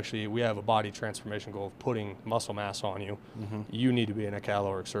if we have a body transformation goal of putting muscle mass on you, you need to be in a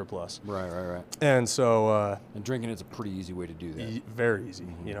caloric surplus. Right. And so. And drinking is a pretty easy way to do that. Very easy,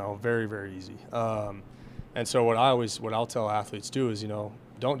 very, very easy. And so what I'll tell athletes too is,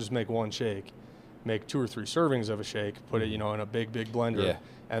 don't just make one shake. Make 2 or 3 servings of a shake, put it, in a big blender,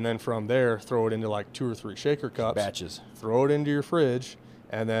 and then from there, throw it into like 2 or 3 shaker cups. Batches. Throw it into your fridge,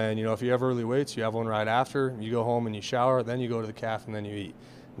 and then, if you have early weights, you have one right after. You go home and you shower, then you go to the calf, and then you eat.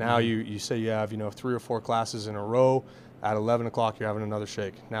 Now you say you have, 3 or 4 classes in a row. At 11 o'clock, you're having another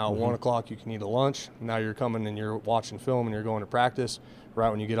shake. Now at 1 o'clock, you can eat a lunch. Now you're coming and you're watching film and you're going to practice. Right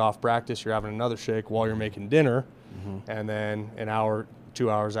when you get off practice, you're having another shake while you're making dinner, and then an hour, 2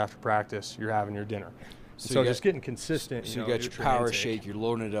 hours after practice, you're having your dinner. So just getting consistent. So you got your power shake, you're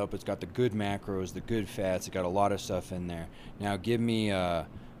loading it up. It's got the good macros, the good fats. It got a lot of stuff in there. Now give me a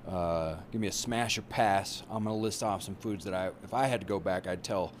smash or pass. I'm gonna list off some foods that if I had to go back, I'd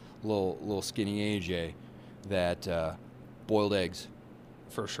tell little skinny AJ that boiled eggs.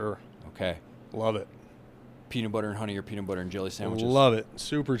 For sure. Okay. Love it. Peanut butter and honey or peanut butter and jelly sandwiches. Love it.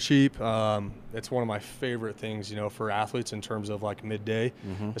 Super cheap. It's one of my favorite things, for athletes in terms of like midday,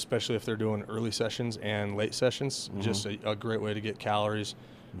 especially if they're doing early sessions and late sessions. Just a great way to get calories,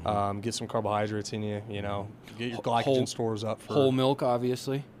 get some carbohydrates in you, get your glycogen stores up. For whole milk,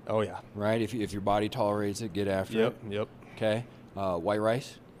 obviously. Oh, yeah. Right? If your body tolerates it, get after it. Yep. Okay. White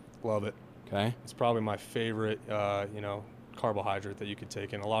rice. Love it. Okay. It's probably my favorite, carbohydrate that you could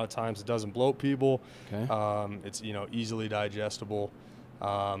take in. A lot of times it doesn't bloat people. Okay. It's easily digestible.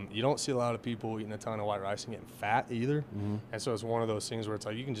 You don't see a lot of people eating a ton of white rice and getting fat either. And so it's one of those things where it's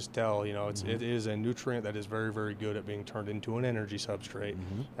like you can just tell, it is a nutrient that is very, very good at being turned into an energy substrate,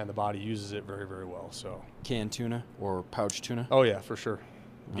 and the body uses it very, very well. So canned tuna or pouch tuna? Oh yeah, for sure.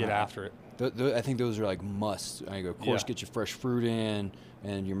 Get after it. I think those are like musts. Of course, get your fresh fruit in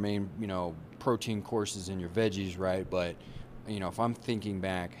and your main, protein courses and your veggies, right? But if I'm thinking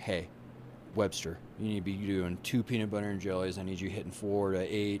back, hey, Webster, you need to be doing 2 peanut butter and jellies. I need you hitting 4 to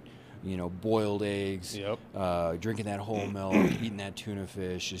 8, boiled eggs. Drinking that whole milk, eating that tuna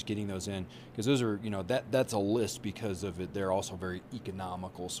fish, just getting those in, because those are, that's a list because of it. They're also very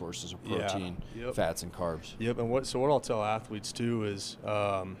economical sources of protein, fats, and carbs. And what I'll tell athletes too is,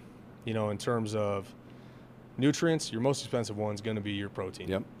 in terms of nutrients, your most expensive one's going to be your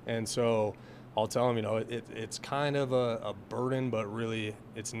protein. And so I'll tell them, it's kind of a burden, but really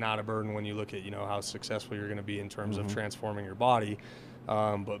it's not a burden when you look at, how successful you're going to be in terms of transforming your body.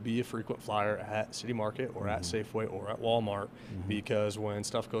 But be a frequent flyer at City Market or at Safeway or at Walmart, because when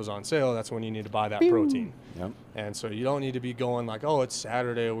stuff goes on sale, that's when you need to buy that protein. And so you don't need to be going like, oh, it's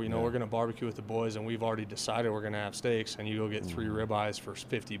Saturday, we're going to barbecue with the boys and we've already decided we're going to have steaks, and you go get 3 ribeyes for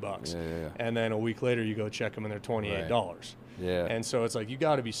 $50. And then a week later you go check them and they're $28. And so it's like you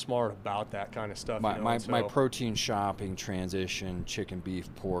got to be smart about that kind of stuff. My protein shopping transition, chicken,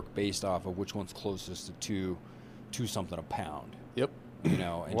 beef, pork, based off of which one's closest to something a pound.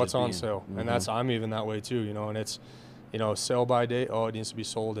 And what's on sale. And I'm even that way too, and it's, sell by date. Oh, it needs to be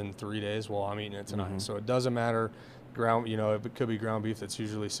sold in 3 days. Well, I'm eating it tonight. So it doesn't matter. Ground, it could be ground beef that's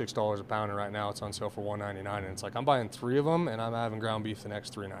usually $6 a pound, and right now it's on sale for $1.99. And it's like I'm buying 3 of them, and I'm having ground beef the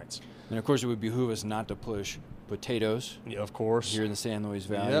next 3 nights. And of course, it would behoove us not to push potatoes. Of course. Here in the San Luis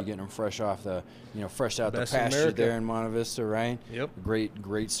Valley, getting them fresh off the, fresh out the pasture there in Monte Vista, right?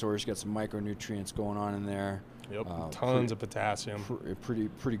 Great source. Got some micronutrients going on in there. Tons of potassium.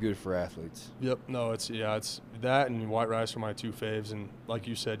 Pretty good for athletes. No, it's that and white rice are my 2 faves. And like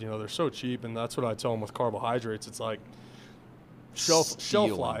you said, they're so cheap, and that's what I tell them with carbohydrates. It's like shelf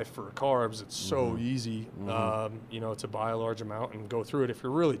life for carbs. It's so easy, to buy a large amount and go through it if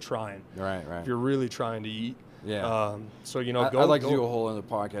you're really trying. Right. If you're really trying to eat. Yeah. So, I'd like to do a whole other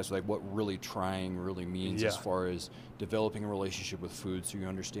podcast, like what really trying really means as far as developing a relationship with food, so you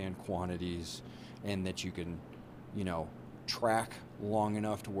understand quantities and that you can, track long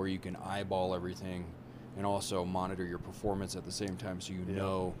enough to where you can eyeball everything and also monitor your performance at the same time, so you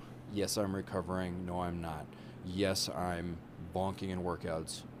know, yes, I'm recovering. No, I'm not. Yes, I'm bonking in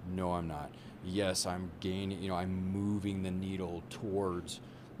workouts. No, I'm not. Yes, I'm gaining, I'm moving the needle towards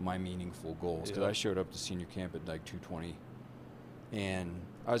my meaningful goals. Because I showed up to senior camp at like 220 and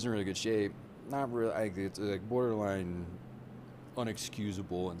I was in really good shape. Not really, it's like borderline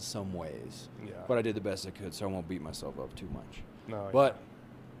unexcusable in some ways. Yeah. But I did the best I could, so I won't beat myself up too much. No. But,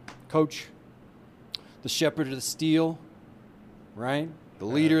 Coach, the shepherd of the steel, right? The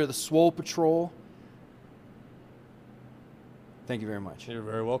leader of the Swole Patrol. Thank you very much. You're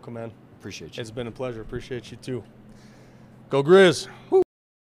very welcome, man. Appreciate you. It's been a pleasure. Appreciate you too. Go Grizz. Woo.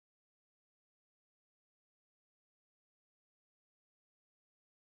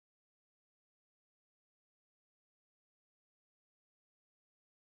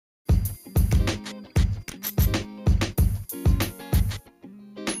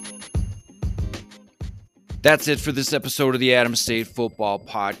 That's it for this episode of the Adams State Football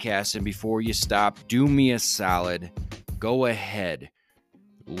Podcast. And before you stop, do me a solid. Go ahead,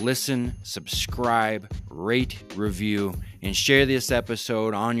 listen, subscribe, rate, review, and share this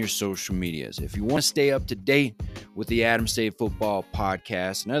episode on your social medias. If you want to stay up to date with the Adams State Football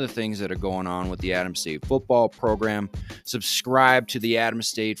Podcast and other things that are going on with the Adams State Football program, subscribe to the Adams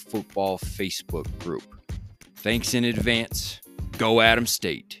State Football Facebook group. Thanks in advance. Go Adams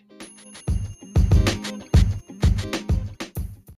State.